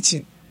 or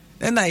kitchen.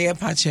 Then I hear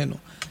Pacheno.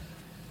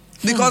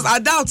 Because I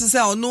doubt to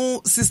say, or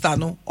no sister,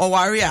 no, or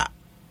warrior,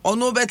 or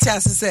no better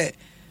as say.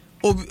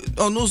 Or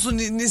no, so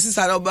this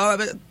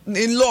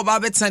in law,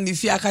 Babette and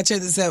if you are catching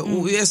this,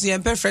 yes, you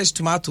have fresh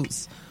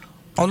tomatoes.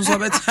 On so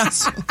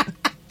better.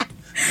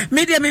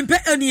 Medium in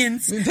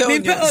onions, min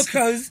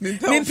okras, min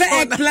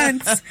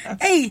eggplants.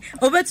 Hey,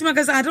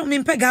 Obetimaka, I don't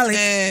mean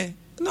garlic.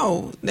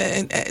 No,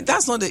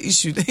 that's not the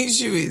issue. The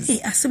issue is. Hey,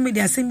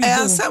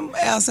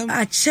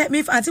 I check me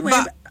if I think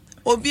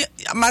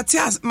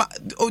Matthias,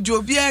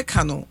 Ojobia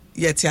Cano,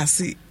 yet,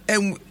 yes,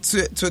 and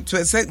to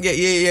a set,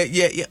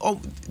 yeah,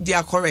 they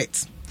are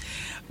correct.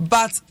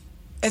 But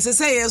as I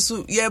say, yes,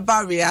 yeah,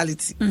 by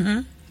reality.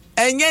 And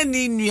ye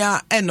need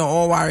and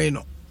no worry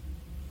no.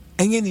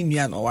 And ye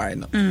need no worry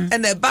no.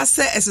 And the basse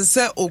as I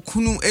say, o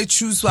kunu e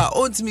choose wa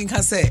old me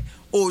can say,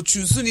 o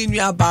choose in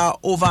your bar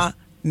over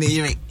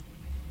nearing.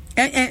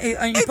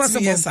 And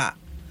impossible. Yes, sir.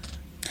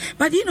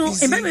 But you know,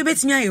 it may be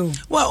better me.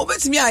 Well,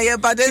 better me,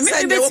 but then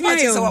say,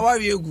 no,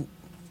 worry you.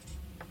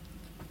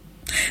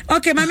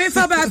 Okay, my main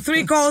about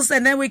 3 calls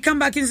and then we come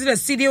back into the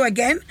studio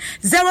again.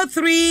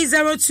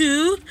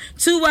 0302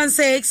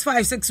 216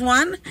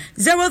 561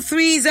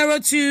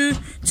 0302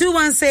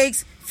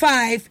 216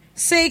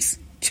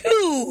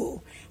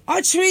 562.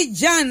 Ochri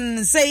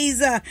Jan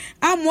says,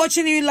 I'm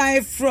watching you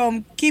live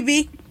from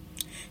Kibi.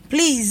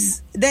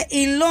 Please, the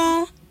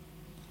in-law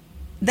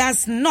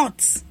does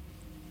not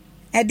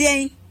a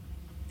day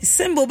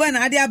symbol ban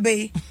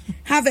Adiabe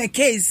have a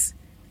case.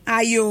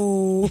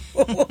 Ayo.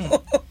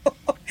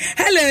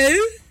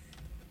 Hello.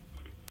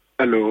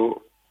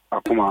 Hello,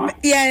 Akuma.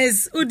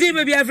 Yes, Udi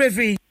maybe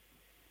free.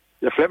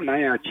 The flame na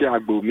ya chi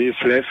agbo me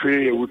flare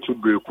free e wutu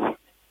breku.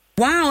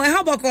 Wow,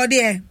 how about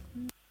there?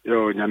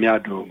 Yo, nyame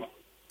ado.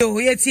 Yo,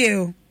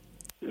 yetio.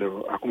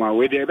 Yo, Akuma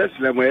we dey best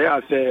le mo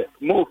ya say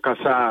mo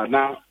kasa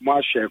na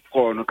mo share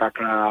call no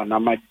kakra na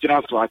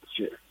magina so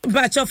ache.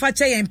 Bacho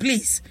fache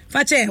please.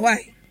 Fache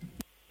why?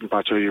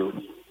 Bacho yo.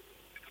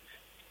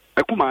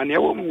 Akuma na e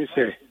wo mu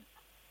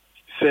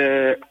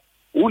say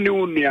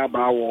uni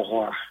aba wo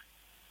ho a.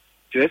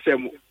 Say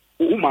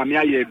umami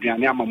aye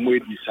aduane ama mo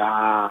edi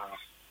saa.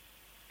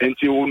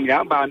 Enti uni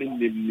aba ni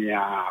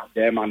nimia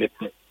de ma ne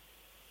pe.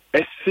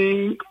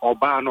 Esin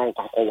oba na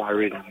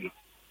okwakoware ni.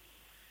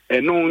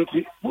 Eno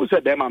nti bu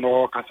se de ma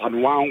no kasa no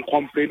wan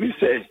complain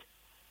say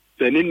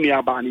ni ni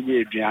aba ni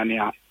ye aduane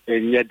a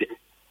enye de.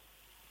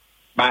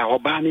 Ba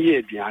oba ni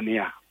ye aduane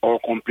a or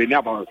complain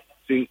about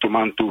sin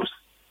tomatoes.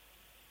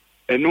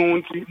 Eno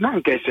nti na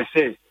nke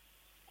se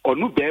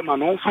onu be ma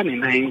no fa ni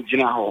nan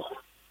gina ho.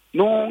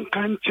 No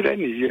kan kire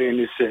ni yire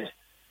ni se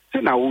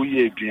na wo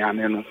ye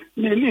aduane no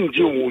na ni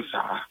nji wo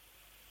saa.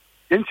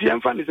 Enti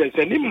emfa ni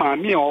se ni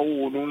maami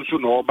owo no nso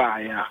na oba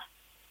ya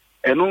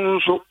eno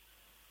nso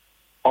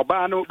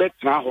oba no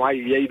betra ho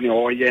aye ni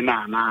oye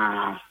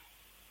na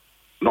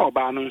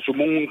oba no nso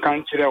mo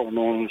nkan kire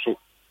ono nso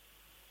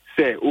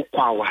se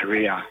ukwa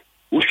aware a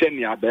wo hwe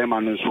ni abema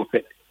no nso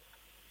pe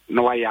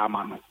na wa ya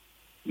ama no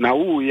na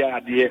wo ya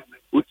ade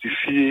uti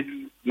fie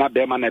na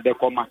bema na be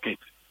ko market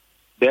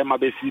bema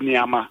be si ni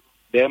ama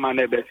bema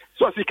na be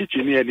so si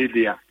kitchen ni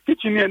dia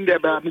kitchen ni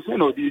ndebe me se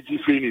na odi ji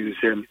free ni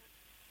nsem.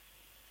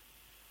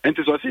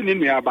 Enti so si ni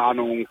nua ba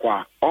no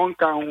nkwa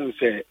onka hu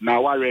se na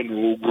ware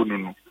no ogu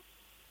no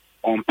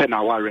onpe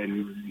na ware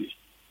ni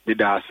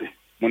bidase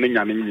mo ne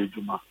nyame nyi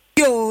djuma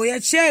yo ya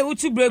che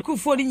utu breku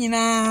fo ni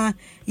nyina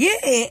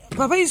ye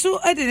papa isu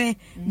edene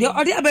de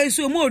odi aba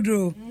isu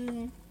modro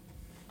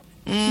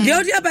de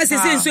odi aba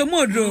sese isu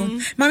modro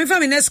mami fa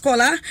me next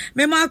caller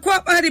me ma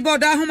kwa adi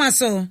Odo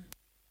Ahomaso.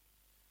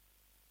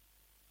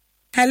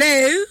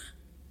 Hello,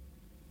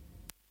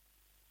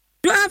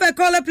 do I have a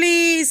caller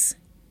please?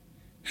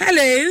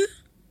 Hello.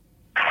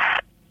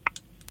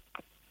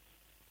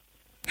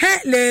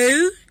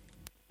 Hello.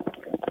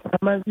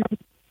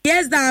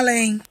 Yes,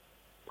 darling.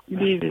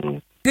 Good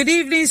evening. Good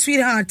evening,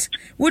 sweetheart.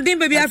 Wouldn't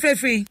baby afraid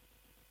free?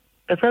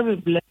 A family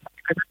blessed.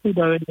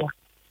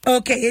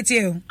 Okay, it's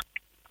you.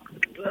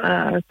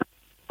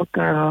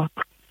 Okay.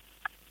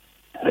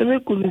 Let me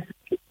cool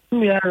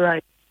me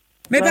right.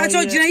 Maybe I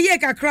told you ye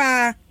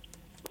kakra.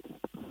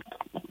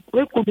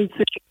 We could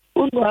say,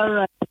 all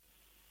right.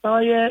 Oh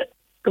yeah.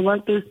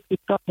 Tomatoes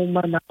ita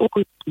umana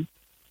okuti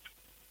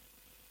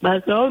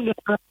basa only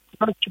not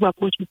chipa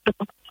pushi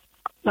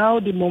now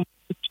the moment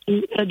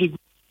edi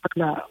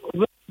na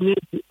we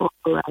all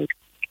right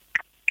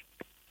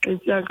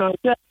it's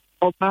like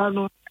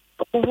obano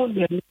owo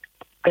de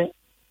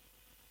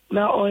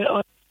na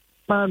o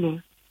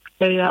manu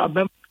ya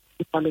abem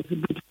pale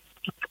sibi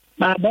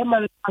na abem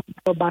ale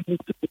obano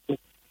tu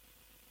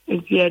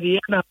it's ya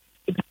na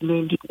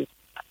ndi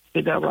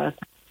ida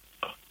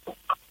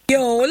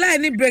yo, let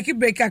me break a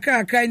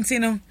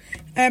no.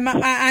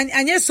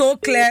 And so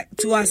clear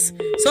to us.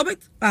 So,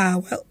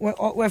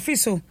 well, we're free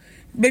so.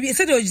 Baby, I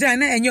said,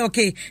 and you're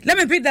okay. Let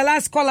me pick the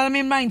last call. Let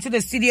me into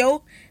the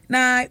studio.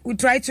 Now, we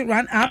try to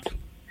run up.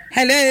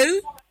 Hello?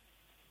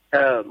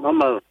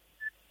 Mama.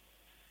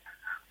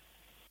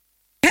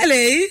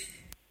 Hello?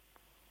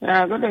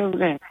 Yeah, good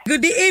evening.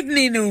 Good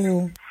evening,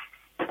 oh.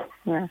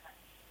 Yeah.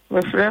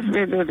 We're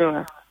freshly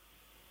Dodo.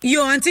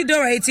 Yo, Auntie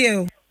Dora, it's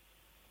you.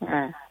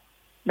 Yeah.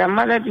 The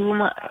mother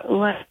woman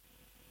was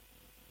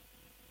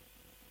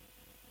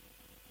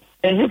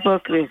a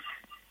hypocrite.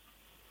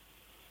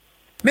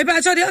 Maybe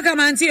I told you,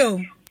 come on,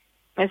 you.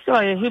 I saw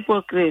a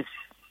hypocrite.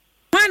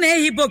 One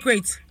a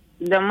hypocrite.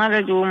 The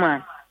mother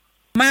woman.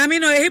 Mammy,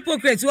 no a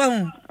hypocrite.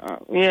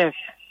 Yes.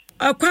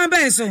 A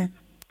crambenso.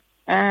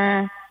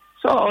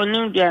 So on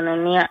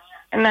Indian near,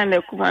 and then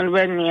the command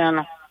when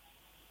Niano.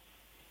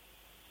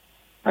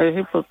 A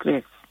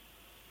hypocrite.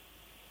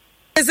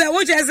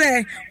 What you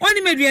say?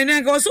 One made me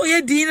and go so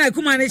ye dinner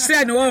come and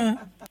share no.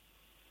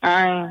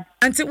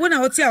 Until when I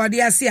would tell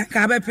the Asia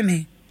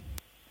Cabapene.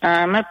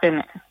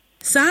 Mapping.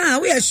 Sir,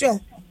 we are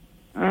sure.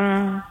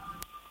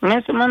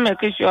 Miss Mamma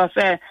Kisho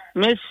say,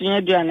 Miss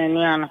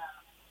Yadian.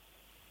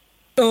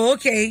 Oh,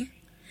 okay.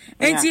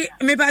 Ain't he,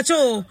 me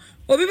pacho,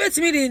 or be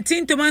better me in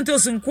tin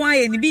tomatoes and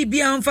quiet and be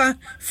bianfa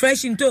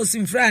fresh in toast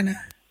in Frana.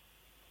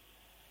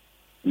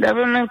 The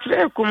women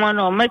say, come on,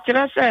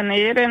 Metrasa and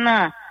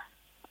Yerena.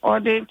 Or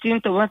the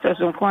tin tomatoes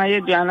and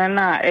quiet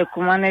Diana, a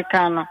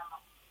Kumanekano.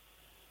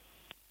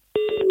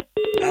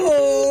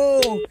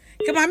 Oh,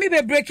 come on, me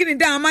be breaking it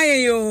down, my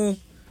yo.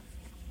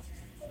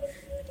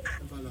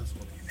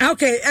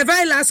 Okay, a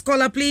very last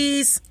caller,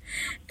 please.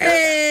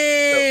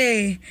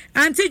 Hey,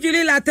 Auntie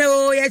Julie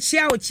Lateo, yeah,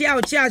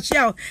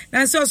 ciao.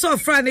 And so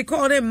friend, they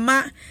call him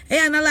Ma. Hey,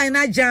 Anna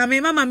Lina Jammy,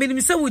 Mamma,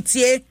 me so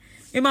wutie.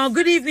 Mima,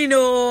 good evening,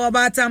 oh,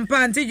 about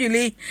Auntie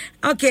Julie.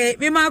 Okay,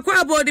 Mima, kwa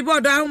about the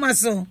Odo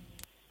Ahomaso.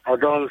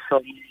 Odo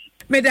so.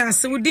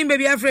 Medas, would dim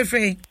baby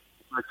afraid.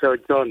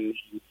 John,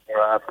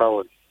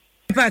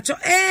 Pacho,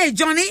 hey,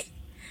 Johnny,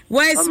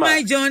 where's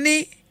my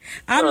Johnny?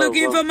 I'm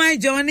looking for my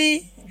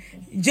Johnny.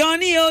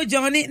 Johnny, oh,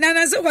 Johnny.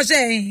 Nana, so what's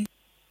saying?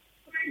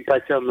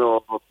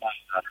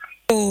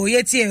 Oh,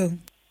 yes, you.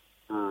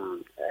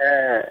 The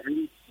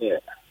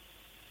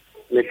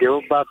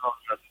Gilbert of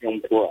the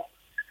Simple.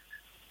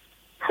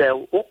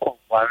 So,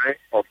 worry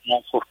of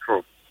most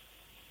of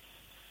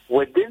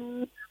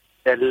within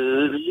the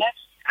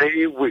next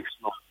 3 weeks,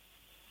 no.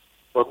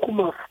 But come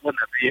on, for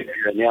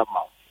the near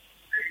mouth.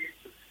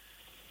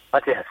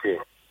 What I say?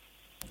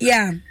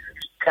 Yeah.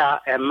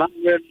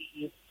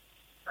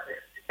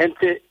 And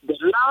the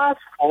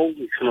last 4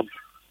 weeks, no.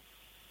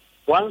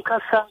 One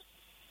casa,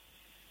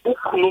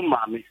 Ukunu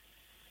Mami,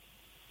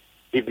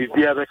 if you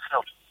be a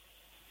vessel.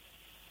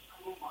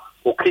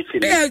 Okay,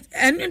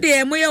 and the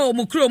Amoya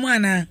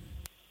Mukromana.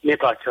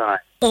 Never try.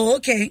 Oh,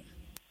 okay.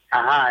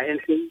 Aha, and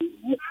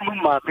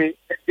Ukunu Mami,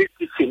 a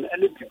kitchen,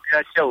 and if you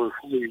show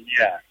for me,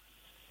 yeah.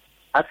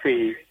 I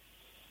say,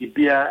 if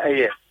you are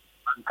a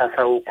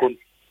Casa Ukun,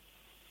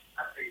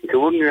 the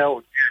one you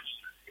are,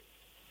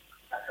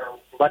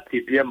 but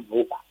if you are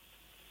Mook,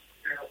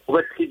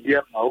 what if you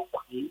are Mook?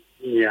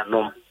 Yeah,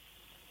 no.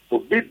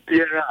 Obi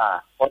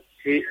biara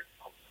oti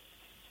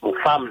o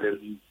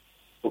family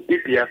obi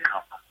biara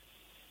ka.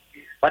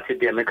 What is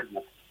the make?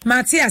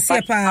 Matias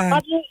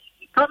yepa.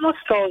 No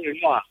story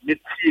no, the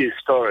tea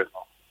story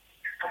no.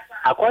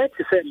 Akwa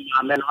ti say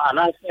amen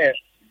ana say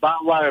ba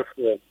ware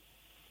for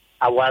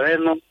aware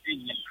no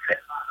nyi.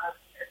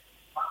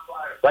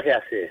 What I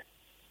say?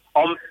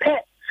 On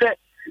pet say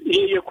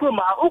ye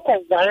kuma ukọ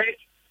ware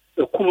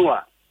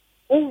ekumwa.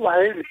 O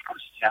ware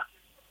rikusia.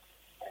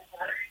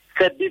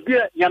 Said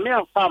Bibia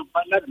Yamian farm,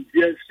 but not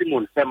Bibia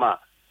Simon Sema.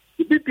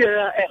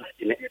 Bibia and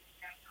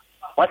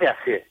what I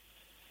say.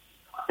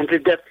 And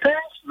the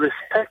first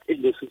respect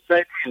in the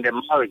society in the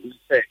marriage is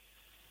say,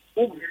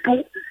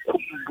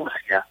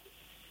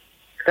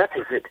 that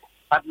is it.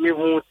 But me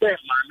won't say,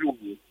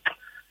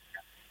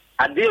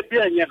 I did be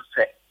a young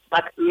say,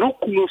 but no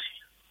close.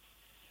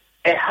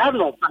 A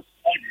hand of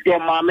your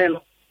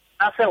mamma,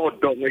 I say, what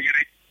don't you?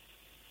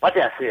 What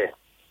I say.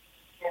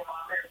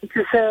 It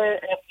is a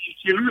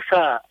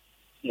Chilusa.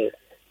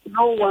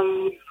 No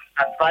one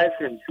advises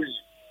him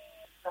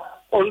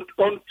on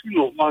to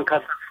one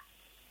casa.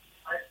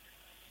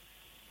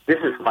 This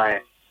is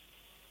my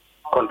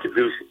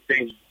contribution.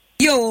 Thank you.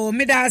 Yo,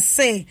 me da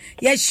say,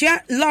 yes,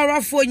 Laura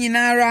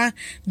Foninara.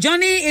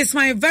 Johnny is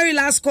my very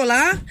last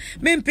caller.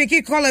 Men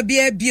piki caller be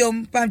a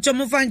biom, pancho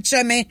mufan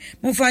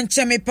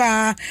cheme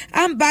pa.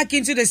 I'm back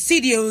into the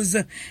studios.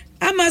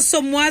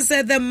 Amasomoa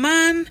said the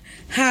man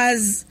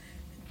has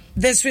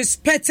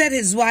disrespected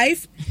his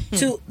wife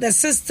to the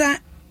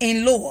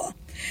sister-in-law.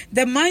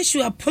 The man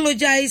should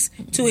apologize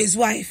to his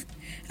wife.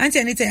 Auntie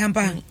Anita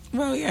Yampa.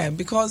 Well, yeah,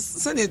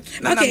 because okay,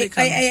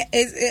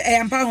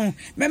 Yampa.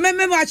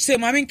 Me watch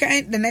him. I mean,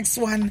 the next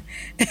one.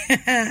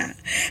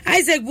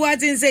 Isaac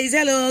Boatin says,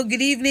 "Hello,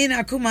 good evening,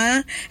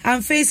 Akuma.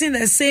 I'm facing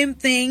the same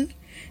thing.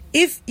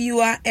 If you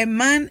are a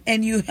man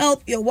and you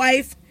help your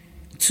wife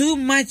too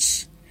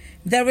much,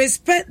 the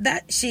respect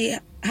that she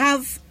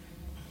have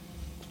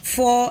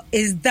for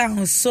is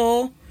down.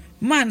 So,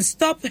 man,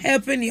 stop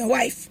helping your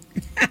wife."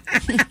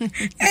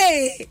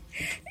 Hey,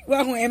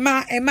 well,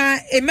 Emma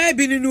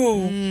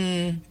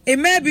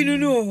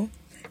Binunu.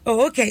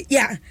 Oh, okay,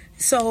 yeah.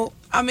 So,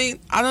 I mean,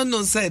 I don't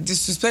know. Say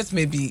disrespect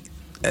may be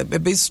a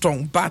bit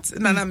strong, but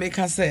Nana make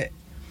her say,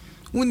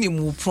 "We need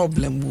more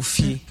problem with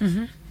you."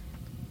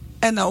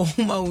 And our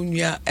woman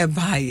a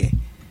buyer.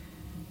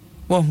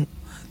 Well,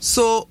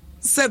 so.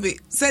 Sebi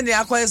send the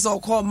acquires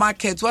or call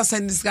market was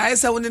send this guy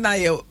say when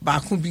I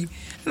back be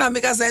and I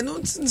make us say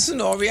no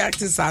react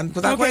son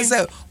but I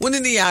say when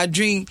in your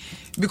drink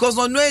because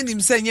on when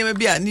him say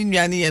maybe a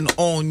ninyani and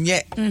on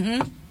yet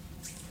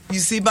you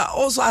see but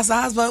also as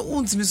a husband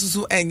won't miss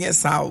so and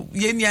yes how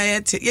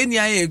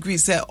yenya agree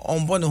say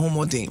on born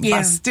home thing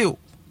but still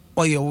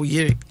or your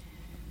year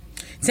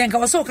think I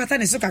was so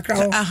katani so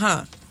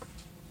kakra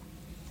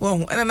well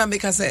and then I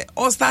make us say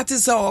all started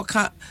so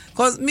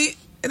cause me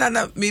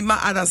and me my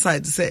other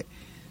side say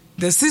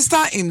the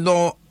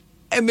sister-in-law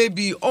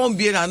maybe on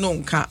being a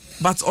nonka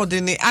but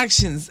ordinary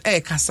actions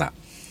kasa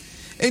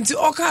into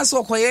all kinds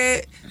of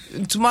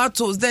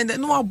tomatoes then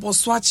no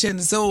boss watching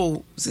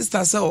so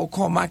sister say or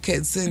call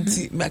market say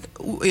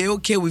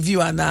okay with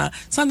you and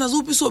sometimes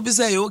who be so be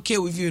say okay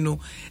with you no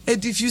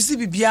and if you see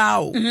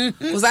bibia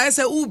because I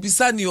say who be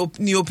say your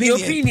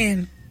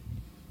opinion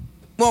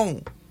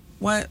well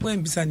why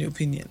when be say your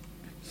opinion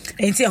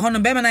ain't see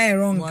hono be man I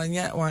wrong. Why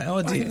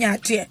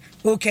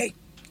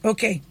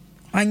Okay.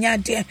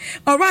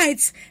 All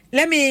right,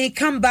 let me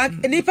come back.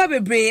 Nipa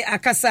bebre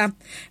akasa.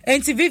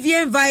 Enti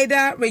Vivian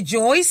Vida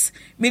rejoice.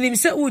 Minim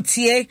se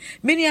utie.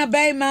 Mini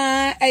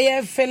abaima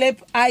aye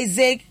Philip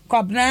Isaac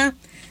Kobna.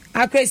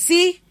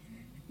 Akresi.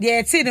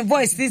 The the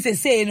voice this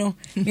is say no.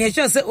 Me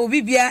sure say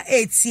obibia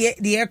etie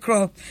the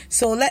aircraft.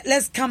 So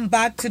let's come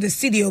back to the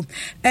studio.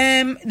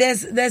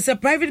 There's a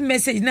private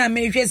message now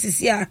me is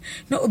here.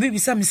 No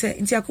obibi sam say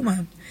nti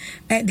akuma.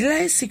 The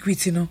last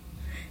secret you know.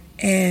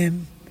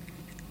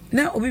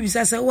 Now obibi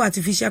say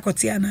artificial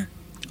kotiana.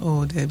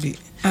 Oh there be.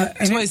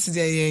 Toys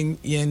there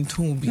yen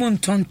too be.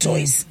 Monton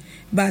toys.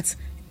 But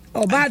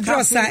bad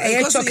draws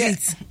are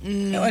chocolate.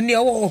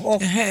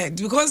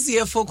 Because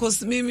you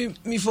focus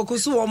me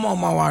focus on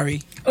more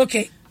worry.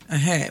 Okay.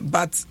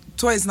 But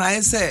toys now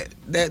I say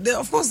there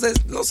of course there's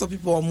lots of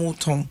people are more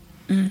tongue.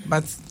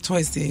 But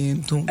toys they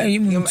too. I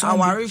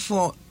worry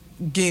for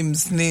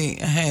games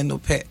no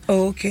pet.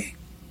 Okay.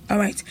 All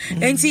right.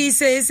 And he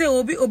says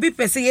obi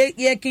person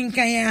ye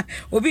kinkan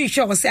obi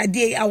sure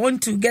say I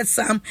want to get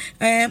some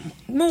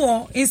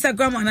more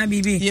Instagram and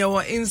bibi.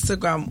 Your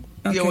Instagram.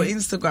 Okay. Your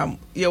Instagram,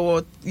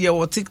 your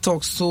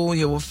TikTok, so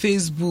your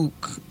Facebook,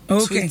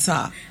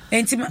 Twitter,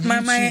 and my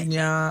and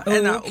I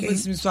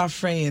open my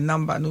friend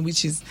number,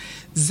 which is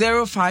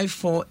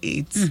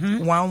 0548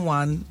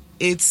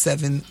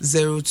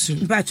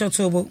 118702.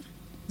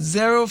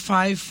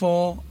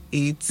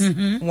 0548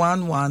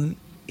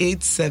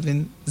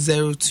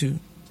 118702.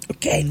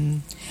 Okay.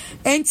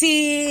 And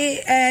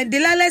the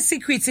last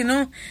secret, you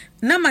know.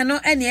 Nama no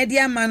any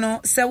idea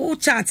mano se wo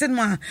chatting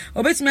ma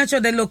obetimi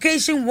acho the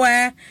location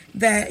where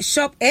the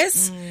shop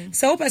is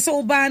so person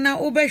oba na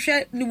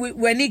obehwe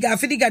wani ga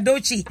fidiga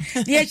dochi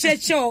ye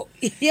checho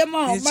ye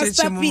ma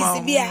masterpiece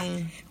bia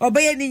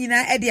obeye ni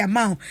nyina e dia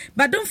ma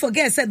but don't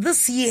forget said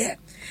this year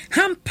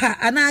hamper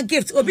and our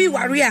gift obi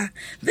warrior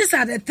these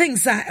are the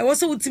things that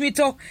also ultimate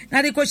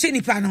na de ko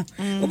nipa no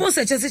obo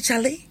se chese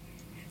chale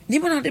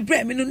Even on the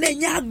bread, me no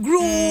nenya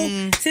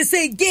grow.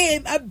 Say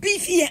game a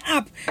beefy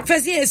up.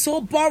 First year is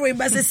so boring,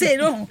 but they say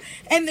no.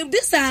 And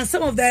these are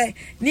some of the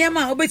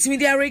Niama obet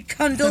media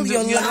rekindle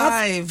your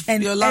love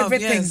and your love,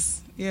 everything.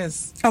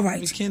 Yes. All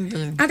right.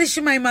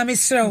 Adishima mami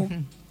so.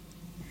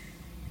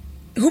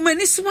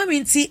 Humanisuma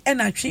minti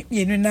ena trip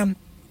yenunam.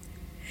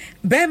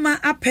 Bema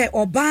ape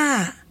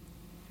oba.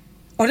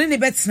 One ne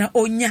betina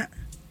onya.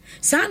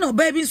 Sa no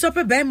baby so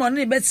pe bema one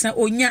ne betina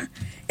onya.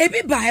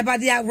 Ebi by but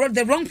they are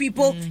the wrong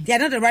people, they are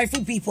not the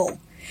rightful people.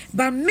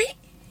 But me,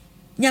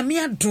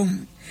 nyamia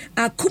drum,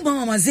 akuma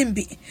mama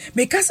zimbi,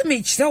 because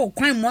me chira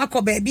kwan mo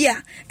akọ baby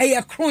a eye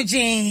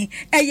kronje,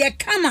 eye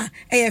kama,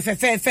 eye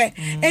fefefe.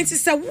 And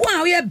sister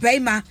wow ye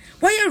bema,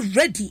 why you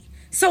ready?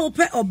 So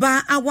ope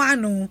oba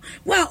awano.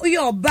 Wow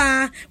you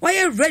oba, why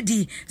you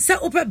ready? So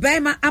ope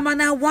bema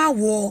amana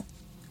wawo.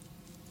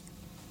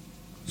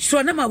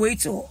 Sure na ma wait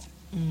to.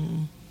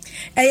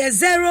 Eye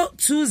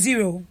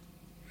 020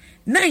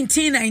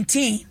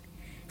 1919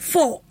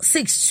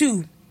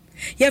 462.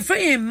 Your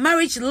friend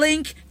marriage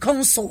link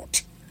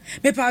consult.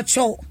 Me pa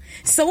cho.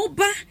 So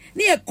oba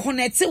ni e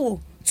connect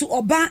to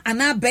oba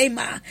ana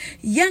bema.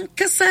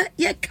 Yankasa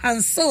ye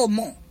cancel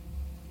mo.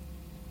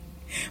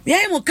 We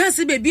are mo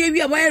cancel baby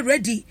we are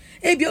ready.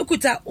 Ebi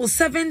okuta o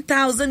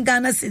 7,000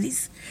 Ghana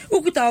cedis.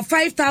 Ukuta o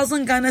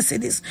 5,000 Ghana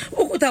cedis.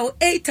 Ukuta o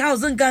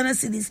 8,000 Ghana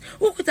cedis.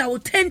 Ukuta o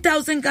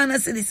 10,000 Ghana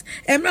cedis.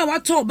 Emra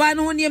wato ba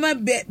no niema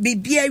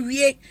bibia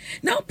wie.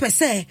 Now per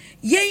se,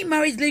 ye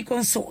marriage link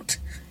consult.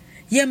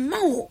 Ye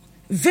ma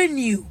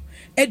venue.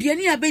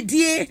 Eduani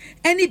abedie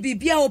any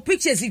bibia o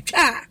pictures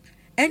itwa.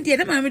 And ye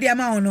na ma me dia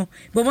ma ono.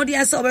 But mo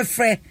dia so be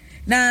frɛ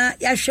na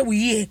ya hwɛ wo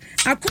yie.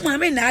 Akoma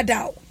me na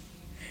ada.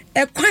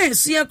 Ekwan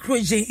so ye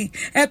kroje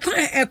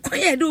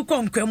ekwan do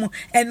konkwam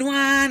eno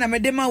na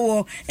medema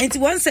wo enti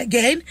once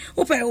again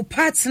open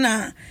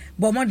partner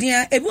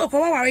bomodia ebi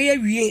okwa ware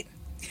awie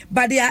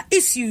but there are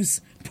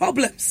issues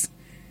problems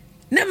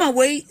number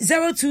way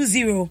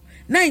 020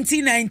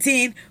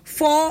 1919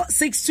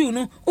 462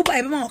 no oba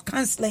ebe ma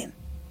counseling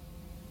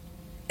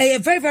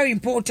very very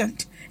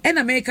important and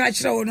America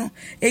chiro no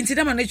enti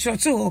na chiro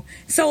to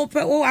so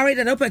open o are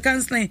that open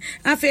counseling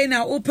afa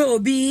na open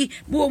obi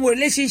mo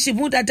relationship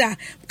mo dada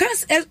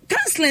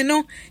counseling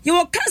no you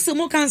will cancel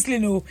mo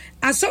counseling no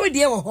asori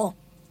de wo ho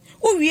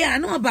o wi a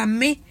no ba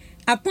me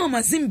akpon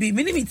mazimbi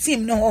me ni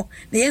team no ho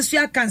na yensu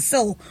ya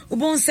cancel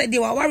obon said de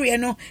wa ware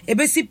no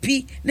ebesi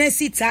pi na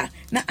sita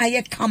na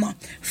aye kama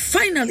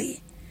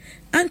finally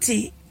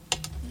auntie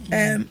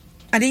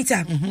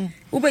Anita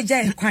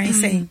ubeja kwan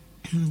saying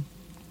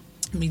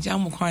me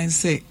jam kwan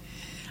say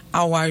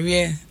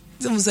aware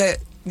them say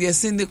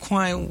yes in the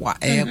kwan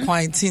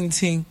kwan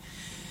tintin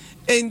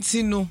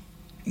enti no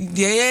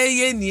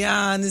ye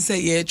nia and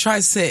say ye try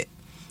say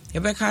ye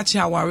be catch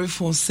aware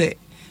for say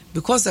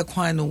because the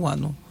kwan no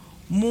one no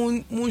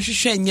moon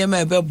hwehwe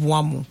nyema ebe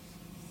boa mo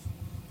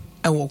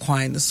e wo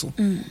kwan so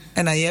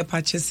and I ye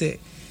patch say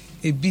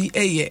ebi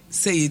eye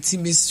say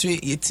yetimi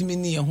straight yetimi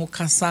ne ye ho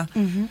kasa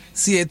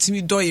say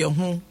yetimi do ye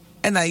ho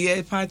and I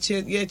ye patch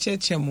ye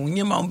cheche mo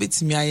nyema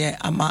obetimi aye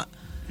ama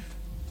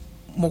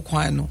mo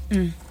kwan no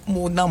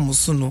mo na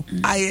musuno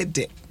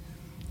ayede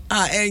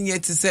enye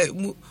to say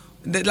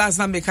the last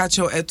time me catch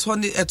a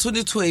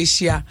 20 to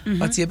Asia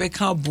but you be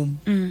can boom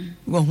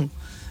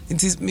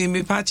it is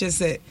me patch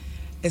say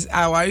is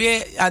our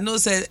I know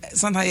say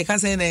sometimes you can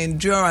say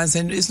endurance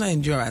and it's not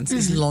endurance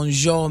it's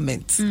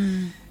longement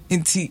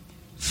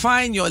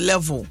find your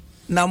level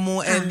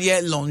Namo and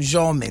yet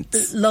longement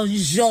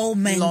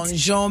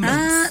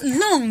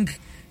long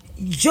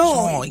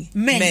joy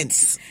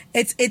meant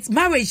it's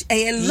marriage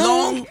a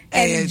long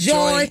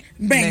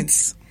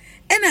enjoyment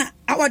and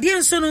our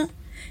dear son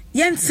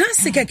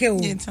Yentansi keke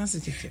o.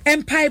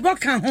 Empire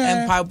kan ho.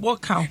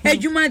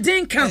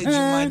 Ejumaden kan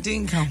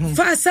ho.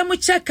 Fa samu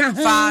che kan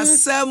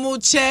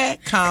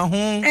ho.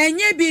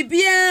 Enye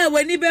bibia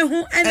wani be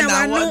hu ena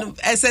wano.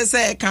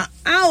 SSA kan.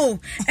 Aw,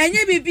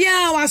 enye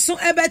bibia waso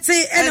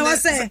ebete ena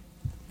wase.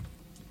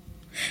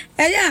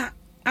 Eya,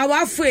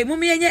 awafwe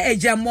mumi enye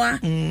ejamoa.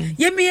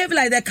 Ye behave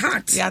like the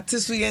cat.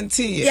 Yatinsu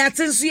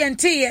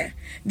yenti.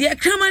 The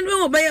command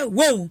will obey.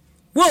 Whoa.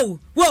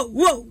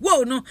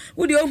 No,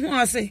 would you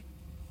want to say?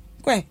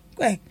 Kwe,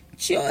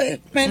 chio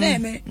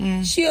meneme,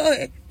 chio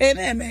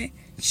eneme,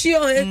 chio.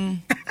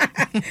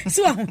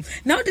 So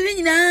now the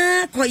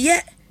nina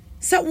koye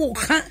sa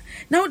woka.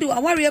 Now do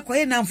a warrior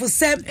koye na for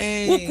sem.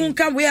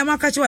 Ukunka we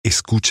amakacho.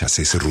 ¿Escuchas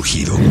ese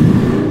rugido?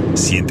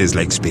 ¿Sientes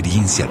la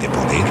experiencia de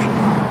poder?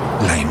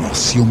 ¿La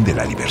emoción de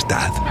la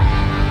libertad?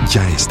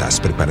 Ya estás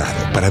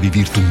preparado para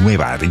vivir tu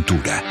nueva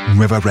aventura.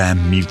 Nueva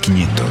Ram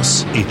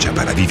 1500, hecha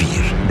para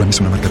vivir. Ram es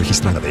una marca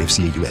registrada de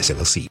FCA US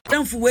LLC.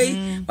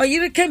 Or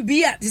you can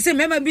be at the same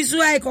member be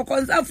so I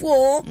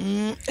for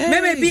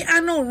maybe be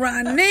ano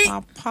rane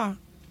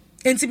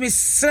intimate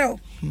so.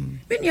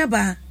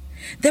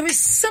 There is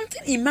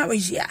something in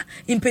marriage here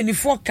in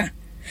Penifoka.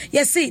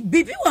 You see,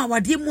 baby wa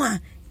wadimwa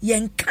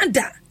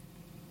yenkada.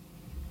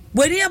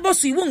 When you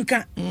boss you won't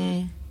can.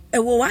 E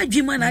wo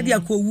wadwima na dia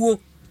ko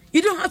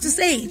you don't have to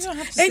say it.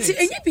 And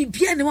you be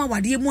piano one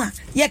wadi moi,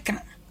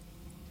 yeka.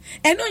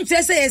 And don't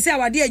just say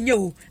our dear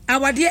no,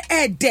 our dear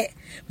de.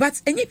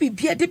 But and you be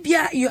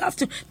bia, you have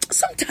to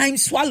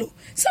sometimes swallow,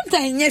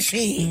 sometimes yes.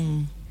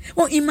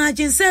 Well,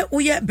 imagine say, oh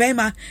yeah,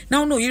 Bema,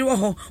 now no, you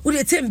ho, would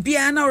you take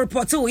beer now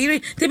report to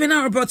you, they be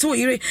now report to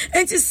you,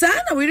 and to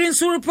sana, we didn't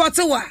so report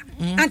to her,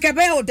 and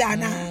Cabell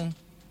Dana.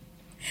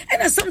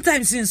 And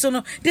sometimes in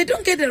so they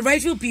don't get the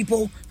rightful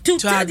people to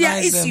tell their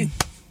issue.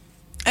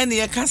 And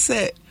you can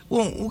say,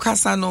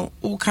 ukasano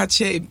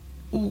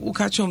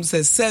ukachom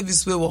says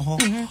service we were home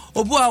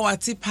obu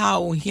awati pa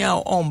o here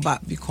on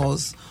back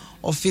because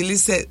of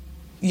Phyllis said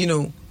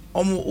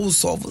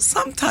solve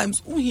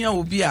sometimes here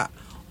obia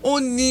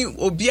only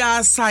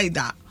obia side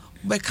that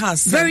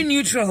because very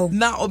neutral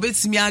na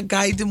obetimi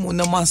guide mo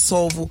na ma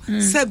solve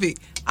sebe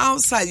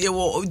outside you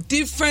were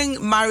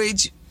different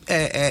marriage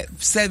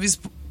service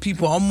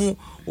people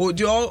o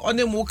de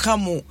one mo ka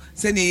mo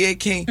se ne ye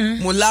ken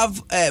mo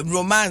love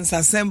romance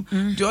asem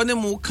de one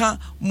mo ka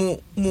mo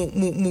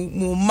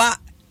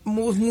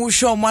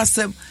show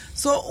masem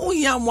so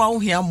uhia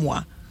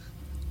mo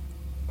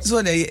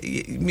so na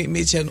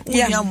me chen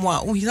uhia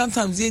mo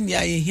sometimes ye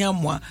nia ye hia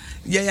mo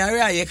ye yare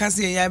a ye ka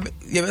se ye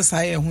be sa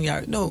ye hu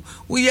yare no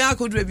we ya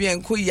kodre bi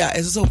enko ya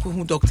eso ko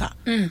hu doctor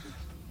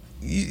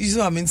you see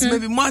what I mean so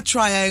maybe more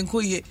try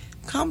enko ye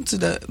come to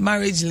the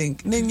marriage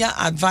link nenya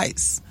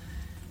advice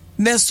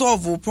ne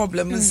solve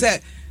problem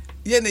say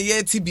ye na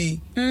ye tibi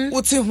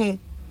wote hu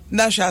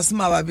na hwa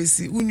asema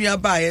babesi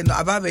unua ba ye no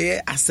ababe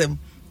ye asem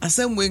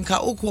we nka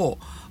okọ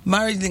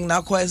marriage link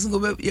na ko esin go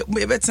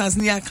be trans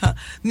ni aka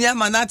ni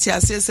ama na ti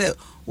ase say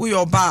we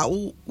your ba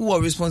who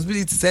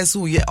responsibility say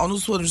so ye ono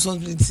so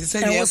responsibility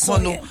say ye ko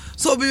no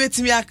so be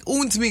wetimi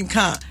untimi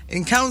nka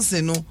in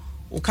council no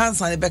o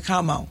council ne be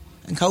kama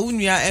nka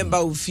unua emba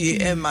ofie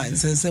emma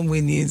nsensem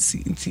we ni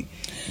nti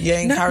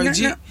ye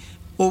encourage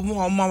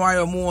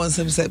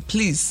said,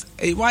 please,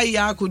 why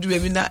ya could do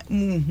na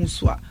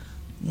muhuswa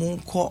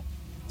munko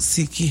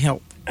seeking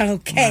help.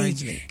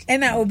 Okay.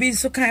 And I will be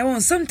so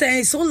kind.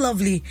 Sometimes so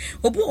lovely.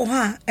 Obu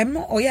ha,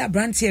 emo oya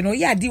brantie no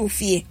ya di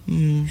ofie.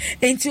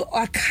 Enti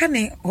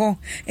akane ho,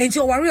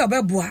 enti o worry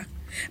obeboa.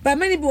 But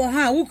many bo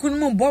ha wo kunu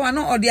mo bo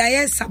no ode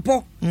aye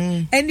sapo.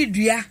 Eni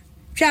dua,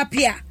 twa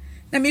pia.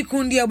 Na me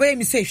kun dia obey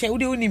me say hwe wo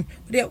de onim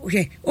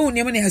hwe o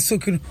nim na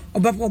asokunu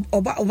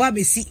oba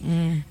besi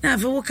na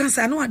afa wo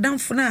kansa no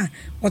adamfo na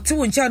ote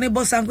wo ncha ne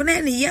boss anko na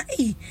ne ya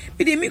me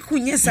de me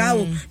kunye saa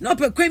wo na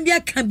opekwan bi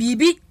aka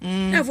bibi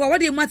na afa wo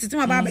de mu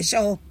atetem aba be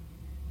hye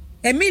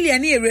Emilia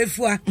ni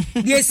erefua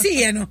de si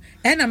ye no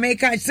e na me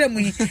ka kire mu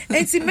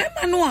enti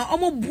mema no a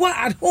omo boa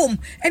at home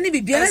any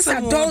bibia let's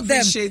adore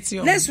them,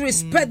 let's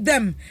respect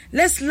them,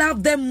 let's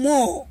love them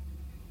more.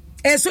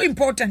 It's so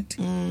important.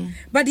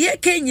 But ye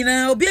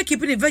kenyina obi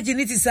keeping the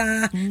virginity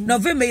sa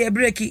November ye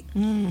breaki.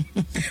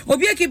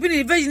 Obi keeping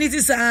the virginity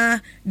sa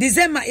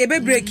December ye be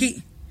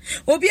breaki.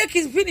 Obi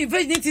keeping the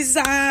virginity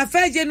sa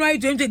 1st January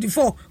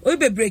 2024 obi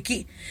be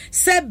breaki.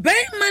 Se be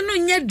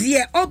manu nya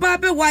de oba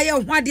be wa ye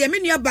ho de me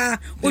nua ba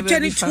o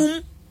twani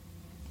tum.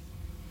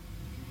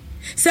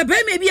 Se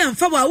be me bi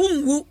amfa wa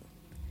wungu.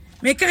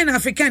 Me kan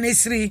African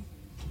esri.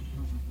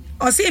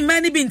 or say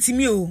many been to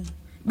me,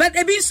 but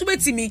a bit sweet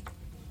to me.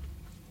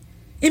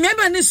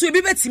 Remember, this will be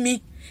better to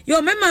me.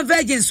 Your member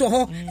virgins for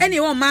her,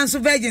 anyone man's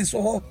virgins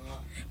for her.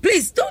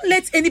 Please don't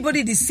let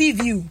anybody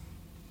deceive you.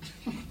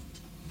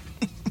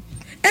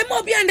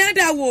 MOB and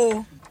that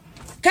war.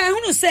 Can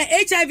you say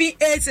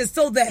HIV/AIDS is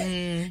still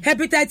there?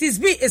 Hepatitis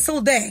B is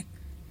still there.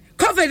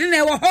 COVID in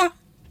our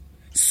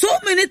so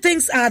many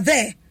things are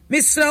there,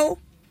 Miss Slow.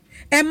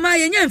 And my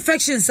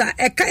infections are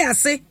a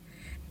kayase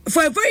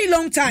for a very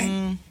long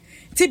time.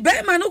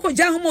 Tibe manuko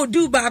jahumo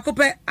do ba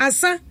akope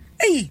asa.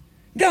 Hey,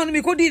 down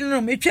me kodi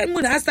no me twa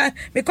mu na asa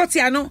me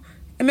kotiano.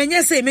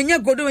 Menye say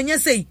menye godo menye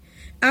say.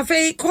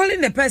 After calling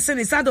the person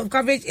is out of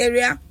coverage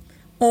area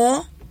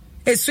or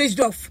is switched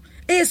off.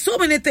 So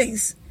many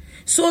things.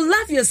 So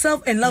love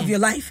yourself and love your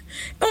life.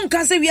 On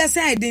can say we are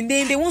saying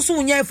they want so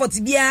near for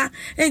tibia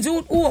and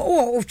to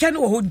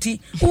channel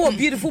hoodie or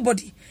beautiful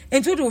body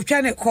and to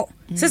channel call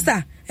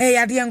sister. Hey,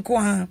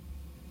 adianko.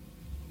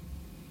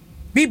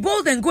 Be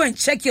bold and go and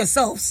check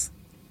yourselves.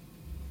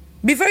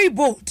 Be very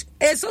bold.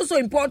 It's also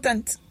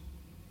important.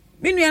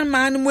 Meanwhile,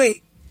 man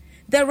way.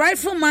 The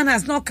rightful man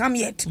has not come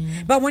yet.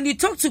 But when you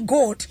talk to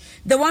God,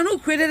 the one who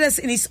created us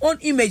in his own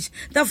image,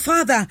 the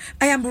Father,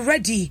 I am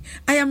ready.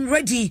 I am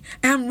ready.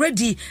 I am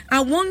ready.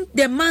 I want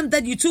the man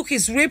that you took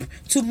his rib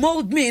to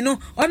mold me, you know.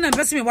 On a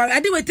person, I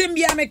did with Tim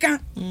Biameka.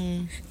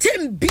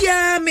 Tim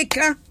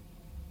Biameka.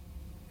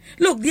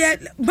 Look,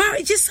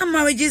 some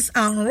marriages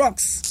are on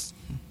rocks.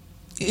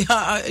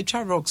 Yeah, it's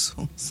rocks.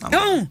 Oh,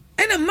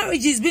 and a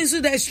marriage is being so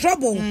there's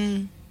trouble.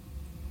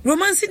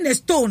 Romancing the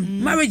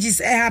stone, marriages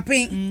are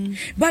happening,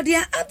 but there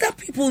are other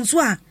people who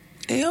are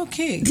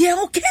okay. They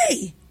are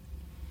okay.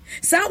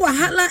 So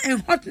wahala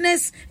and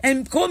hotness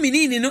and coming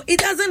in, you know, it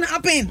doesn't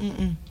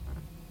happen.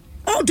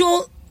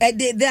 Although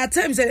there are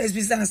times that there's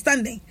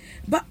misunderstanding,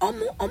 but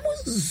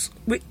almost,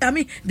 I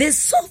mean, they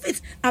solve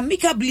it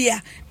amicably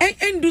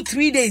and do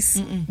 3 days,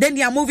 then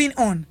they are moving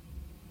on.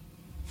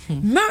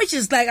 Marriage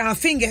is like our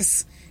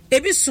fingers,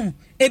 ebi soon,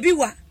 ebi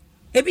wa.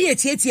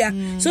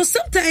 So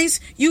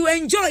sometimes you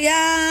enjoy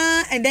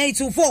and then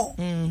it will fall.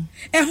 And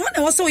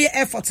also your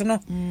effort, no.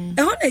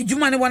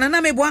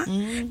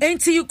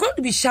 Until you got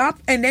to be sharp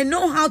and then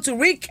know how to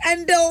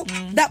rekindle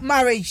that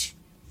marriage.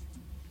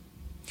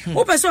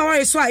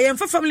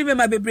 Family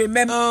member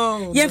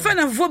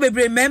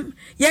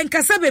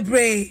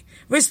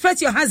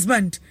respect your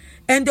husband,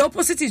 and the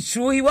opposite is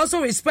true. He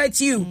also respects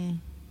you.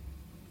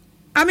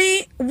 I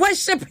mean,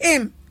 worship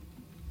him.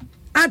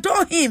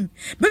 Adore him.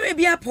 But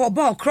maybe a poor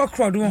ball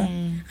crocrod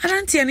one. I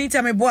don't see any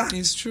time.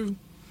 It's true.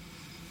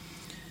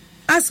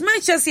 As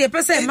much as a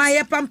person,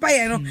 my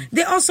pampa,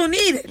 they also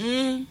need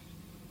it.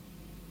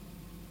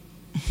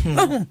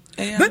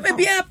 But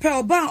maybe a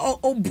poor bar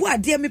or bois,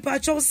 dear me,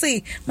 Pacho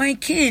say, my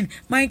king,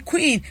 my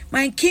queen,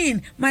 my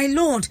king, my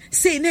lord,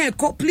 say,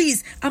 Neko,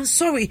 please, I'm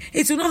sorry,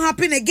 it will not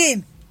happen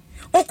again.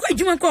 Oh, quite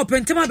you want to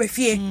open to my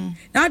befie.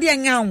 Now they are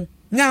now.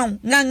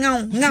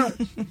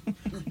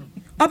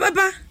 Oh,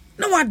 Baba.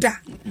 No wonder.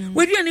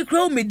 We do any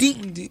crow me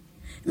di.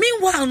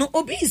 Meanwhile, no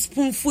obi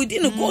spoon food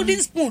in a golden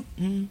spoon.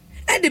 And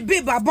the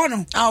baby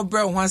abono. Our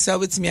bro wants to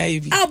bet me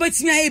a I'll bet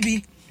me a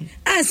baby.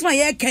 As my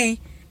air cane,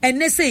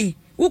 and they say,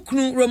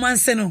 Uknu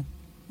romance no.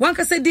 One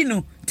can say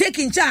dino,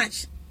 taking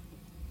charge.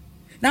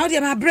 Now they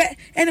my bread,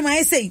 and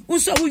my say,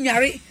 Uso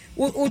unyari,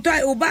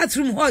 o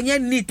bathroom hall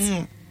yen neat.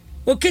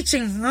 O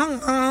kitchen,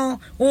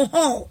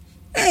 hall.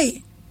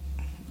 Hey,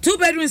 2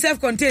 bedrooms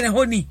self-contained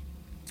honey.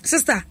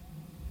 Sister,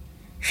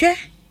 share.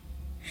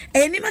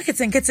 Any market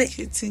and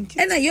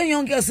a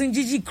young girls in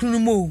Gigi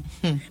Krumo.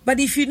 But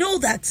if you know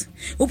that,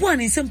 upon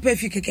in some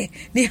perfume keke,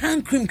 the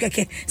hand cream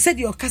keke, said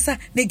your casa,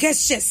 the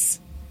gestures.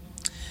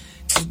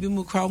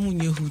 Ebimu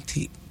crying, you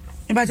hooty.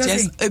 But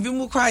just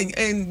Ebimu crying,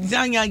 and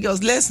young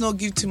girls, let's not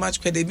give too much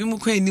credit.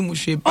 Ebimu crying,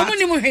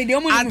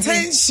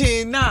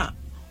 attention now,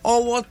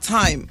 or what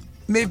time?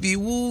 Maybe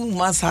who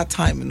must have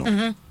time, you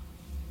know,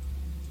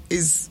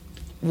 is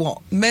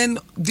what men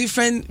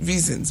different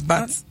reasons,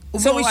 but.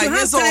 So we should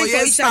have time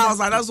for each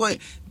other. That's why.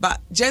 But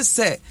just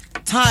say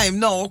time.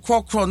 No,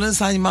 because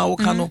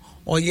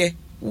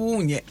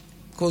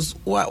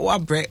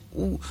what break?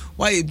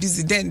 Why you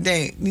busy? Then.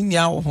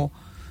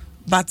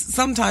 But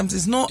sometimes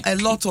it's not a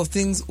lot of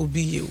things will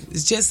be you.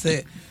 It's just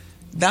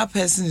that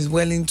person is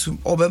willing to.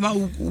 We're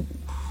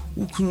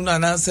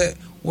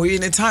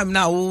in a time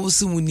now.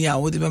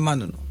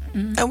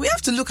 And we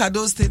have to look at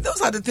those things.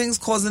 Those are the things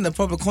causing the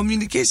problem.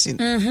 Communication.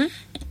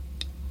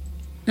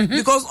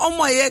 Because on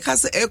my ear can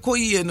say echo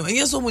ye no and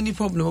yes so many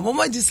problem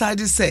mama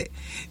decided say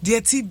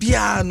the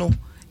tibia no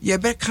ye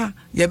beka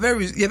ye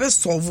be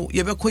solve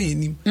ye be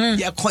koyenim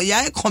ye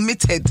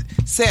committed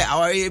say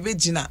our ye be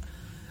gina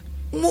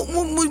mu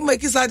make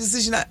this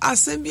decision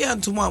assembly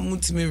and to ma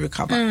mutimi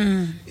recover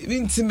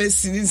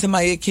intimacy in some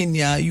ye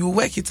Kenya you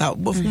work it out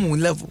both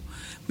level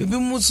maybe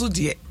mutu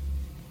de.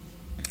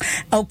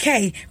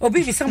 Okay,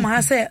 Obi, someone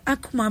has said,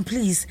 Akuma,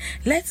 please,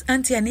 let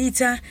Auntie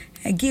Anita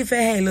give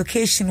her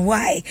location.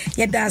 Why?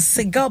 Yeah,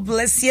 that's God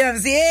bless you.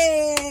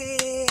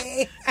 Yay!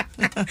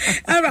 Okay.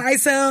 All right.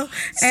 So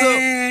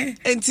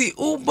enti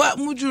uba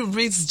muju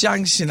Race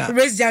Junction.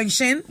 Race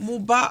Junction.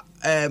 Muba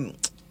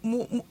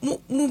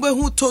Mube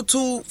who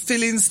total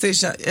filling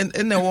station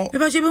and the walk.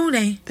 Because you know,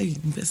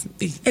 filling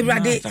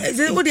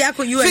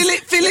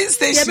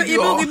station.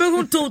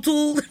 You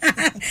total.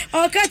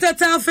 Okay,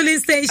 total filling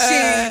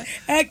station.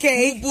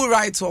 Okay. Move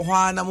right to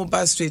Juana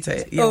Mobile Street.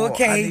 Okay.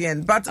 At the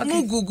end, but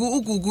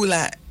Google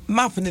like.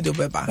 Map in the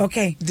web.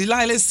 Okay.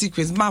 Delilah's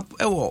Secrets map.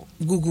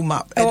 Google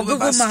Map. Google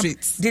Map.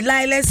 Streets.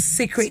 Delilah's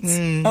Secrets.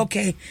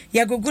 Okay.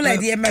 Yeah, Google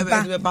idea.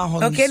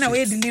 Okay. Now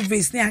we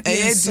deliveries.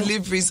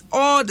 Deliveries.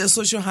 All the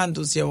social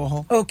handles.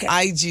 Okay.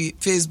 IG,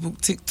 Facebook,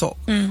 TikTok.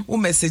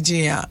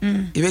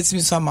 Messaging. You bet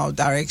me somehow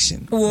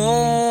direction.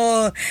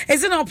 Whoa!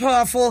 Isn't it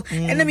powerful?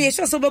 And let me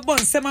show some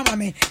bonds.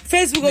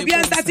 Facebook will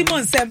be starting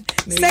on Send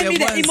me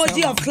the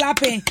emoji of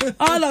clapping.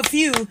 All of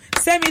you,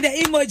 send me the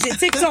emoji.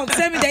 TikTok,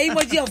 send me the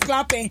emoji of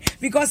clapping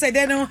because I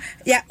don't know.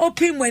 Yeah,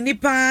 open when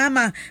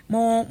nipa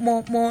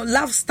more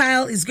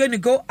lifestyle is going to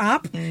go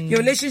up. Your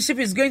relationship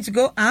is going to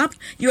go up.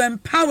 You're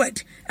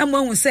empowered. And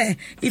when we say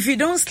if you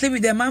don't sleep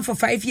with a man for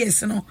 5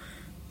 years,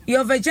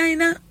 your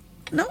vagina,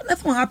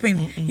 nothing will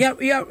happen.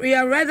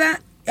 You're rather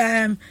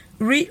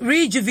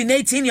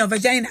rejuvenating your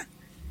vagina.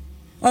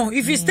 Oh,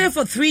 if you stay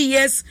for 3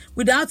 years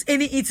without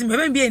any eating,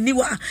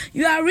 you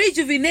are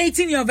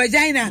rejuvenating your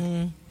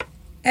vagina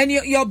and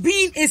your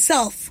being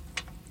itself.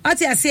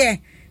 What I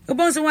say,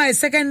 a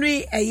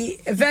secondary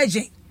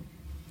virgin,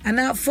 and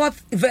now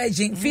fourth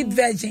virgin, fifth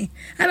virgin.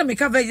 I don't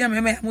make a virgin.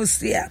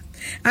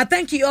 I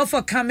thank you all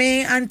for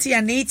coming, Auntie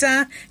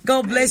Anita.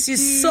 God bless you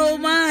so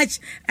much.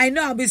 I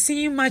know I'll be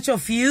seeing much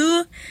of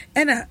you,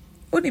 and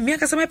only me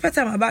because I'm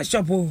better about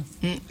shop. You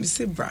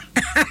see, bra.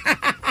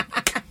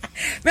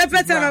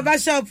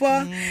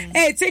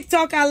 Hey,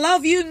 TikTok, I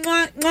love you.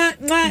 Now,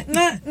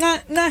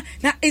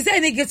 is there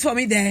any gift for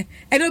me there?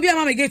 And it'll be a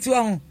mama gift to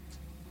home.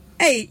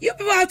 Hey, you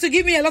people have to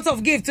give me a lot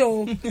of gifts,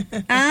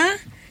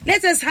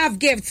 Let us have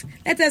gifts.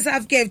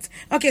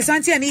 Okay, so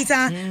Auntie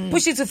Anita,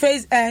 push it to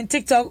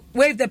TikTok,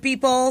 wave the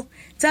people,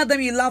 tell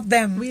them you love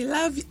them. We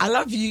love you. I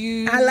love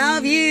you. I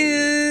love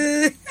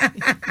you.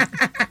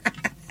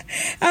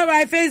 All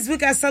right,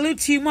 Facebook, I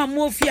salute you,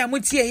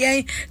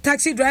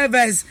 taxi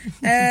drivers,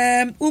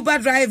 Uber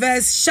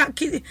drivers,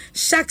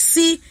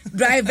 Shaxi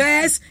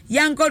drivers,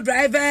 Yango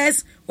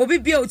drivers,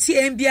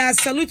 OBBOTMB,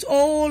 salute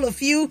all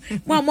of you.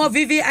 More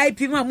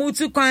VVIP,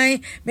 Mutu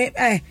Coin,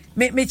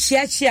 me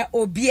chia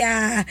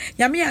Obia.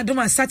 Yami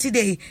Adoma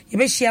Saturday,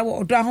 Yabeshia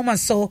Odo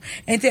Ahomaso.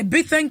 And a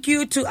big thank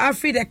you to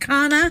Alfred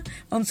Akana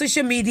on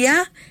social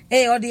media.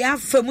 Or the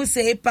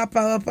Afamuse,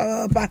 Papa,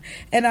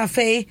 and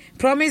Afe,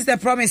 promise the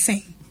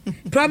promising.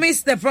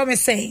 Promise the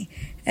promising.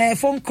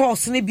 Phone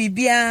calls ni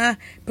bibia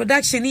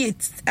production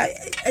it's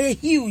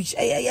huge,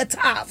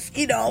 tough,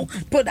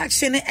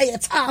 production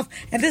tough,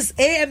 and this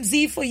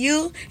AMZ for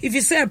you. If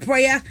you say a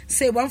prayer,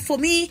 say one for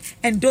me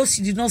and those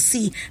you did not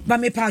see.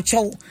 But me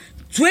pacho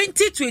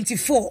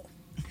 2024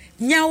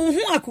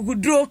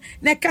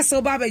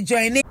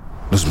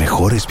 Los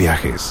mejores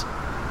viajes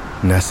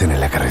nacen en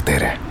la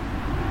carretera,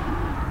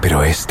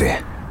 pero este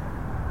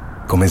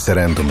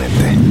comenzará en tu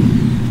mente.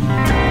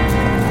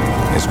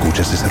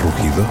 ¿Escuchas ese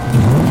rugido?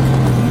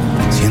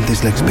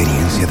 ¿Sientes la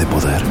experiencia de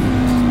poder?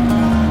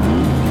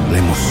 ¿La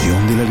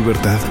emoción de la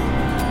libertad?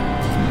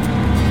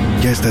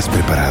 Ya estás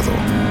preparado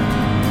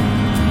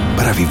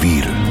para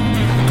vivir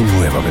tu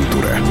nueva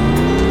aventura.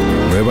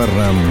 Nueva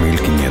RAM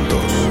 1500.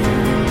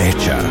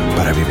 Hecha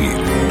para vivir.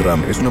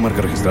 RAM es una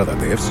marca registrada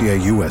de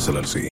FCI US LLC.